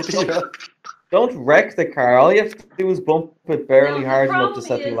a good idea. Don't wreck the car. All you have to do is bump it barely Now, hard the enough problem to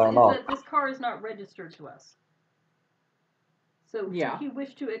set the is alarm off. that this car is not registered to us. So Yeah. if you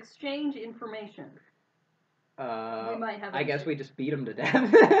wish to exchange information, we might have. I guess we just beat him to death.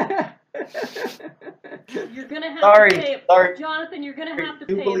 You're gonna have Sorry, to pay. sorry. Jonathan, you're gonna have to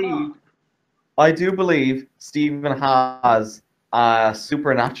do pay him believe- off. I do believe Stephen has a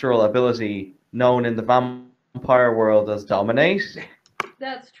supernatural ability known in the vampire world as Dominate.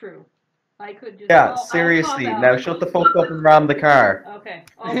 That's true. I could just. Yeah, I'll seriously. pop out. Now shut the fuck up and ram the car. Okay,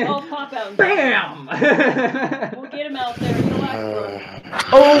 I'll pop out. And Bam! We'll get him out there. He'll act drunk.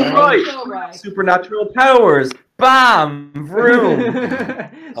 Oh, right! So right. Supernatural powers! Bam! Vroom!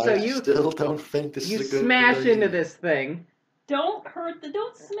 So I you still don't think this is a good smash idea. into this thing. Don't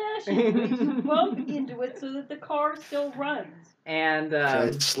smash into it. Just bump into it so that the car still runs. And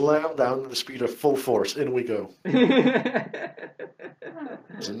Okay, slam down the speed of full force. In we go.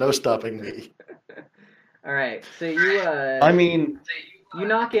 There's no stopping me. all right. So you I mean, you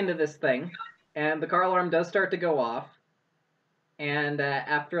knock into this thing, and the car alarm does start to go off. And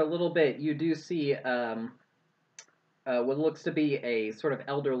after a little bit, you do see what looks to be a sort of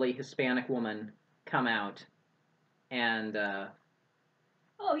elderly Hispanic woman come out, and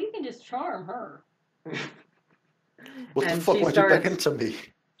Oh, you can just charm her. What And the fuck she went you back starts- into me?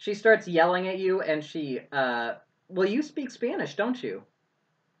 she starts yelling at you, and she well, you speak Spanish, don't you?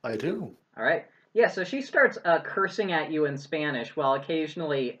 I do. All right. Yeah, so she starts cursing at you in Spanish while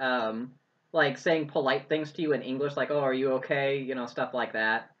occasionally like saying polite things to you in English, like, "Oh, are you okay?" You know, stuff like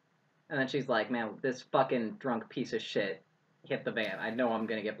that. And then she's like, "Man, this fucking drunk piece of shit hit the van. I know I'm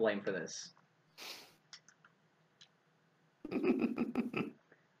gonna get blamed for this."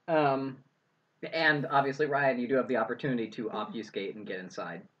 And obviously, Ryan, you do have the opportunity to obfuscate and get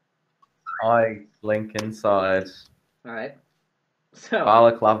inside. I link inside. All right. So,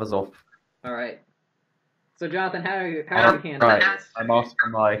 Balaclava's up. all right. So, Jonathan, how are you handling Right, this? I'm off the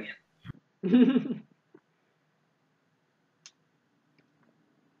mic.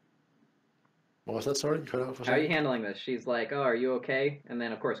 What was that? Sorry, you cut out for a How are you second. handling this? She's like, "Oh, are you okay?" And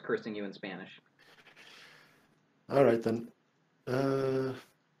then, of course, cursing you in Spanish. All right then.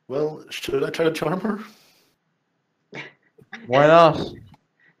 Well, should I try to charm her? Why not?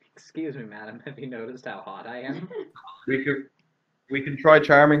 Excuse me, madam. Have you noticed how hot I am? We can try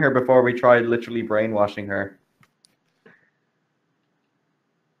charming her before we try literally brainwashing her.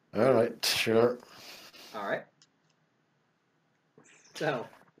 All right, sure. All right. So,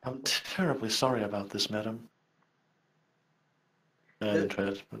 I'm terribly sorry about this, madam. And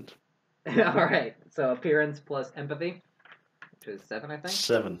entrancement. all right. So, appearance plus empathy, which is 7, I think.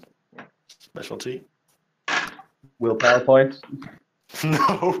 7. Yeah. Specialty? Willpower point.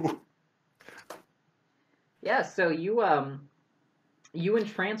 No. Yeah. So you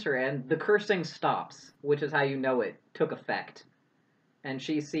entrance her, and the cursing stops, which is how you know it took effect. And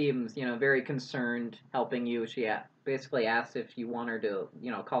she seems, very concerned, helping you. She basically asks if you want her to,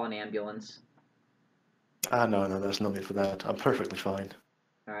 call an ambulance. No, there's no need for that. I'm perfectly fine.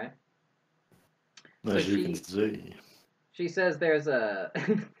 All right. As you can see. She says there's a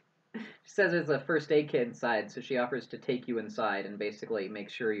she says there's a first aid kit inside, so she offers to take you inside and basically make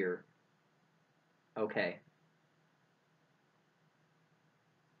sure you're okay.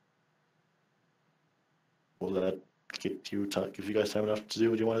 Will that give you guys time enough to do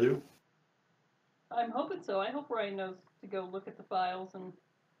what you want to do? I'm hoping so. I hope Ryan knows to go look at the files and.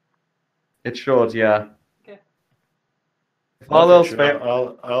 It should, yeah. Okay. If all else Sure,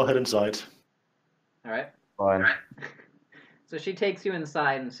 fails, I'll head inside. All right. fine. So she takes you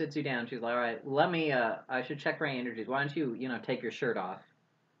inside and sits you down. She's like, "All right, let me. I should check my energies. Why don't you, take your shirt off?"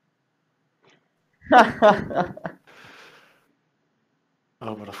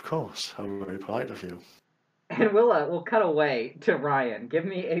 Oh, but of course. How very polite of you. And we'll cut away to Ryan. Give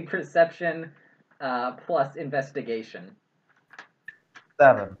me a perception plus investigation.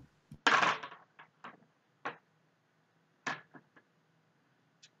 7.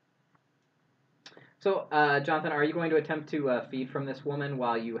 So, Jonathan, are you going to attempt to feed from this woman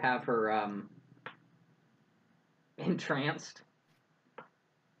while you have her entranced?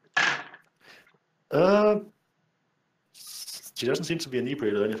 She doesn't seem to be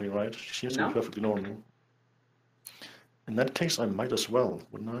inebriated or anything, right? She seems to No. be perfectly normal. In that case, I might as well,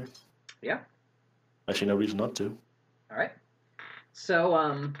 wouldn't I? Yeah. I see no reason not to. All right.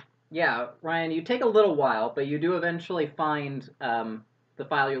 So, yeah, Ryan, you take a little while, but you do eventually find the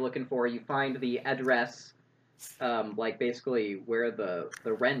file you're looking for. You find the address, like basically where the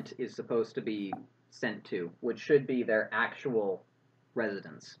rent is supposed to be sent to, which should be their actual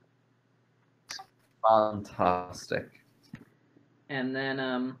residence. Fantastic. And then,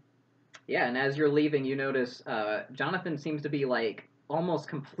 yeah, and as you're leaving, you notice Jonathan seems to be like almost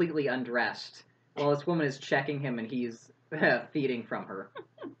completely undressed while this woman is checking him and he's feeding from her.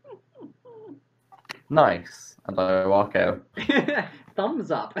 Nice. And I walk out.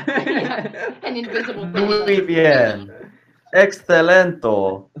 Thumbs up. Yeah, an invisible Muy bien.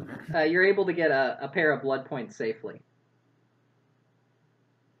 Excelento. You're able to get a pair of blood points safely.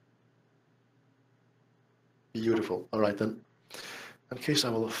 Beautiful. All right, then. In case, I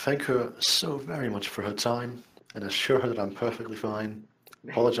will thank her so very much for her time and assure her that I'm perfectly fine.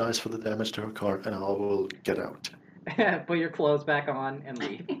 Apologize for the damage to her car, and I will get out. Put your clothes back on and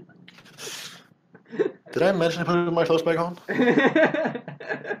leave. Did I mention putting my clothes back on?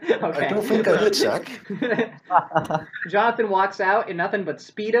 Okay. I don't think I did, Zach. Jonathan walks out in nothing but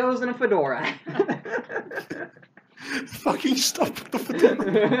Speedos and a fedora. Fucking stop with the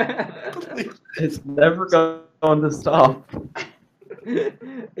fedora. Please. It's never going to stop. It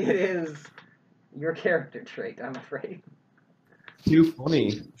is your character trait, I'm afraid. Too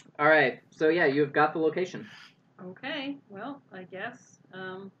funny. All right, so yeah, you've got the location. Okay, well, I guess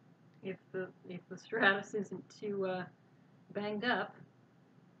if the Stratus isn't too banged up,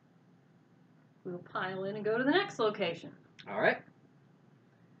 we'll pile in and go to the next location All right.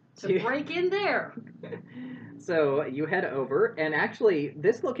 to break in there. So you head over, and actually,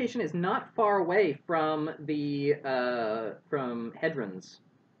 this location is not far away from the from Hedron's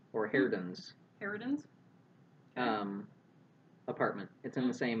or Herdon's Harridan's. apartment. It's in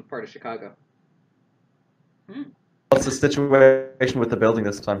the same part of Chicago. What's the situation with the building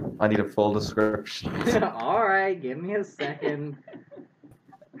this time? I need a full description. All right, give me a second.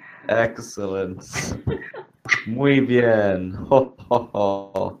 Excellent. Muy bien. Ho, ho,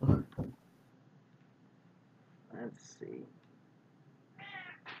 ho. Let's see.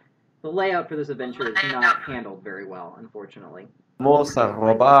 The layout for this adventure is not handled very well, unfortunately. Vamos a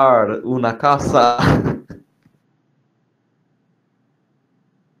robar una casa.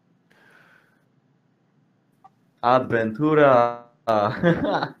 Adventura.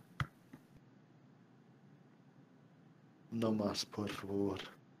 No más, por favor.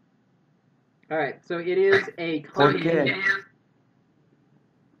 All right, so it is a ¿Por condominium. qué?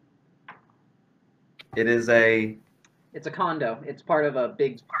 It is a... It's a condo. It's part of a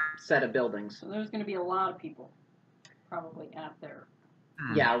big set of buildings. So there's going to be a lot of people probably at there.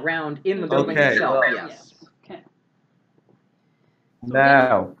 Yeah, around in the building Okay, itself. well- Yes. Okay.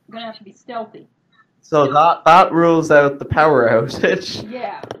 Now, We're going to have to be stealthy. so that rules out the power outage.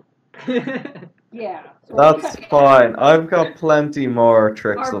 Yeah. Yeah. So That's fine. I've got plenty more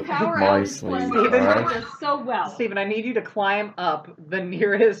tricks our up power my outage sleeve, plan Steven. alright? worked us so well. Stephen, I need you to climb up the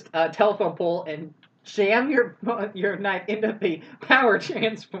nearest telephone pole and jam your knife into the power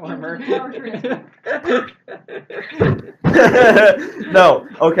transformer. Into the power No,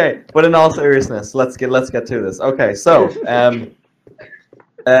 okay, but in all seriousness, let's get to this. Okay, so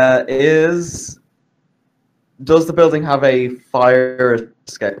Does the building have a fire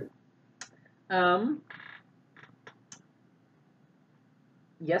escape?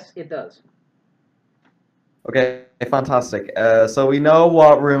 Yes, it does. Okay, fantastic. So we know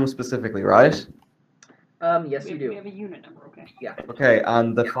what room specifically, right? Yes, you We do. have a unit number, okay. Okay,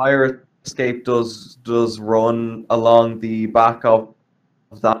 and the fire escape does run along the back of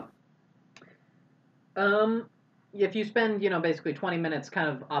that. If you spend, basically 20 minutes kind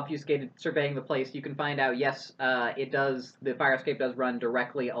of obfuscated surveying the place, you can find out, yes, it does, the fire escape does run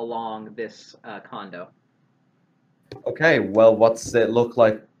directly along this condo. Okay, well, what's it look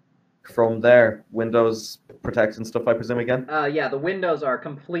like from there? Windows protect and stuff, I presume, again? Yeah, the windows are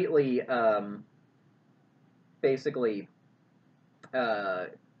completely, basically,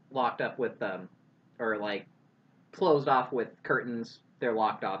 locked up with, or like, closed off with curtains. They're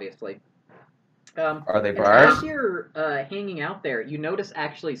locked, obviously. Are they and barred? as you're hanging out there, you notice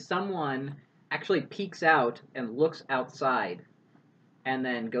actually someone actually peeks out and looks outside and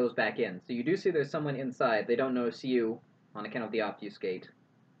then goes back in. So you do see there's someone inside. They don't notice you on account of the obfuscate.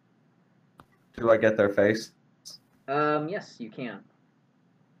 Do I get their face? Yes, you can.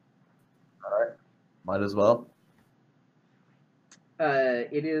 Alright. Might as well.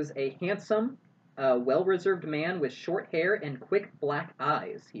 It is a handsome, well-reserved man with short hair and quick black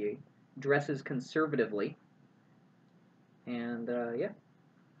eyes. He dresses conservatively. And, yeah.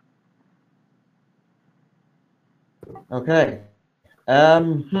 Okay.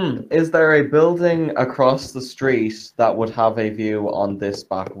 Is there a building across the street that would have a view on this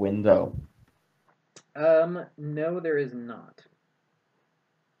back window? No, there is not.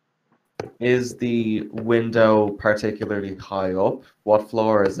 Is the window particularly high up? What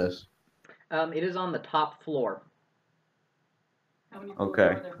floor is it? It is on the top floor. How many floors Okay,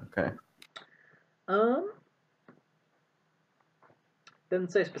 are there? okay.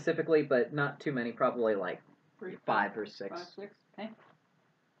 Doesn't say specifically, but not too many. Probably like 5 or 6. 5, 6, okay.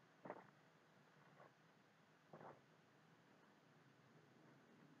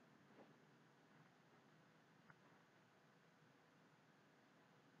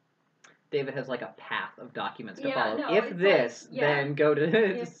 David has like a path of documents to Yeah, follow. no, If it's this, like, yeah. then go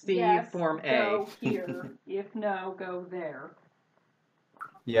to If C yes, Form A. go here. If no, go there.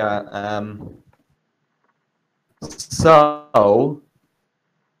 Yeah, so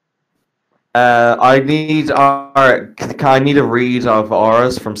I need I need a read of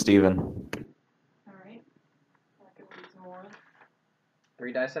auras from Stephen. Alright. I can read some more.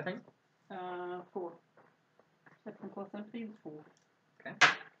 3 dice, I think. 4. 7 plus empty is 4. Okay.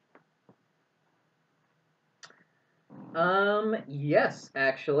 Yes,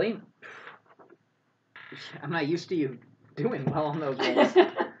 actually. I'm not used to you doing well on those rolls.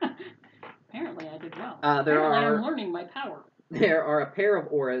 Apparently I did well. There Apparently are I'm learning my power. there are a pair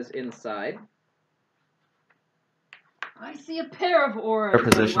of auras inside. I see a pair of auras. Their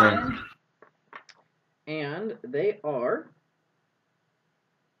positioning. Ryan. And they are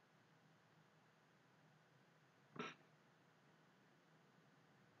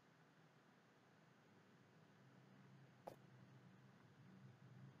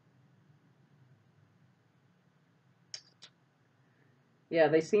yeah,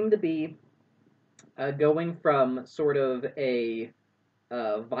 they seem to be going from sort of a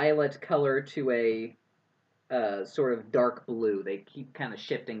violet color to a sort of dark blue. They keep kind of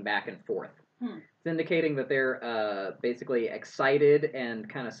shifting back and forth. It's indicating that they're basically excited and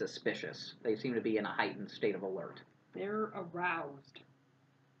kind of suspicious. They seem to be in a heightened state of alert. They're aroused.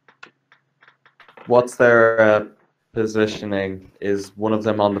 What's their positioning? Is one of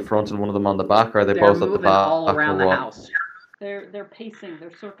them on the front and one of them on the back, or are they They're both at the moving back? all around or the what? house. They're pacing.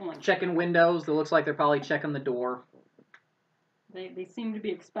 They're circling. Checking windows. It looks like they're probably checking the door. They seem to be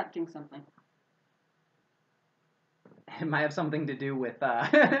expecting something. It might have something to do with Might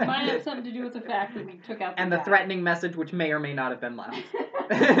have something to do with the fact that we took out and the guy. threatening message, which may or may not have been left.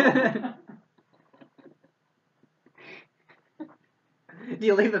 Do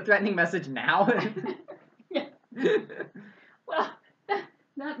you leave the threatening message now? Yeah. Well,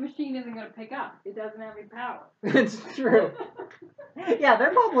 that machine isn't going to pick up. It doesn't have any power. It's true. Yeah,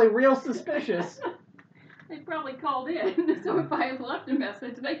 they're probably real suspicious. They probably called in, so if I had left a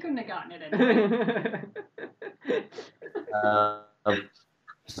message, they couldn't have gotten it anyway.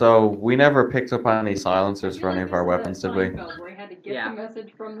 So we never picked up any silencers for any of our weapons, did we? Where I had to get Yeah. the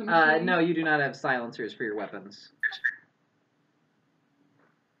message from the machine. No, you do not have silencers for your weapons.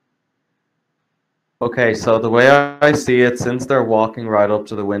 Okay, so the way I see it, since they're walking right up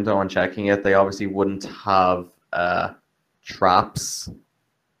to the window and checking it, they obviously wouldn't have traps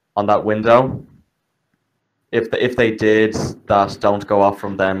on that window. if they did that don't go off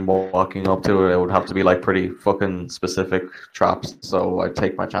from them walking up to it, it would have to be like pretty fucking specific traps. So I'd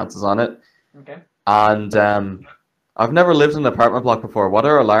take my chances on it. Okay. And I've never lived in an apartment block before. What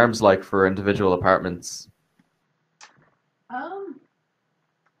are alarms like for individual apartments?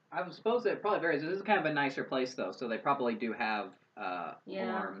 I would suppose it probably varies. This is kind of a nicer place, though, so they probably do have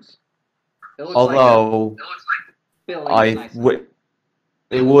alarms. It looks Although Billy nice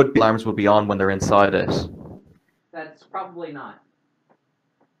it would alarms would be on when they're inside it. That's probably not.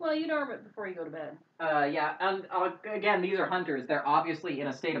 Well, you'd arm it before you go to bed. Yeah, and again, these are hunters. They're obviously in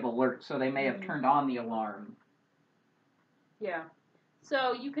a state of alert, so they may have turned on the alarm. Yeah.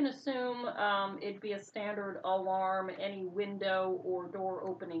 So you can assume it'd be a standard alarm. Any window or door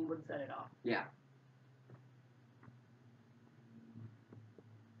opening would set it off. Yeah.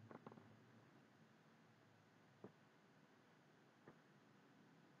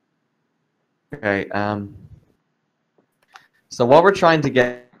 Okay. So what we're trying to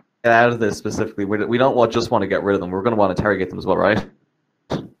get out of this specifically, we don't just want to get rid of them. We're going to want to interrogate them as well, right?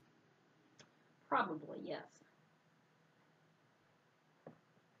 Probably, yes.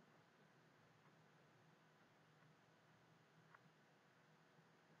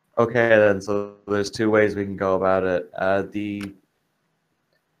 Okay, then. So there's two ways we can go about it. The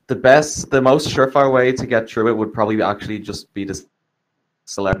most surefire way to get through it would probably actually just be to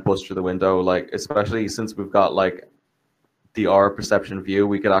select bust through the window. Like, especially since we've got like the aura perception view,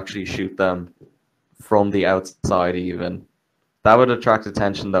 we could actually shoot them from the outside even. That would attract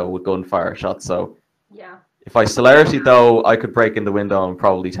attention though with gunfire shots. So yeah. If I celerity though, I could break in the window and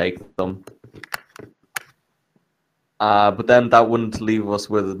probably take them. But then that wouldn't leave us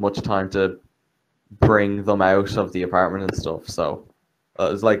with much time to bring them out of the apartment and stuff. So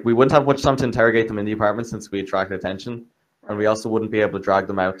it's like we wouldn't have much time to interrogate them in the apartment since we attract attention, and we also wouldn't be able to drag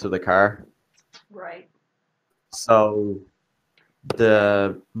them out to the car. Right. So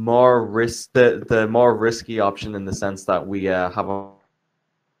the more risky option in the sense that we have a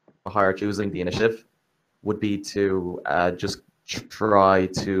higher choosing the initiative would be to just try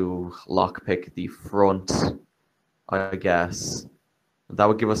to lockpick the front, I guess. That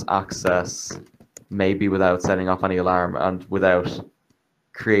would give us access, maybe without setting off any alarm and without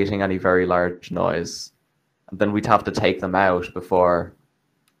creating any very large noise. And then we'd have to take them out before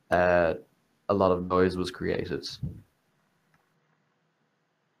a lot of noise was created.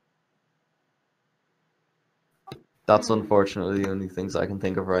 That's unfortunately the only things I can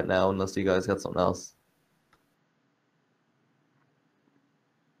think of right now, unless you guys got something else.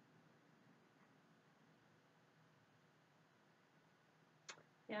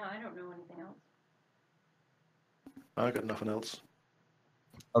 Yeah, I don't know anything else. I got nothing else.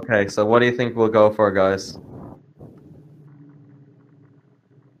 Okay, so what do you think we'll go for, guys?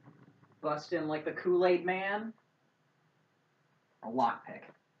 Bust in like the Kool-Aid Man. A lockpick.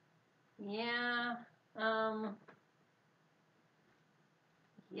 Yeah.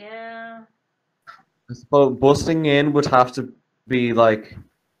 Yeah. I suppose busting in would have to be like,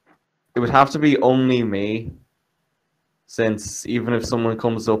 it would have to be only me, since even if someone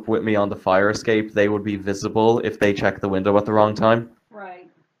comes up with me on the fire escape, they would be visible if they check the window at the wrong time. Right.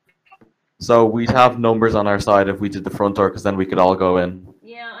 So we'd have numbers on our side if we did the front door, because then we could all go in.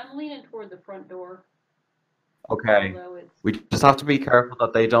 Yeah, I'm leaning toward the front door. Okay. Although it's... We just have to be careful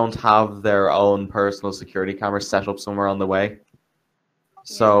that they don't have their own personal security cameras set up somewhere on the way.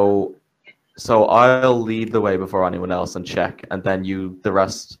 So I'll lead the way before anyone else and check, and then the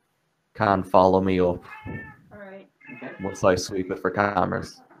rest can follow me up. All right. Once I sweep it for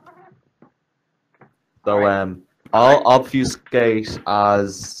cameras. So Alright. I'll obfuscate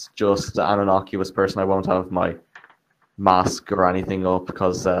as just an innocuous person. I won't have my mask or anything up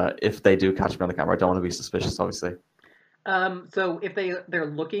because if they do catch me on the camera, I don't want to be suspicious, obviously. So if they're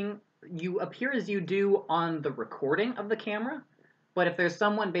looking, you appear as you do on the recording of the camera, but if there's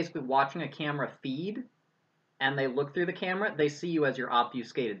someone basically watching a camera feed and they look through the camera, they see you as your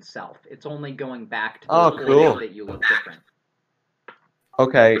obfuscated self. It's only going back to the cool. that you look different.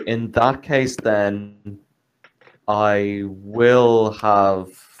 Okay, in that case then, I will have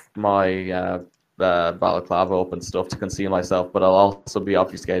my balaclava up and stuff to conceal myself, but I'll also be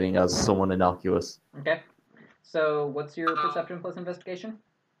obfuscating as someone innocuous. Okay. So what's your perception plus investigation?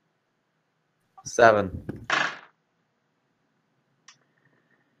 7.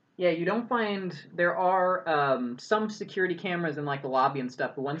 Yeah, you don't find there are some security cameras in like the lobby and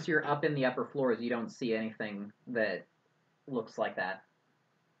stuff, but once you're up in the upper floors, you don't see anything that looks like that.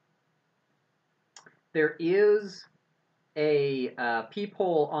 There is a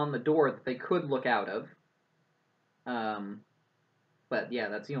peephole on the door that they could look out of, but yeah,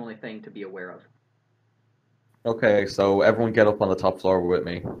 that's the only thing to be aware of. Okay, so everyone get up on the top floor with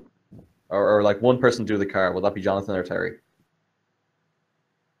me. Or like one person do the car. Will that be Jonathan or Terry?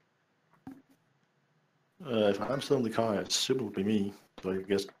 If I'm still in the car, I assume it would be me. So I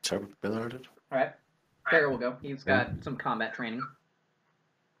guess Terry would be better at it. All right. Terry will go. He's got some combat training.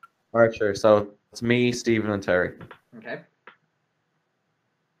 Alright, sure. So it's me, Steven, and Terry. Okay.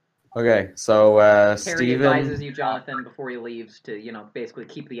 Okay, so Terry Steven. advises you, Jonathan, before he leaves to, basically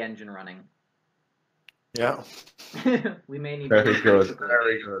keep the engine running. Yeah. We may need Very to good. quickly.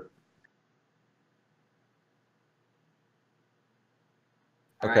 Very good.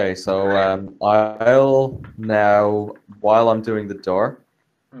 All Okay, right. so I'll now, while I'm doing the door,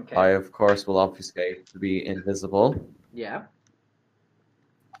 Okay. I of course will obfuscate to be invisible. Yeah.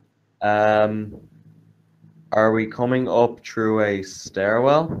 Are we coming up through a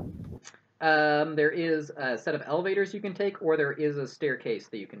stairwell? There is a set of elevators you can take, or there is a staircase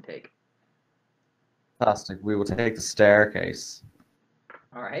that you can take. Fantastic. We will take the staircase.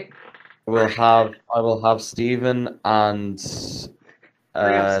 All right. I will have Stephen and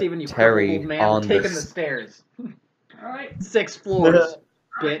Hurry up, Steven, you Terry crippled old man. on Taking this. the stairs. All right. 6 floors,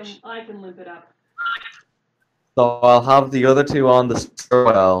 bitch. I can limp it up. So I'll have the other two on the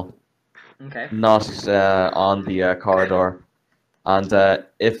stairwell, Okay. not on the corridor. And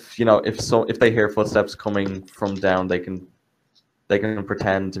if they hear footsteps coming from down, they can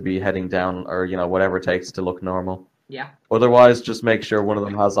pretend to be heading down, or whatever it takes to look normal. Yeah. Otherwise, just make sure one of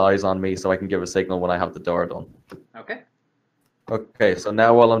them has eyes on me so I can give a signal when I have the door done. Okay. Okay, so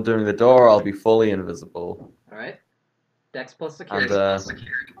now while I'm doing the door, I'll be fully invisible. All right. Dex plus security. And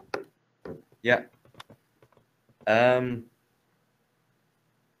yeah.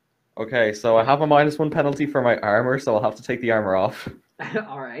 Okay, so I have a -1 penalty for my armor, so I'll have to take the armor off.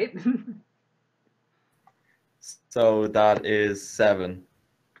 All right. So that is 7.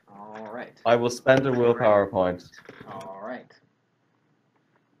 All right. I will spend a willpower point. All right.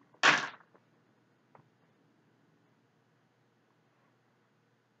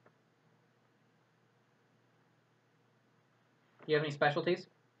 Do you have any specialties?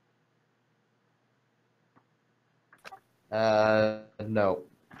 No.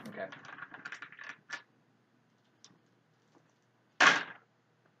 Okay.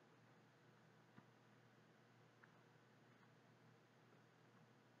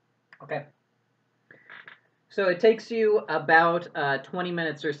 Okay. So it takes you about 20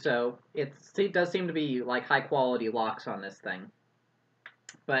 minutes or so. It does seem to be like high quality locks on this thing.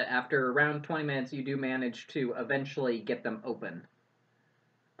 But after around 20 minutes, you do manage to eventually get them open.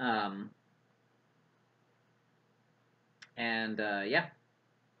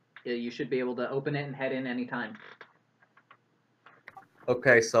 Yeah, you should be able to open it and head in anytime.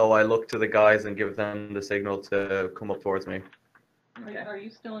 Okay, so I look to the guys and give them the signal to come up towards me. Okay. Are you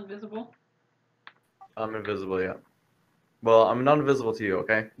still invisible? I'm invisible, yeah. Well, I'm not invisible to you,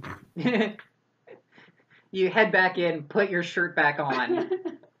 okay? You head back in, put your shirt back on,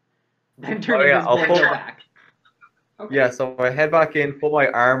 then turn Oh, yeah, invisible I'll and put- go back. Okay. Yeah, so I head back in, put my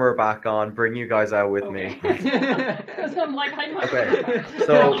armor back on, bring you guys out with me. Because I'm like, I don't Okay, so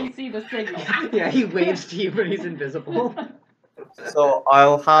so- can see the signal. Yeah, he waves to you, but he's invisible. So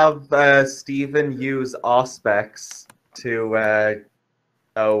I'll have Stephen use Auspex to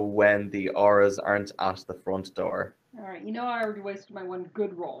know when the auras aren't at the front door. All right, I already wasted my one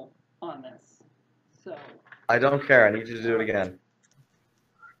good roll on this, so. I don't care, I need you to do it again.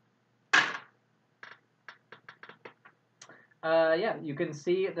 Yeah, you can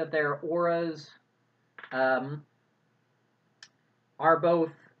see that their auras are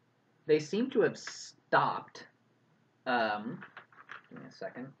both. They seem to have stopped. Give me a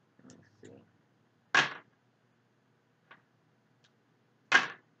second. Let me see.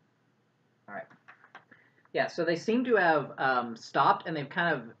 All right. Yeah, so they seem to have stopped, and they've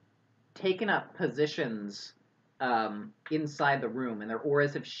kind of taken up positions inside the room, and their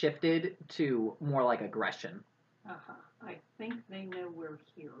auras have shifted to more like aggression. Uh-huh. I think they know we're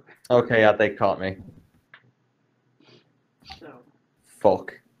here. Okay, yeah, they caught me. So.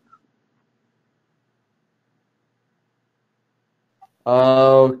 Fuck.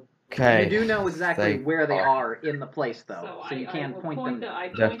 Okay. You do know exactly where they are in the place, though, so you can point them.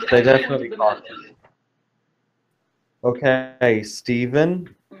 They definitely caught me. Okay,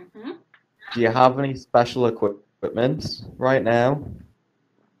 Steven, Mm-hmm. do you have any special equipment right now?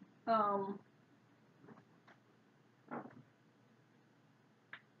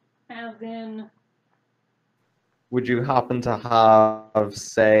 As in. Would you happen to have,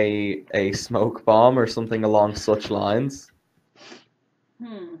 say, a smoke bomb or something along such lines?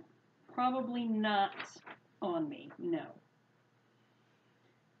 Probably not on me, no.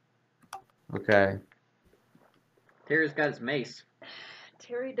 Okay. Terry's got his mace.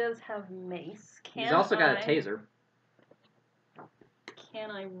 Terry does have mace. He's also got a taser.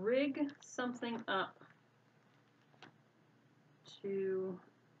 Can I rig something up to...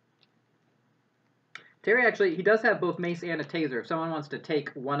 Terry actually, he does have both mace and a taser. If someone wants to take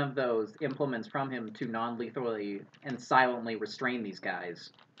one of those implements from him to non-lethally and silently restrain these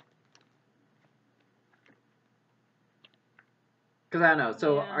guys. Because I don't know.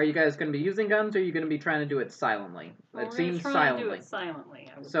 So, Yeah. are you guys going to be using guns, or are you going to be trying to do it silently? Well, it seems try silently. To do it silently.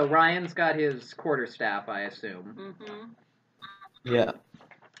 So Ryan's got his quarterstaff, I assume. Mm-hmm. Yeah.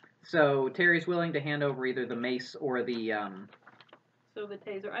 So Terry's willing to hand over either the mace or the. So the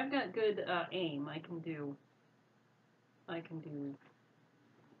taser. I've got good aim. I can do the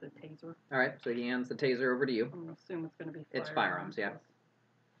taser. All right. So he hands the taser over to you. I'm gonna assume it's going to be. It's firearms, yeah.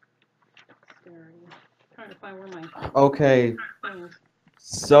 Dexterity. Trying to find where my. Okay. Thing is.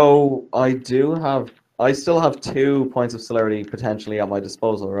 So I still have 2 points of celerity potentially at my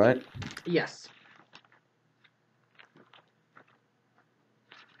disposal, right? Yes.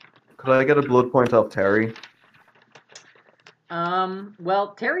 Could I get a blood point off Terry?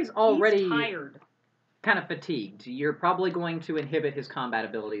 Well, Terry's already He's tired. kind of fatigued. You're probably going to inhibit his combat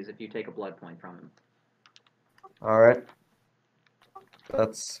abilities if you take a blood point from him. All right.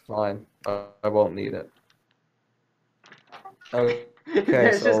 That's fine. I won't need it. Okay.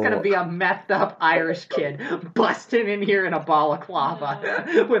 There's just gonna be a methed up Irish kid busting in here in a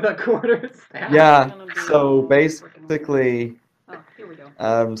balaclava with a quarterstaff. Yeah. So basically, oh, here we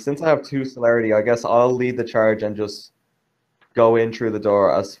go. Since I have 2 celerity, I guess I'll lead the charge and just go in through the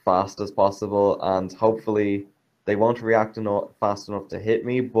door as fast as possible, and hopefully they won't react fast enough to hit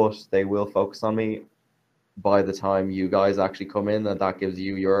me, but they will focus on me by the time you guys actually come in, and that gives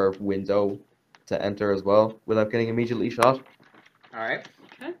you your window to enter as well without getting immediately shot. All right.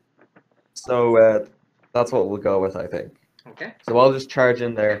 Okay. So that's what we'll go with, I think. Okay. So I'll just charge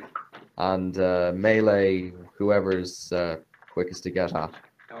in there and melee whoever's quickest to get at.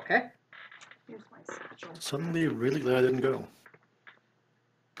 Okay. Here's my satchel. Suddenly, really glad I didn't go.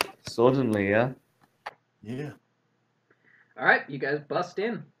 Suddenly, yeah. Yeah. All right. You guys bust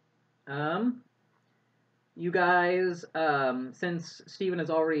in. You guys, since Steven has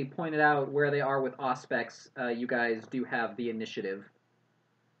already pointed out where they are with Auspex, you guys do have the initiative.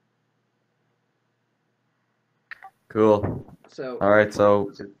 Cool. So. All right.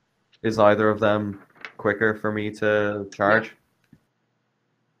 So, is either of them quicker for me to charge?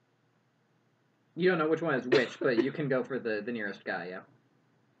 You don't know which one is which, but you can go for the nearest guy. Yeah.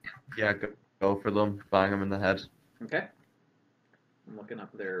 Yeah. Go for them. Bang them in the head. Okay. I'm looking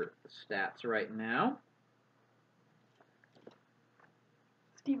up their stats right now.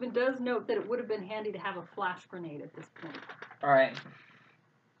 Stephen does note that it would have been handy to have a flash grenade at this point. All right.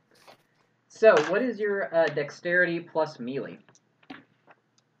 So, what is your dexterity plus melee?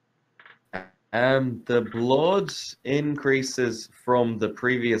 The blood increases from the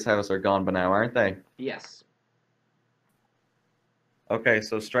previous house are gone by now, aren't they? Yes. Okay,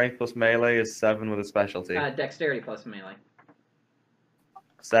 so strength plus melee is 7 with a specialty. Dexterity plus melee.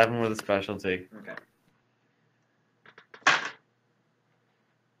 7 with a specialty. Okay.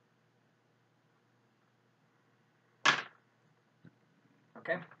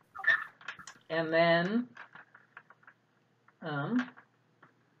 Okay. And then,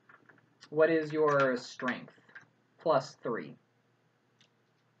 what is your strength? Plus 3.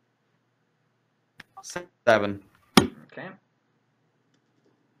 7. Okay.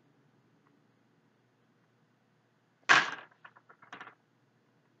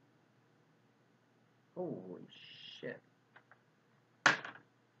 Holy shit.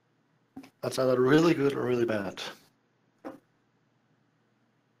 That's either really good or really bad.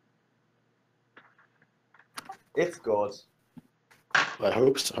 It's good. I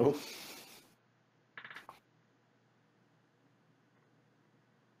hope so.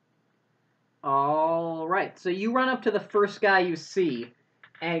 All right, so you run up to the first guy you see,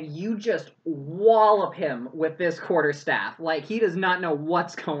 and you just wallop him with this quarterstaff. Like, he does not know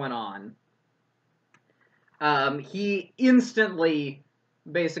what's going on. He instantly,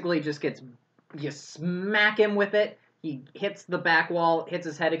 basically just gets, you smack him with it, he hits the back wall, hits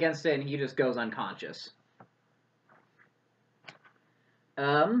his head against it, and he just goes unconscious.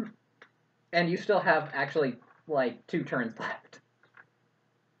 And you still have, actually, like, 2 turns left.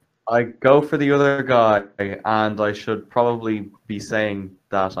 I go for the other guy, and I should probably be saying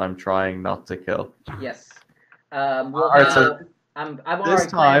that I'm trying not to kill. Yes. I've already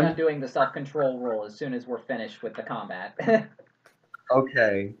planned on doing the self-control roll as soon as we're finished with the combat.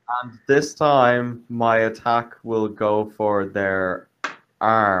 Okay, and this time my attack will go for their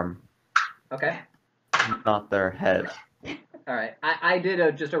arm. Okay. not their head. All right. I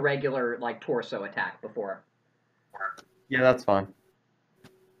did just a regular like torso attack before. Yeah, that's fine.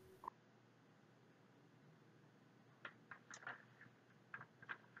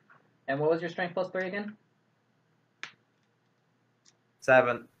 And what was your strength plus 3 again?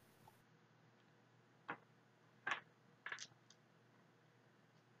 7.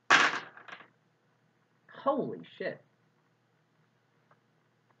 Holy shit.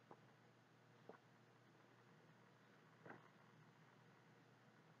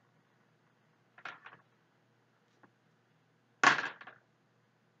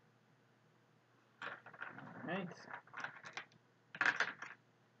 Right.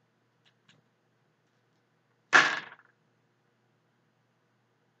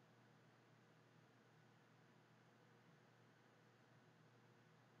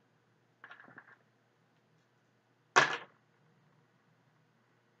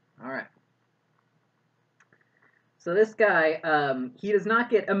 All right. So this guy, he does not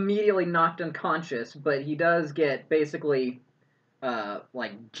get immediately knocked unconscious, but he does get basically,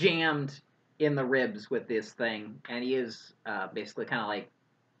 like jammed in the ribs with this thing, and he is basically kind of like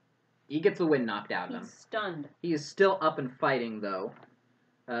he gets the wind knocked out of him. He's stunned. He is still up and fighting though.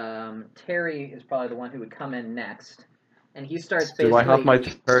 Terry is probably the one who would come in next, and he starts basically. Do I have my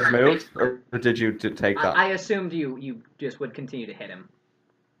third move, or did you take that? I assumed you just would continue to hit him.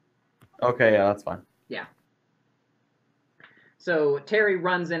 Okay, yeah, that's fine. Yeah. So Terry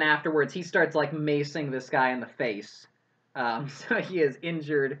runs in afterwards. He starts like macing this guy in the face. So he is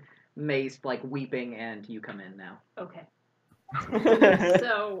injured, maced, like weeping, and you come in now. Okay.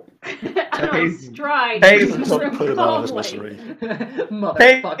 So, out of stride, Hey, Don't put it on as calmly. Masquerade.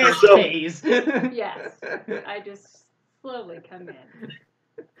 Motherfucker, Tased. tase. Yes, I just slowly come in.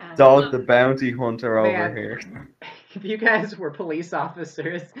 And, Dog the bounty hunter Man. over here. If you guys were police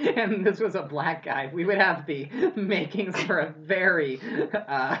officers and this was a black guy, we would have the makings for a very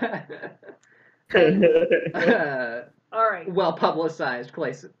all right. well-publicized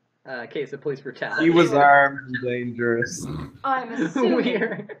case of police brutality. He was armed and dangerous. I'm assuming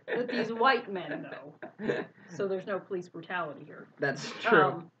Weird. that these white men, though, so there's no police brutality here. That's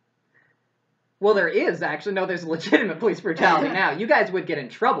true. Well, there is actually. No, there's legitimate police brutality now. You guys would get in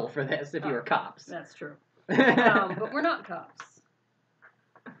trouble for this if you were cops. That's true. But we're not cops.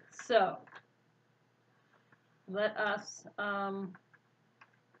 So, let us, I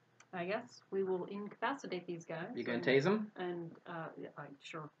guess we will incapacitate these guys. You gonna tase them? And, yeah,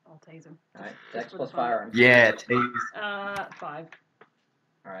 sure, I'll tase them. Alright, Just Dex for plus the fun. firearms. Yeah, tase. 5.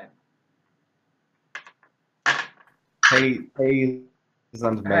 Alright. Tase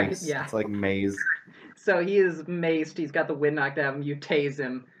and Alright, mace. yeah. It's like maze. So he is maced, he's got the wind knocked out of him, you tase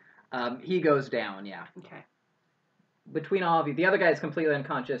him, he goes down, yeah. Okay. Between all of you, the other guy is completely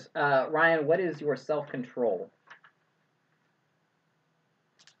unconscious. Ryan, what is your self-control?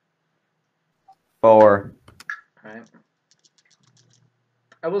 4. Alright.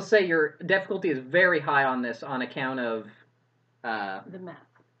 I will say your difficulty is very high on this on account of The math.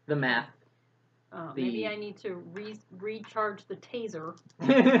 the math. Maybe I need to recharge the taser.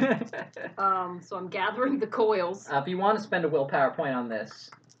 So I'm gathering the coils. If you want to spend a willpower point on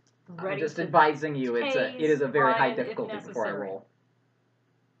this, I'm Ready just to advising you, it is a very high Ryan if difficulty before I necessary. roll.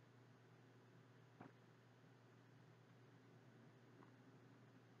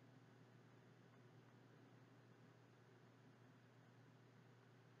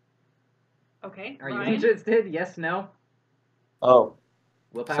 Okay, Are you Ryan? interested? Yes, no? Oh,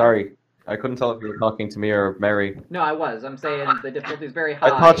 Willpower? sorry. I couldn't tell if you were talking to me or Mary. No, I was. I'm saying the difficulty is very high.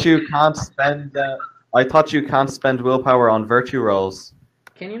 I thought you can't spend. I thought you can't spend willpower on virtue rolls.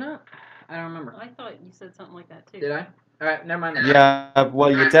 Can you not? I don't remember. I thought you said something like that too. Did I? Alright, never mind. Then. Yeah,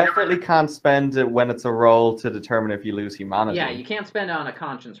 well, you definitely can't spend it when it's a roll to determine if you lose humanity. Yeah, you can't spend it on a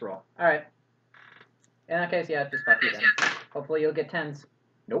conscience roll. Alright. In that case, yeah, just fuck you then. Hopefully you'll get 10s.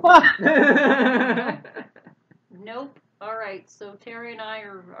 Nope. Nope. All right. So Terry and I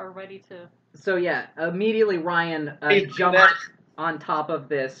are ready to. So yeah, immediately Ryan Hey, jumps Jeanette. on top of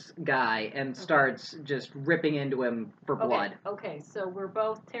this guy and starts just ripping into him for blood. Okay. So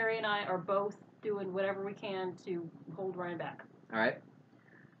Terry and I are both doing whatever we can to hold Ryan back. All right.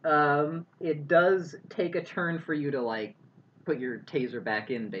 It does take a turn for you to like put your taser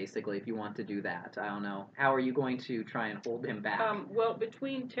back in, basically, if you want to do that. I don't know. How are you going to try and hold him back? Well,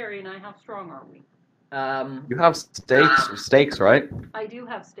 between Terry and I, how strong are we? You have stakes, right? I do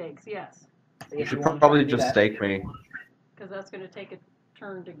have stakes, yes. You If should want to probably try and do just that. stake me. Because that's going to take a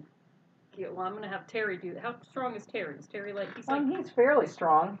turn to get. Well, I'm going to have Terry do that. How strong is Terry? Is Terry like he's like? He's fairly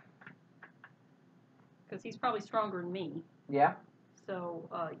strong. Because he's probably stronger than me. Yeah. So,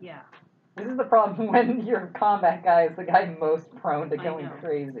 yeah. This is the problem when your combat guy is the guy most prone to I going know.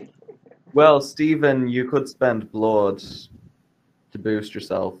 crazy. Well, Stephen, you could spend blood to boost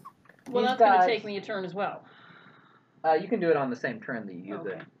yourself. Well, He's that's going got- to take me a turn as well. You can do it on the same turn that you use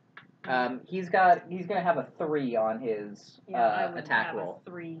Okay. it. He's gonna have a 3 on his Yeah, I would attack have roll. a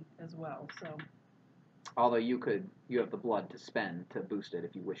 3 as well. So Although you have the blood to spend to boost it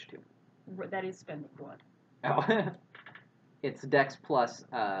if you wish to. that is spending blood. Oh, it's Dex plus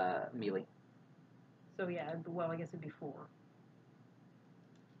melee. So yeah, well, I guess it'd be 4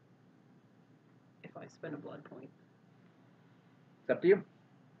 if I spend a blood point. It's up to you.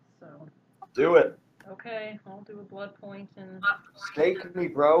 So Do it. okay, I'll do a blood point and Stake me,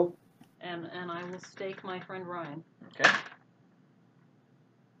 bro. I will stake my friend Ryan. Okay.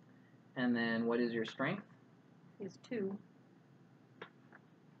 And then what is your strength? He's 2.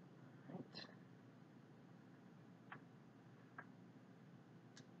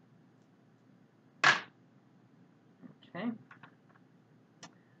 Okay.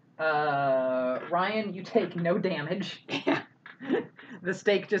 Ryan, you take no damage. The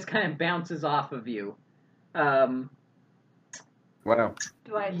stake just kind of bounces off of you. Wow.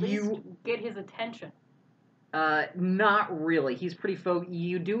 Do I at least get his attention? Not really. He's pretty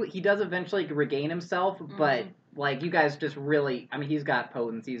he does eventually regain himself, but like you guys just really, I mean, he's got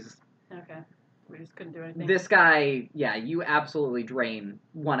potencies. Okay. We just couldn't do anything. This guy, yeah, you absolutely drain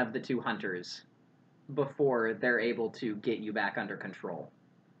one of the 2 hunters before they're able to get you back under control.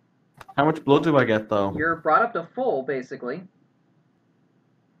 How much blood do I get, though? You're brought up to full, basically.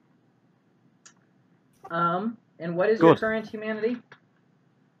 And what is your current humanity?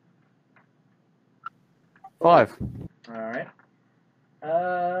 5. Alright.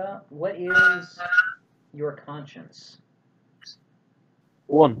 What is your conscience?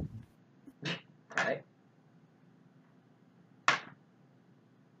 1. Alright.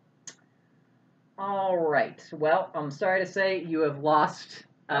 Alright. Well, I'm sorry to say you have lost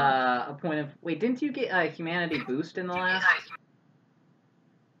a point of... Wait, didn't you get a humanity boost in the last?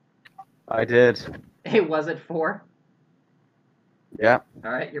 I did. Hey, was it 4? Yeah.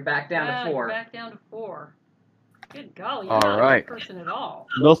 Alright, you're back down to 4. You're back down to 4. Good golly, you're All not a right. good person at all.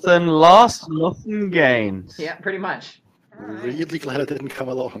 Nothing lost, nothing gained. Yeah, pretty much. All right. Really glad I didn't come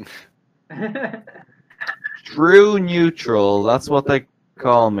along. True neutral, that's what they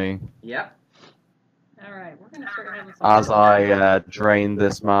call me. Yep. All right, we're gonna start having some. As I drain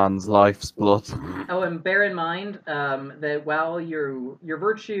this man's life's blood. Oh, and bear in mind that while your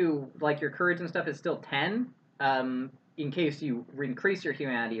virtue, like your courage and stuff, is still 10, in case you increase your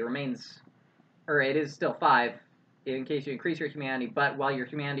humanity, it is still 5 in case you increase your humanity, but while your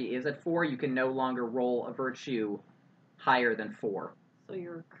humanity is at 4, you can no longer roll a virtue higher than 4. So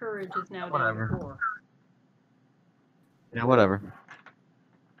your courage is now down Whatever. to 4. Yeah, whatever.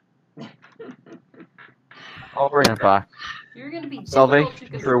 I'll bring it back. You're gonna be Salvation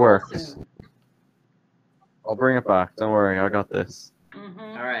difficult to sure control works. soon. I'll bring it back. Don't worry, I got this. Mm-hmm.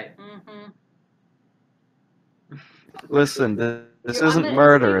 Alright. Mm-hmm. Listen, this I'm isn't gonna-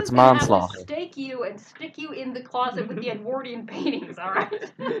 murder, it's Steven's gonna have to manslaughter. stake you and stick you in the closet with the Edwardian paintings,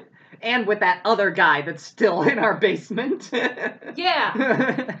 alright? And with that other guy that's still in our basement. Yeah!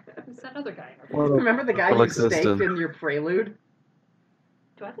 Who's that other guy? Remember the guy you Public staked system. in your prelude?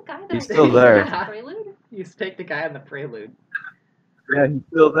 Do I have a guy that He's I still staked there. in the Prelude? You staked a guy in the prelude. Yeah, he's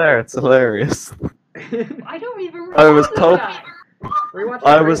still there. It's hilarious. I don't even remember I was this told- guy. Rewatch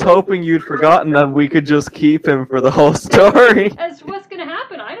I the was Prelude. hoping you'd forgotten that we could just keep him for the whole story. That's what's gonna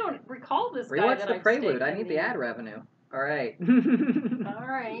happen. I don't recall this guy Rewatch that the I've prelude. staked I in need the ad revenue. Alright.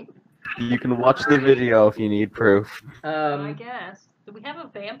 Alright, You can watch the video if you need proof. I guess. Do we have a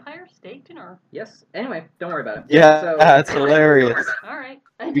vampire staked in our... Yes. Anyway, don't worry about it. Yeah, So, it's hilarious. Alright.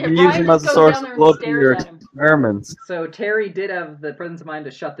 You can use him as a source of blood for your experiments. so Terry did have the presence of mind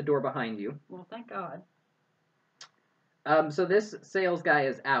to shut the door behind you. Well, thank God. So this sales guy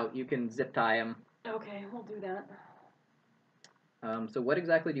is out. You can zip tie him. Okay, we'll do that. So what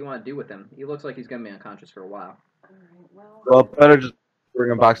exactly do you want to do with him? He looks like he's going to be unconscious for a while. Alright, well... Well, better just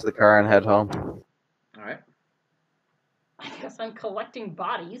bring him back to the car and head home. Alright. I guess I'm collecting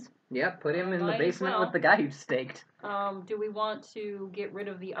bodies. Yeah, put him in the Might as basement well. with the guy you staked. Do we want to get rid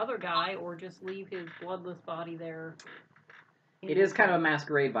of the other guy or just leave his bloodless body there? It is kind of a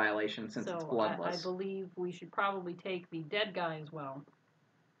masquerade violation since so it's I bloodless. believe we should probably take the dead guy as well.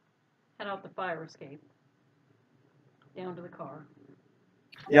 Head out the fire escape. Down to the car.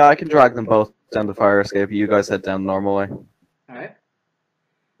 Yeah, I can drag them both down the fire escape. You guys head down the normal way. Alright.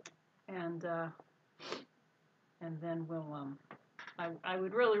 And then we'll I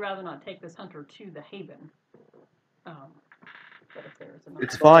would really rather not take this hunter to the Haven. but if there's another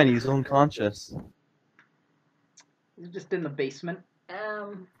It's fine. He's unconscious. He's just in the basement.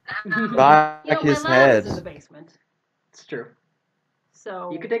 Back You know, his my lab head. is in the basement, It's true.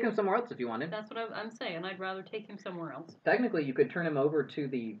 so You could take him somewhere else if you wanted. that's what I'm saying. I'd rather take him somewhere else. Technically, you could turn him over to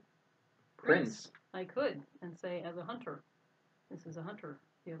the prince. I could, and say, as a hunter, this is a hunter.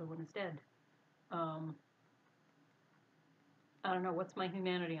 The other one is dead. I don't know. What's my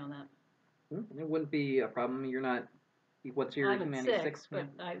humanity on that? It wouldn't be a problem. You're not. What's your I'm at humanity? 6, but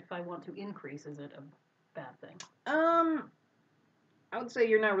Yeah. if I want to increase, is it a bad thing? I would say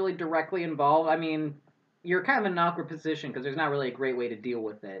you're not really directly involved. I mean, you're kind of in an awkward position because there's not really a great way to deal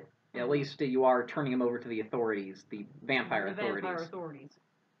with it. At least you are turning him over to the authorities, the vampire authorities. Vampire authorities.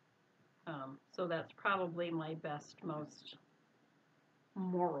 So that's probably my best, most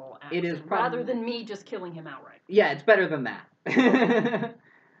moral action. It is rather than me just killing him outright. Yeah, it's better than that.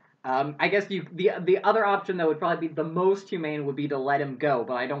 I guess the other option that would probably be the most humane would be to let him go,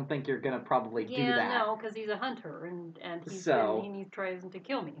 but I don't think you're gonna probably do that. Yeah, no, because he's a hunter and he tries to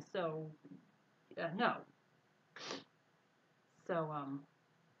kill me. So no.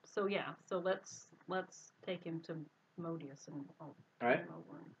 So yeah. So let's take him to Modius and I'll turn him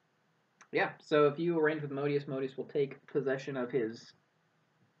over. Yeah. So if you arrange with Modius, Modius will take possession of his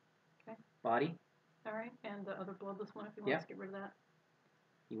body. All right, and the other bloodless one, if he wants to get rid of that.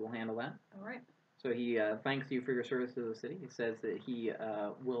 He will handle that. All right. So he thanks you for your service to the city. He says that he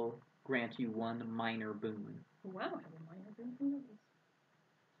will grant you one minor boon. Wow, I have a minor boon from this.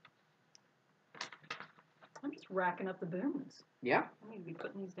 I'm just racking up the boons. Yeah. I need to be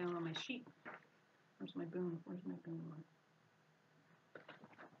putting these down on my sheet. Where's my boon? Where's my boon one?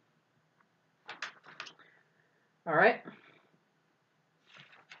 All right.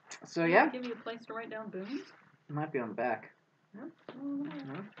 So yeah. Give you a place to write down boons? It might be on the back. No.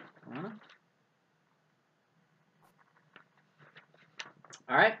 No.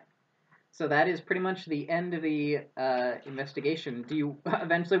 All right. So that is pretty much the end of the investigation. Do you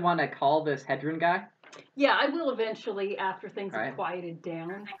eventually want to call this Hedron guy? Yeah, I will eventually after things have quieted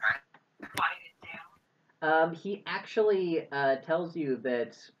down. He actually tells you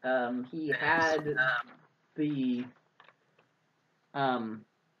that he had the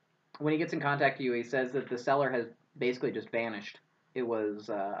when he gets in contact with you, he says that the seller has basically just vanished. It was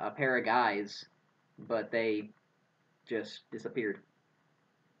a pair of guys, but they just disappeared.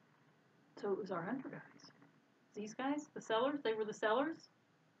 So it was our hunter guys. These guys, the sellers, they were the sellers?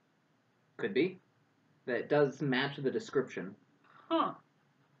 Could be. That does match the description. Huh.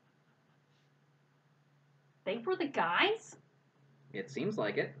 They were the guys? It seems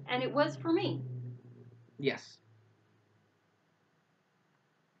like it. And it was for me? Yes.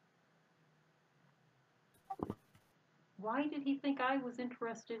 Why did he think I was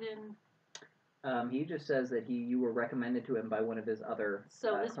interested in... He just says that you were recommended to him by one of his other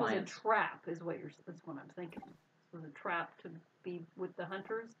So this clients. was a trap, is what that's what I'm thinking. This was a trap to be with the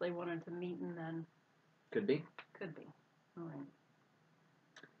hunters. They wanted to meet and then... Could be. Could be. All right.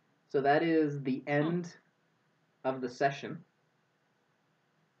 So that is the end of the session.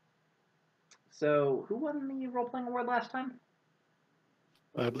 So who won the role-playing award last time?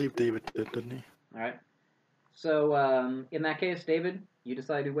 I believe David did, didn't he? All right. So in that case, David, you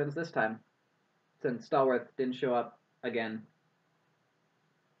decide who wins this time, since Stallworth didn't show up again.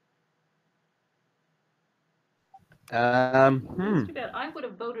 It's too bad. I would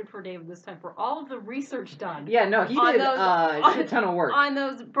have voted for David this time for all of the research done. Yeah, no, he did a shit ton of work on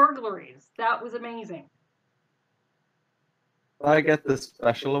those burglaries. That was amazing. I get the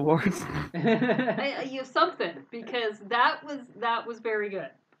special awards. You have something because that was very good.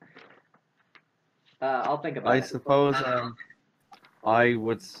 I'll think about it. I suppose I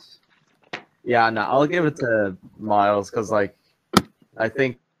would. Yeah, no, I'll give it to Miles because, like, I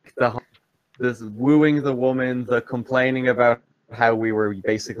think this wooing the woman, the complaining about how we were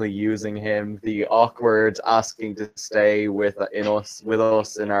basically using him, the awkward asking to stay with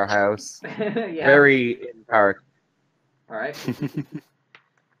us in our house, Yeah. very in character. All right.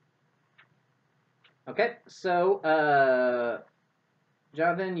 Okay, so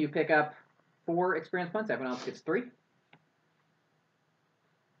Jonathan, you pick up 4 experience points. Everyone else gets 3.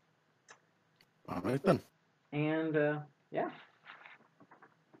 All right then. And yeah,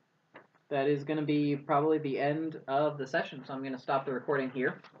 that is going to be probably the end of the session. So I'm going to stop the recording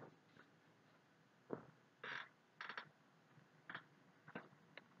here.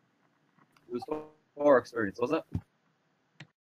 It was 4 experience, was it?